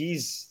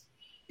 He's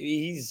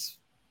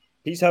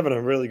having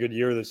a really good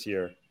year this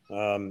year.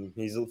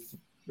 He's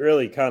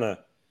really kind of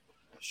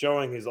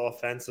showing his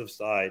offensive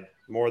side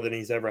more than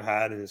he's ever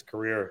had in his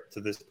career to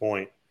this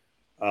point.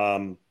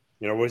 What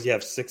does he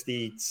have,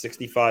 60,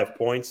 65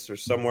 points or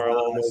somewhere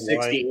along those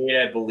 68,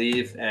 lines? I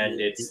believe, and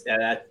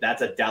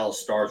that's a Dallas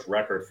Stars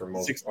record for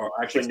most. 60, or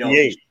actually, 68. No,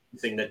 he's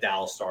the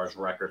Dallas Stars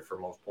record for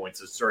most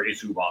points. Sergei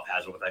Zubov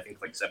has it with I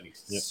think like 70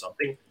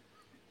 something.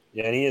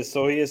 Yeah, and he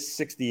is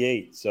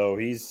 68, so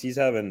he's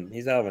having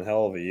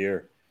hell of a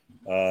year.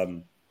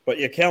 But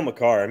yeah, Cale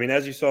Makar. I mean,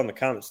 as you saw in the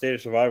comment, State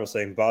of Survival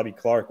saying Bobby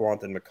Clark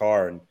wanted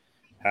Makar and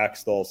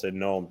Hackstall said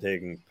no, I'm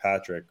taking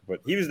Patrick.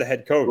 But he was the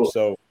head coach,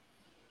 so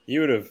he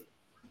didn't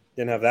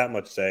have that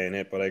much say in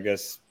it. But I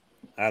guess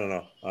I don't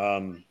know.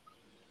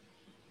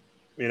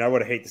 I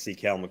would hate to see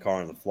Cale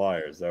Makar on the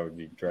Flyers. That would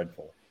be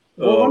dreadful.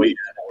 That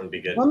wouldn't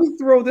be good. Let me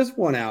throw this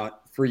one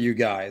out for you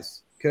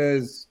guys,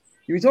 because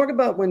we talk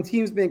about when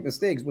teams make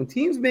mistakes. When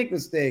teams make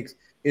mistakes,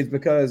 it's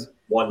because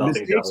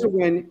mistakes are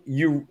when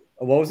you.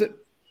 What was it?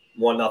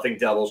 1-0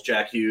 Devils.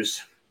 Jack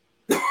Hughes.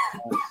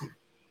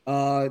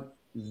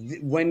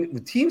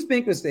 When teams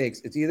make mistakes,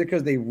 it's either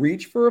because they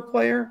reach for a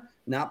player,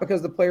 not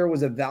because the player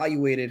was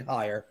evaluated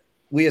higher.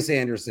 Leas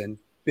Anderson,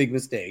 big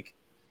mistake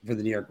for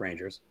the New York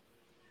Rangers.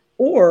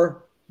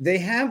 Or they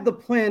have the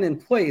plan in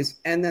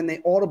place and then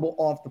they audible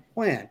off the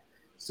plan.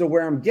 So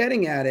where I'm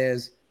getting at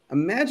is,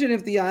 imagine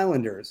if the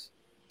Islanders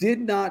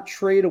did not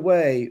trade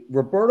away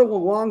Roberto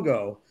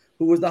Luongo,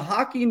 who was the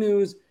Hockey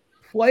News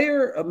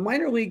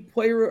minor league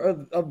player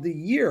of the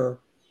year,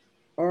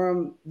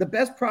 the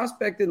best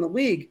prospect in the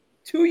league,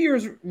 2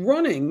 years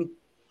running,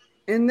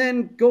 and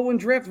then go and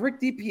draft Rick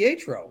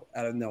DiPietro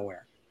out of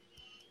nowhere.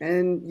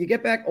 And you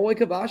get back Ole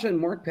Kavasha and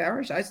Mark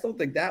Parrish. I still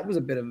think that was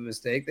a bit of a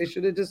mistake. They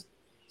should have just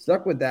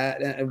stuck with that,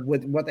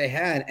 with what they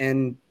had.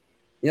 And,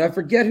 I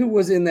forget who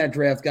was in that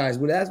draft, guys.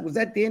 Was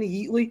that Danny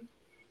Heatley?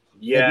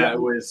 Yeah,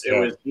 it was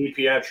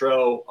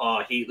DiPietro,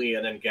 Heatley,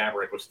 and then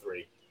Gaborik was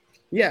 3.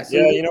 Yeah, so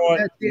you know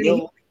what?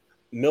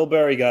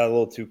 Milbury got a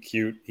little too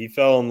cute. He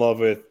fell in love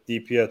with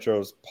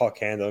DiPietro's puck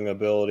handling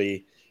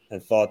ability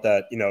and thought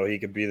that, he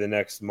could be the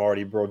next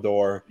Marty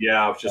Brodeur.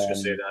 Yeah, I was just going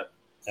to say that.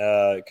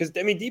 Because,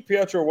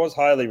 DiPietro was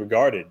highly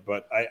regarded,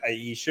 but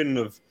he shouldn't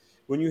have.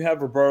 When you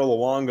have Roberto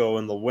Luongo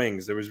in the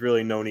wings, there was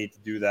really no need to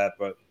do that.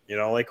 But,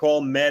 they call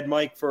him Mad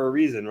Mike for a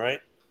reason,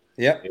 right?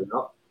 Yep.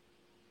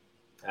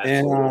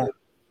 And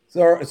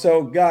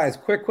so, guys,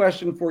 quick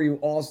question for you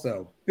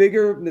also.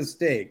 Bigger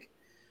mistake,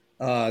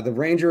 the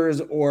Rangers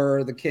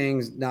or the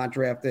Kings not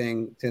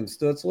drafting Tim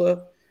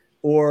Stützle,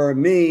 or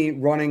me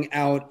running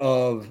out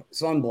of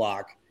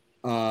sunblock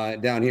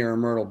down here in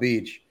Myrtle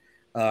Beach?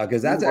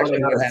 Because that's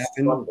actually what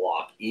happened.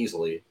 Sunblock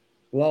easily.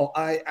 Well,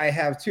 I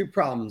have 2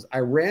 problems. I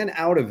ran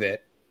out of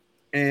it,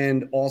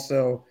 and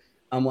also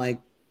I'm like,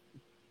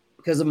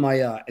 because of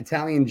my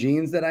Italian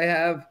genes that I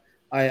have,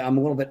 I'm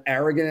a little bit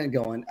arrogant at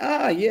going,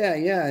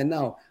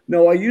 no.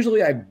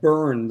 I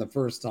burn the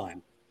first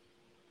time,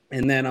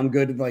 and then I'm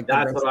good. Like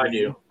that's what I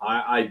do.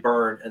 I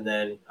burn, and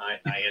then I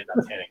end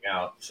up tanning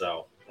out.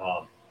 So,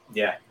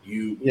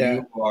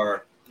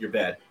 you're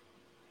bad.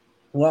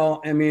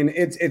 Well, I mean,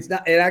 it's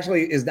not. It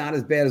actually is not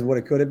as bad as what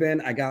it could have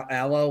been. I got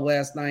aloe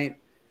last night.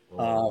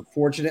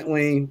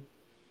 Fortunately,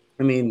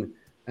 I mean,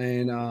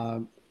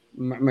 and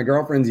my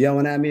girlfriend's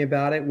yelling at me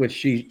about it, which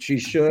she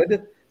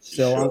should.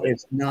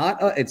 It's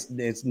not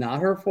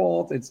her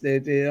fault. Of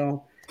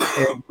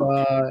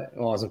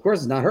course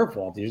it's not her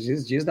fault.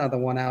 She's not the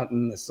one out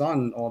in the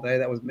sun all day.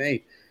 That was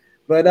me.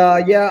 But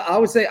I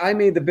would say I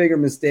made the bigger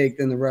mistake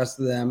than the rest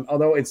of them.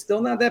 Although it's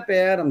still not that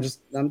bad. I'm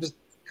just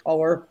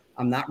color.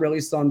 I'm not really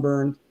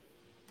sunburned.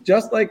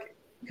 Just like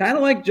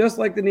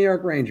the New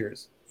York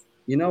Rangers.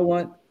 You know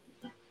what?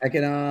 I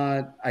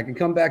can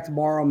come back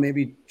tomorrow,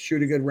 maybe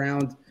shoot a good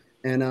round,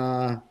 and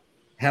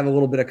have a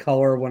little bit of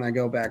color when I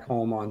go back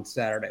home on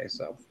Saturday.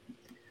 So,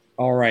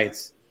 all right.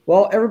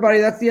 Well, everybody,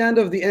 that's the end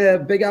of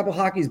the Big Apple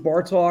Hockey's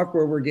Bar Talk,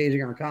 where we're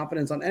gauging our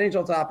confidence on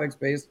NHL topics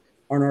based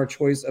on our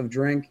choice of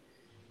drink.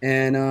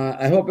 And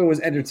I hope it was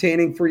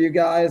entertaining for you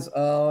guys.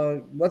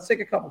 Let's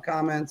take a couple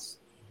comments,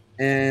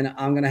 and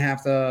I'm going to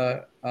have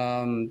to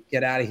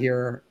get out of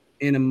here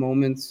in a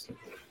moment.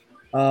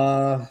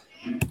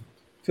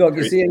 Phil, can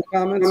you see any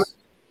comments?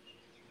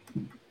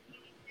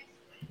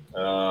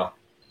 I'm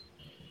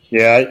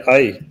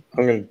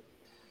going to,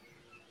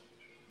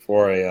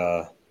 before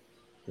I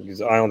because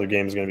the Islander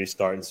game is going to be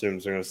starting soon,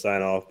 so they're going to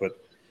sign off. But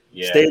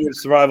Yeah. State of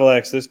Survival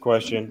asks this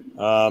question.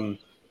 You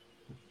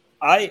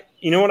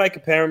know what I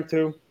compare him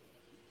to?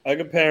 I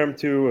compare him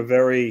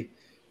to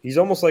he's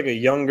almost like a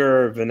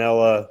younger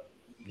vanilla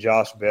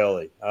Josh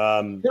Bailey.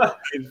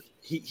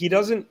 He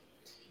doesn't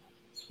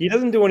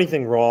do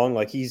anything wrong.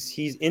 Like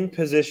he's in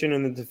position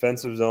in the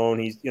defensive zone.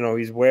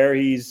 He's where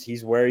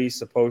he's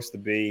supposed to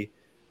be.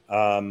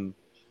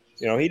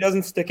 He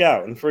doesn't stick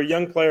out. And for a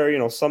young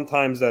player,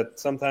 sometimes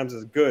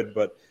is good.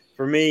 But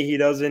for me, he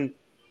doesn't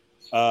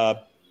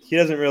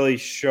really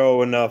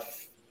show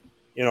enough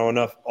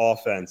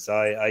offense.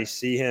 I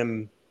see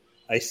him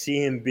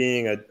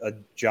being a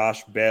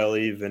Josh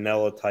Bailey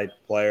vanilla type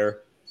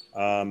player.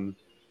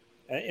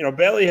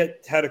 Bailey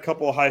had a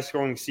couple of high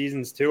scoring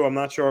seasons too. I'm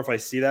not sure if I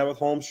see that with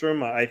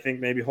Holmstrom. I think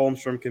maybe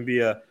Holmstrom can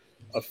be a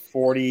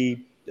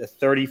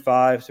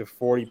 35 to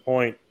 40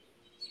 point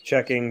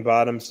checking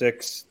bottom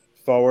six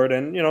forward.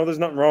 And, there's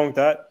nothing wrong with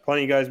that.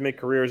 Plenty of guys make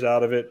careers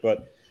out of it,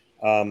 but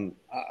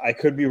I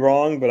could be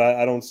wrong, but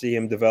I don't see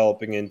him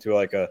developing into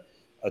like a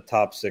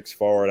top six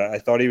forward. I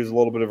thought he was a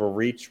little bit of a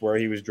reach where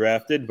he was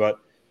drafted, but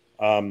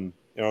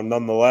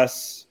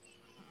nonetheless,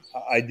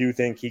 I do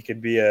think he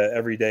could be a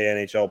everyday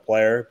NHL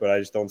player, but I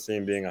just don't see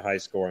him being a high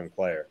scoring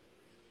player.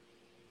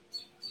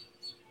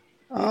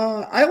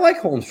 I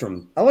like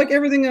Holmstrom. I like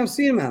everything I've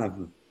seen out of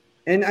him.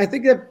 And I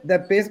think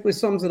that basically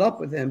sums it up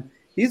with him.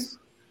 He's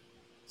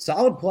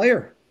solid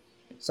player.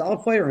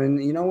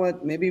 And you know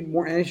what? Maybe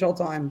more NHL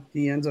time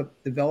he ends up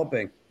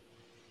developing.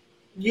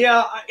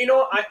 Yeah, I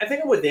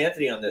think I'm with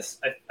Anthony on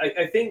this.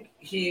 I think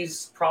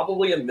he's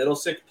probably a middle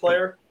six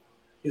player.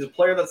 He's a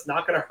player that's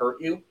not going to hurt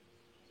you.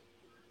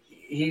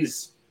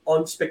 He's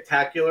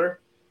unspectacular.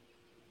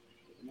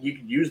 You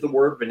could use the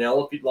word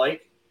vanilla if you'd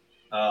like.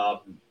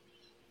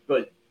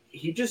 But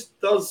he just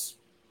does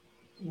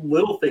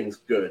little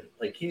things good.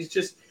 Like he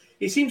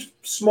seems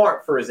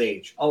smart for his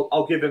age.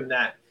 I'll give him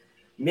that.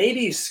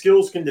 Maybe his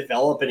skills can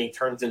develop and he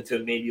turns into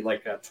maybe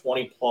like a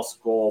 20-plus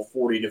goal,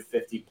 40 to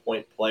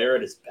 50-point player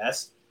at his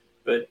best.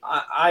 But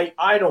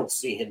I don't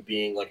see him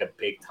being like a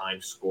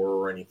big-time scorer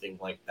or anything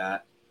like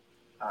that.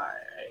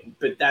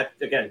 But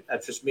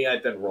that's just me.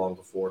 I've been wrong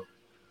before.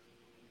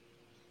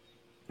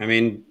 I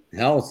mean,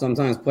 hell,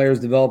 sometimes players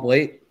develop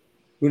late.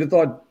 Who'd have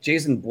thought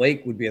Jason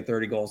Blake would be a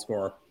 30-goal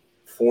scorer?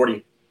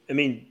 40. I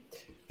mean,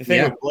 the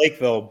thing with Blake,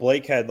 though,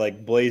 Blake had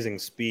like blazing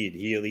speed.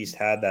 He at least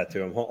had that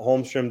to him.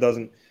 Holmstrom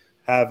doesn't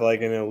have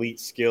like an elite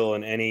skill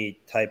in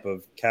any type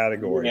of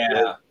category.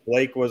 Yeah.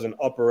 Blake was an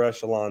upper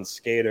echelon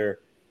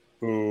skater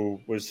who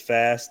was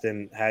fast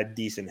and had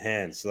decent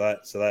hands. So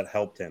that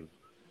helped him.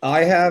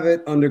 I have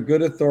it under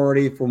good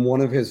authority from one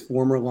of his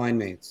former line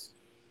mates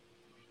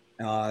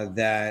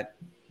that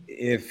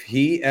if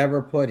he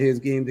ever put his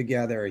game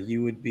together, he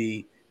would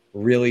be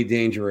really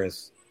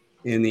dangerous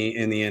in the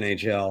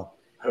NHL.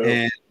 Who?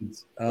 And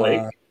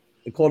Blake?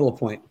 the Cordell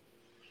Point.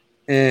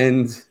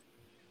 And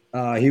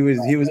he was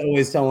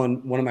always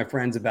telling one of my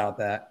friends about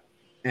that,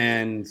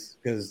 and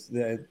because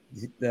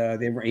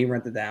he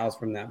rented the house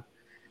from them,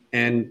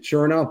 and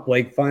sure enough,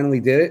 Blake finally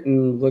did it,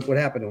 and look what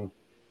happened to him.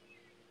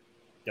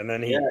 And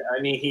then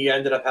he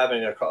ended up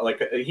having a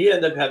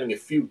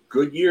few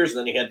good years, and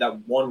then he had that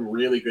one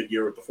really good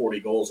year with the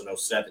 40 goals in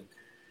 2007.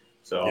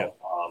 So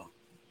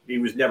he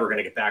was never going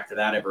to get back to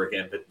that ever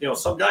again. But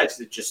some guys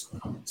that just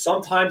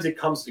sometimes it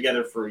comes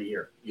together for a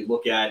year. You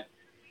look at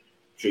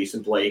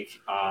Jason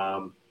Blake.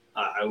 I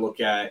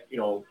look at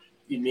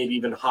maybe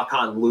even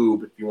Hakan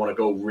Lube if you want to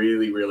go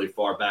really really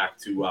far back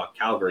to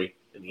Calgary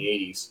in the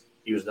 80s.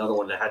 He was another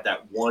one that had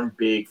that one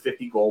big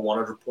 50-goal,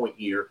 100-point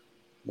year.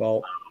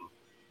 Well,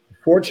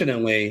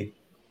 fortunately,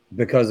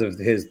 because of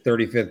his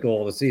 35th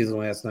goal of the season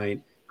last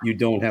night, you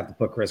don't have to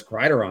put Chris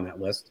Kreider on that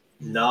list.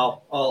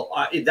 No.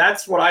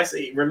 That's what I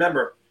say.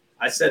 Remember,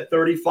 I said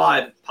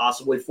 35,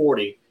 possibly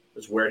 40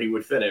 is where he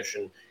would finish,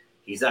 and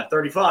he's at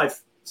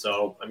 35.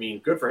 So, I mean,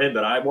 good for him,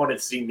 but I wanted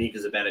to see Mika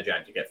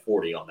Zibanejad to get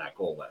 40 on that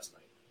goal last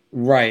night.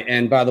 Right,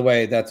 and by the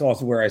way, that's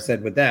also where I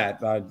said with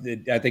that. I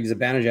think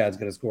Zibanejad is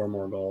going to score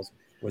more goals.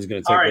 Was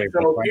going to take. All right,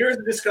 so here's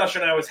the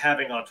discussion I was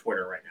having on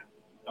Twitter right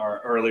now,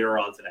 or earlier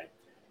on today.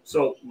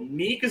 So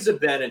Mika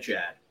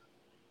Zibanejad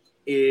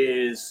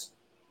is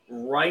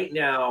right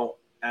now,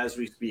 as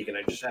we speak, and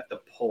I just have to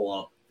pull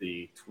up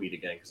the tweet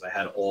again because I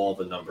had all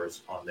the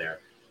numbers on there.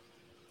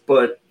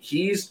 But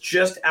he's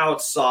just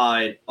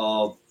outside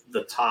of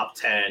the top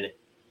 10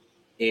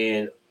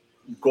 in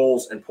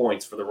goals and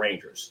points for the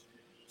Rangers.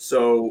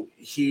 So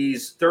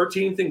he's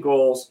 13th in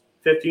goals,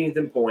 15th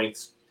in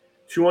points,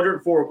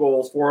 204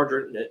 goals,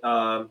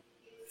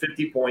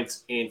 450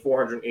 points in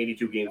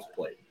 482 games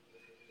played.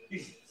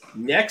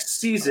 Next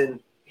season,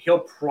 he'll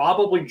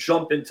probably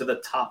jump into the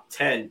top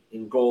 10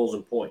 in goals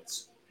and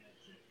points.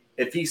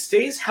 If he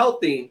stays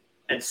healthy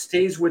and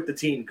stays with the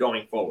team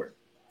going forward,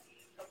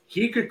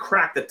 he could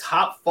crack the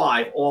top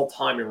 5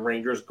 all-time in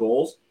Rangers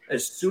goals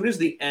as soon as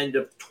the end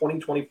of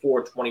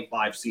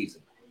 2024-25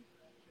 season.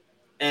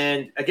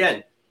 And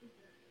again,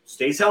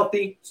 stays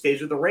healthy,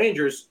 stays with the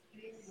Rangers,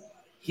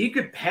 he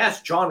could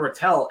pass John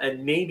Rattel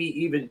and maybe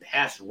even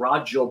pass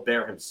Rod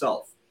Gilbert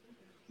himself.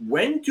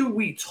 When do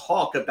we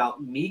talk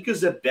about Mika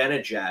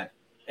Zibanejad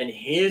and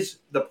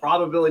the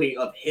probability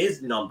of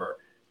his number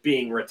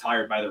being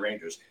retired by the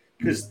Rangers?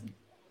 Because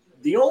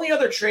the only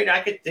other trade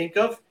I could think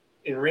of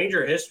in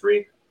Ranger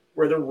history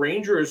where the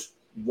Rangers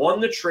won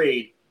the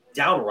trade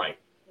downright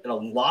in a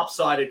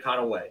lopsided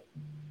kind of way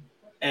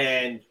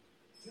and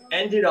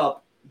ended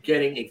up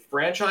getting a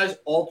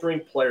franchise-altering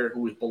player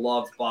who was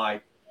beloved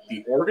by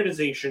the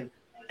organization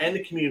and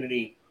the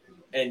community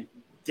and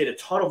did a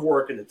ton of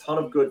work and a ton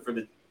of good for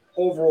the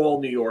overall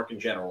New York in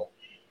general,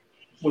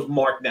 was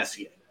Mark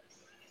Messier.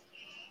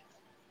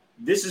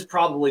 This is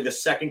probably the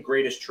second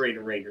greatest trade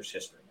in Rangers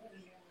history.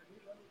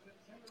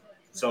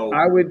 So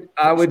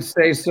I would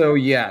say so,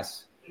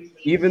 yes.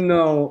 Even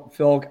though,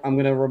 Phil, I'm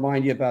going to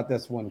remind you about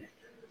this one.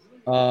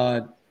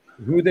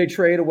 Who they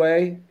trade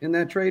away in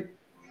that trade?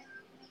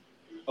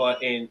 The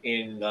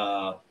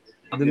Mika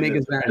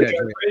Zibanejad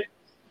trade.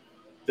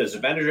 The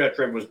Zibanejad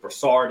trade was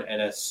Brassard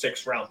and a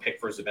 6th-round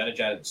pick for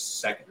Zibanejad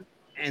second.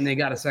 And they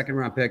got a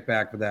 2nd-round pick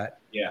back for that.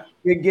 Yeah.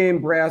 Big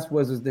Game Brass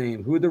was his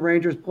name. Who did the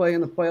Rangers play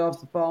in the playoffs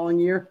the following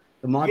year?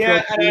 The Montreal.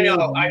 Yeah, and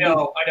I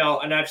know.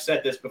 And I've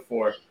said this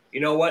before.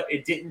 You know what?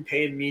 It didn't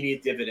pay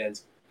immediate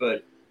dividends,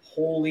 but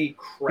holy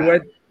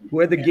crap.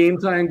 Who had the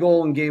game-tying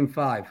goal in Game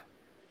 5?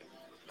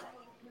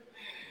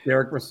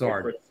 Derek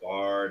Brassard.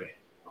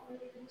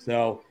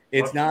 So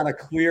it's not a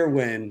clear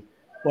win,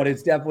 but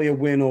it's definitely a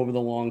win over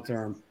the long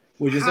term.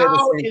 Would you say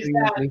the same thing?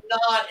 How is that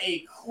not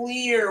a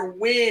clear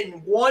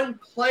win? One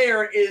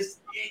player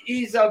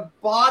he's a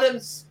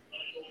bottoms.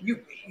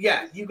 You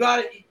got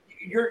it.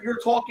 You're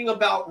talking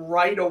about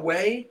right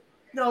away.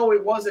 No,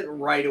 it wasn't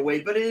right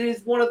away, but it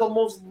is one of the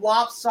most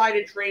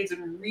lopsided trades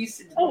in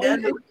recent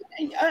memory.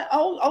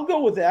 I'll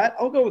go with that.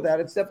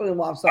 It's definitely a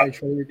lopsided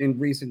trade in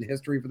recent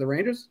history for the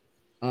Rangers.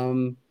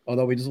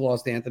 Although we just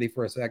lost Anthony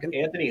for a second.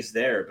 Anthony's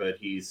there, but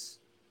he's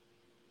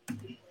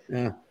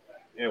yeah.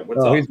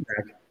 What's up? He's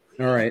back.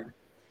 All right,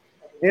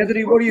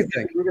 Anthony, what do you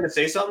think? You were going to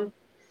say something?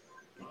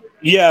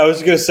 Yeah, I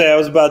was going to say I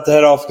was about to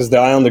head off because the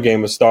Islander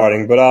game was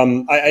starting, but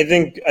I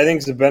think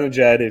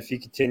Zibanejad, if he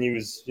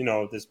continues,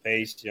 at this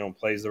pace,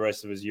 plays the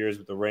rest of his years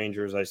with the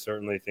Rangers, I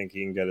certainly think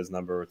he can get his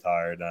number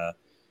retired.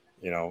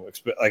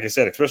 Like I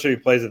said, especially if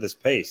he plays at this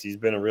pace, he's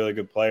been a really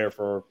good player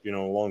for a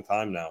long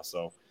time now.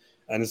 So,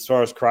 and as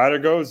far as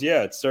Kreider goes,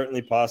 yeah, it's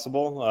certainly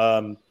possible.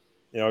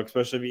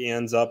 Especially if he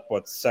ends up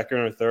 2nd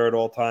or 3rd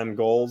all-time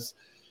goals.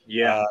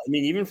 Yeah,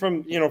 even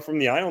from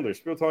the Islanders,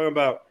 people talking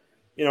about.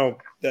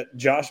 That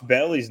Josh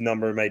Bailey's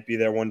number might be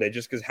there one day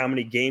just because how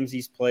many games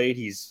he's played.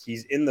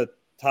 He's in the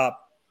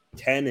top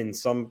 10 in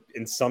some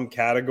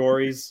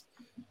categories.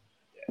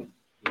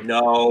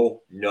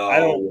 No. I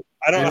don't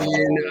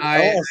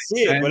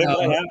see it, but it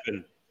might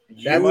happen.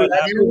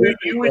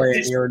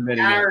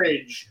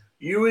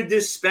 You would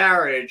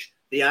disparage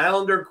the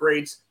Islander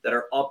greats that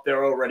are up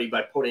there already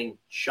by putting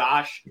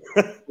Josh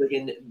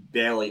friggin'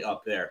 Bailey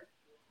up there.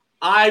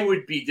 I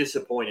would be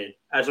disappointed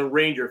as a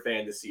Ranger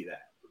fan to see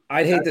that.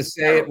 I'd hate to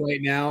say it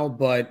right now,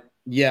 but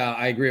yeah,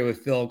 I agree with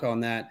Phil on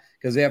that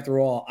because after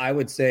all, I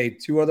would say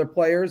 2 other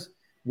players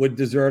would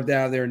deserve to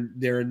have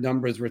their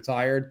numbers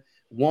retired.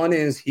 One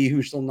is he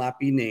who shall not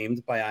be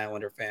named by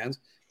Islander fans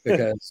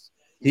because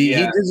he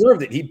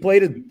deserved it. He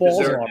played his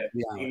balls off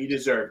the Islanders. He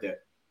deserved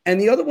it.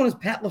 And the other one is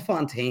Pat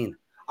LaFontaine.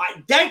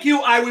 Thank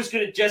you. I was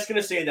just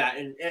gonna say that,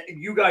 and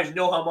you guys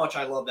know how much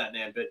I love that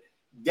man, but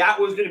that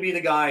was going to be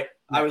the guy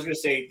I was going to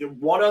say. The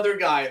one other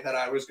guy that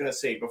I was going to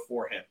say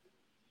before him.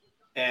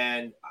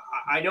 And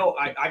I know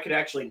I could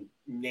actually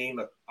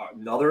name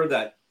another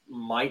that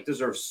might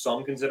deserve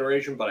some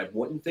consideration, but I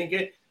wouldn't think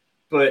it.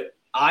 But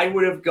I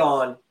would have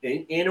gone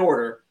in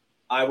order.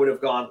 I would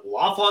have gone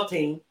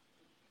LaFontaine.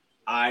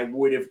 I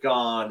would have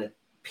gone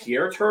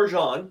Pierre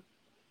Turgeon.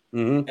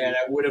 Mm-hmm. And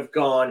I would have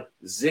gone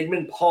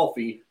Zygmunt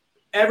Palffy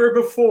ever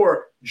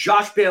before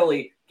Josh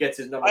Bailey gets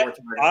his number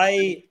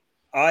retired.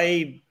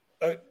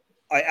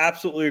 I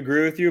absolutely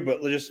agree with you,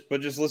 but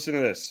just listen to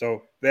this.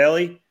 So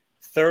Bailey,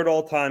 3rd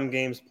all-time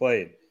games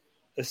played,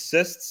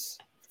 assists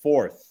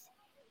 4th,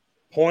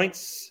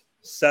 points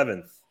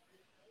 7th.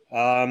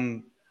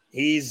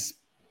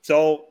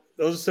 Those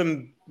are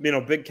some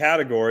big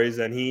categories,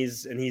 and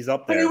he's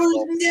up there. But he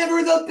was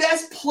never the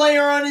best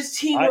player on his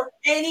team or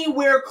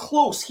anywhere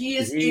close. He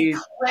is a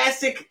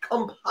classic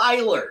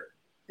compiler.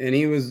 And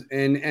he was,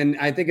 and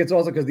I think it's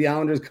also because the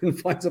Islanders couldn't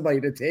find somebody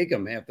to take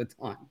him half the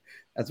time.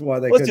 That's why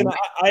they couldn't.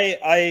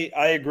 I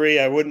agree.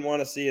 I wouldn't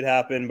want to see it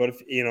happen, but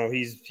if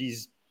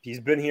he's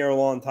been here a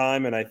long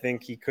time, and I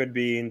think he could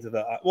be into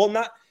the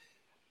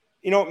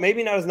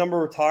maybe not his number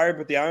retired,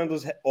 but the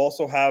Islanders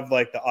also have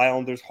the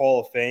Islanders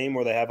Hall of Fame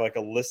where they have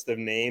a list of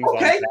names.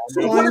 Okay,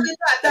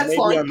 that's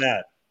fine. On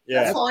that,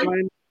 yeah, that's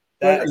fine.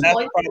 That's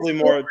probably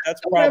more.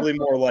 That's probably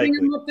more likely.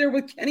 Bring him up there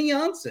with Kenny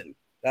Janssen.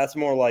 That's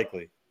more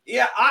likely.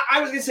 Yeah,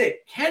 I was going to say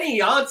Kenny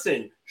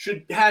Janssen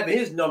should have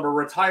his number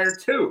retired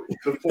too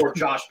before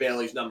Josh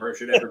Bailey's number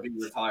should ever be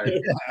retired.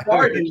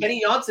 Sorry, but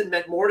Kenny Janssen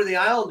meant more to the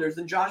Islanders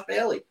than Josh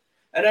Bailey.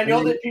 And I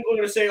know that people are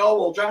going to say, oh,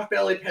 well, Josh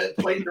Bailey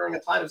played during a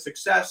time of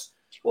success.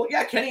 Well,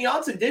 yeah, Kenny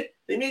Janssen did.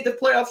 They made the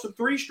playoffs for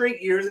 3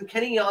 straight years, and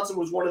Kenny Janssen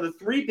was one of the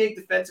 3 big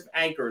defensive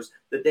anchors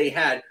that they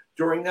had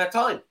during that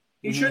time.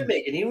 He should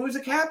make it. He was a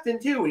captain,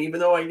 too, and even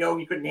though I know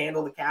he couldn't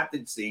handle the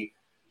captaincy,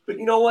 but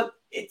you know what?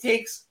 It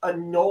takes a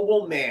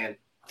noble man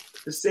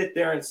to sit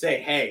there and say,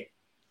 hey,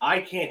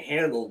 I can't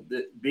handle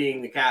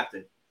being the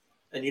captain.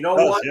 And you know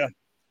what? Yeah.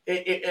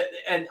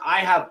 And I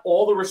have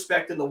all the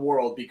respect in the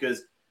world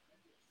because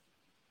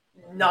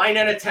 9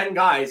 out of 10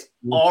 guys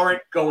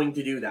aren't going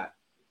to do that.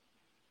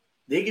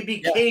 They could be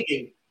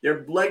caving.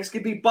 Their legs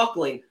could be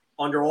buckling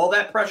under all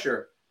that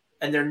pressure,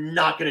 and they're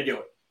not going to do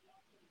it.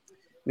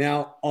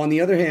 Now, on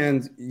the other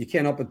hand, you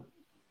can't help but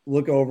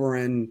look over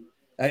and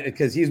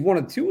because he's one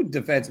of 2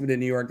 defensemen in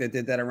New York that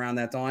did that around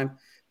that time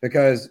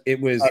because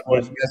it was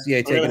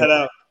SCA taking head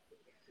out.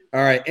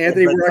 All right,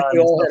 Anthony, we're actually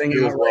all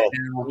heading out right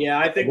now. Yeah,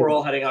 I think we're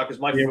all heading out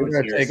because my food's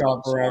here. Take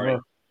off forever. Sorry.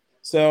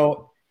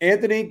 So,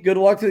 Anthony, good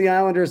luck to the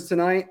Islanders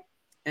tonight.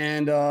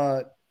 And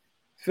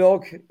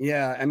Philk,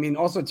 yeah, I mean,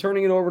 also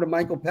turning it over to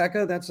Michael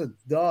Pekka, that's a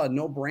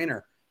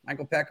no-brainer.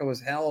 Michael Pekka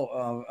was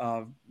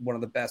one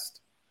of the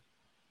best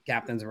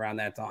captains around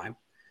that time.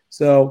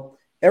 So,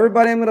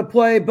 everybody, I'm going to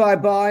play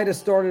bye-bye to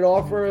start it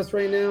off for us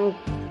right now.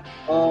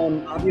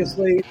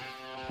 Obviously,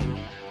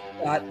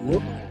 that's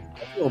a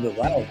little bit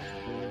loud.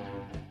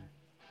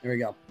 There we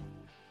go.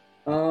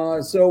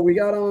 So we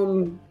got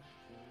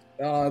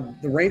the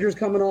Rangers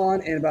coming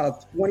on in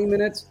about 20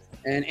 minutes,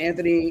 and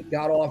Anthony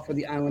got off for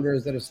the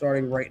Islanders that are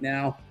starting right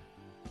now.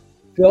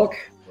 Philk?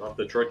 Well,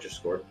 Detroit just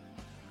scored.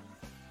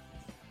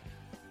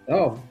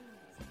 Oh.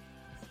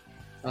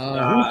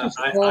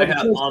 I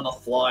have on the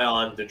fly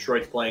on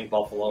Detroit's playing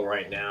Buffalo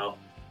right now.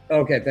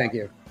 Okay, thank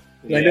you.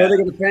 Yeah. I know they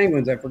got the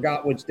Penguins. I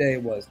forgot which day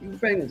it was. The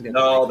Penguins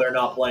no, they're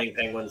not playing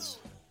Penguins.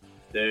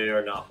 They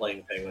are not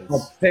playing Penguins.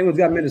 Well, Penguins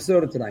got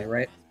Minnesota tonight,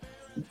 right?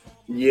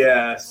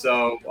 Yeah,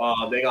 so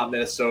they got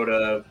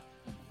Minnesota.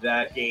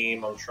 That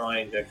game I'm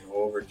trying to go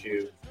over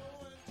to.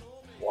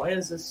 Why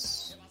is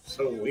this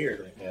so weird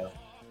right now?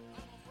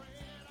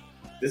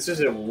 This is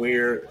a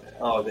weird.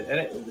 Oh,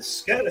 the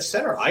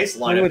center ice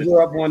lineup. Penguins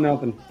are up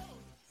 1-0.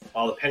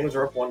 Oh, the Penguins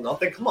are up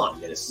 1-0. Come on,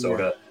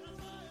 Minnesota.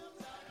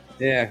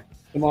 Yeah,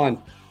 come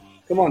on,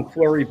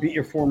 Fleury, beat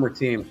your former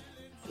team.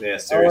 Yeah,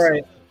 seriously. All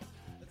right.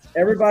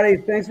 Everybody,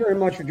 thanks very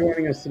much for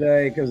joining us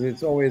today because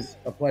it's always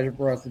a pleasure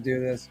for us to do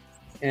this.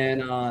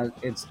 And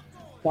it's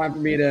time for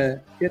me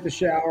to hit the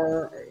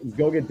shower,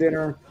 go get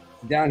dinner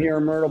down here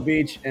in Myrtle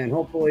Beach, and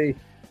hopefully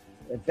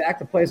back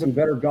to play some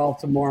better golf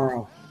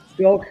tomorrow.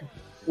 Phil,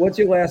 what's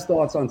your last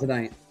thoughts on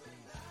tonight?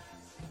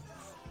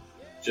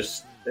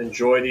 Just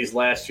enjoy these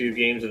last few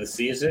games of the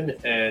season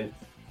and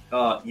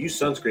use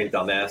sunscreen,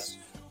 dumbass.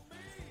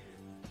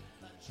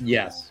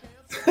 Yes.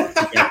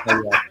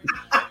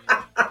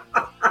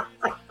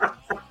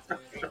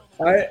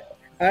 I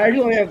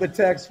actually have the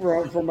text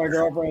from my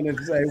girlfriend and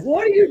say,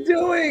 "What are you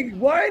doing?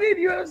 Why did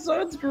you have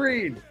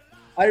sunscreen?"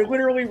 I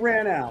literally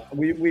ran out.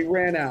 We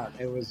ran out.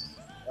 It was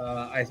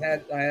I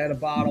had a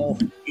bottle.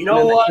 You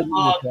know what?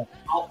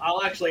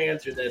 I'll actually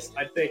answer this.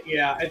 I think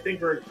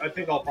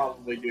I'll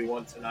probably do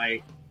one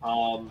tonight.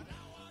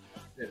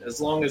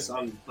 As long as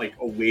I'm like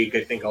awake,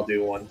 I think I'll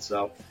do one.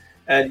 So,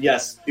 and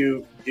yes,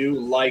 do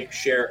like,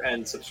 share,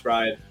 and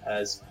subscribe,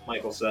 as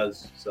Michael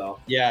says. So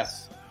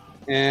yes.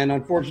 And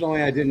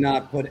unfortunately, I did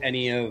not put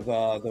any of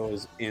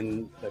those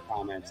in the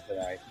comments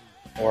today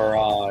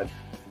or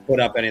put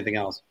up anything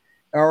else.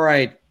 All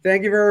right.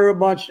 Thank you very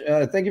much.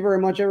 Thank you very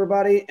much,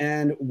 everybody.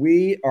 And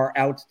we are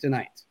out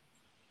tonight.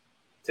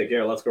 Take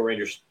care. Let's go,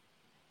 Rangers.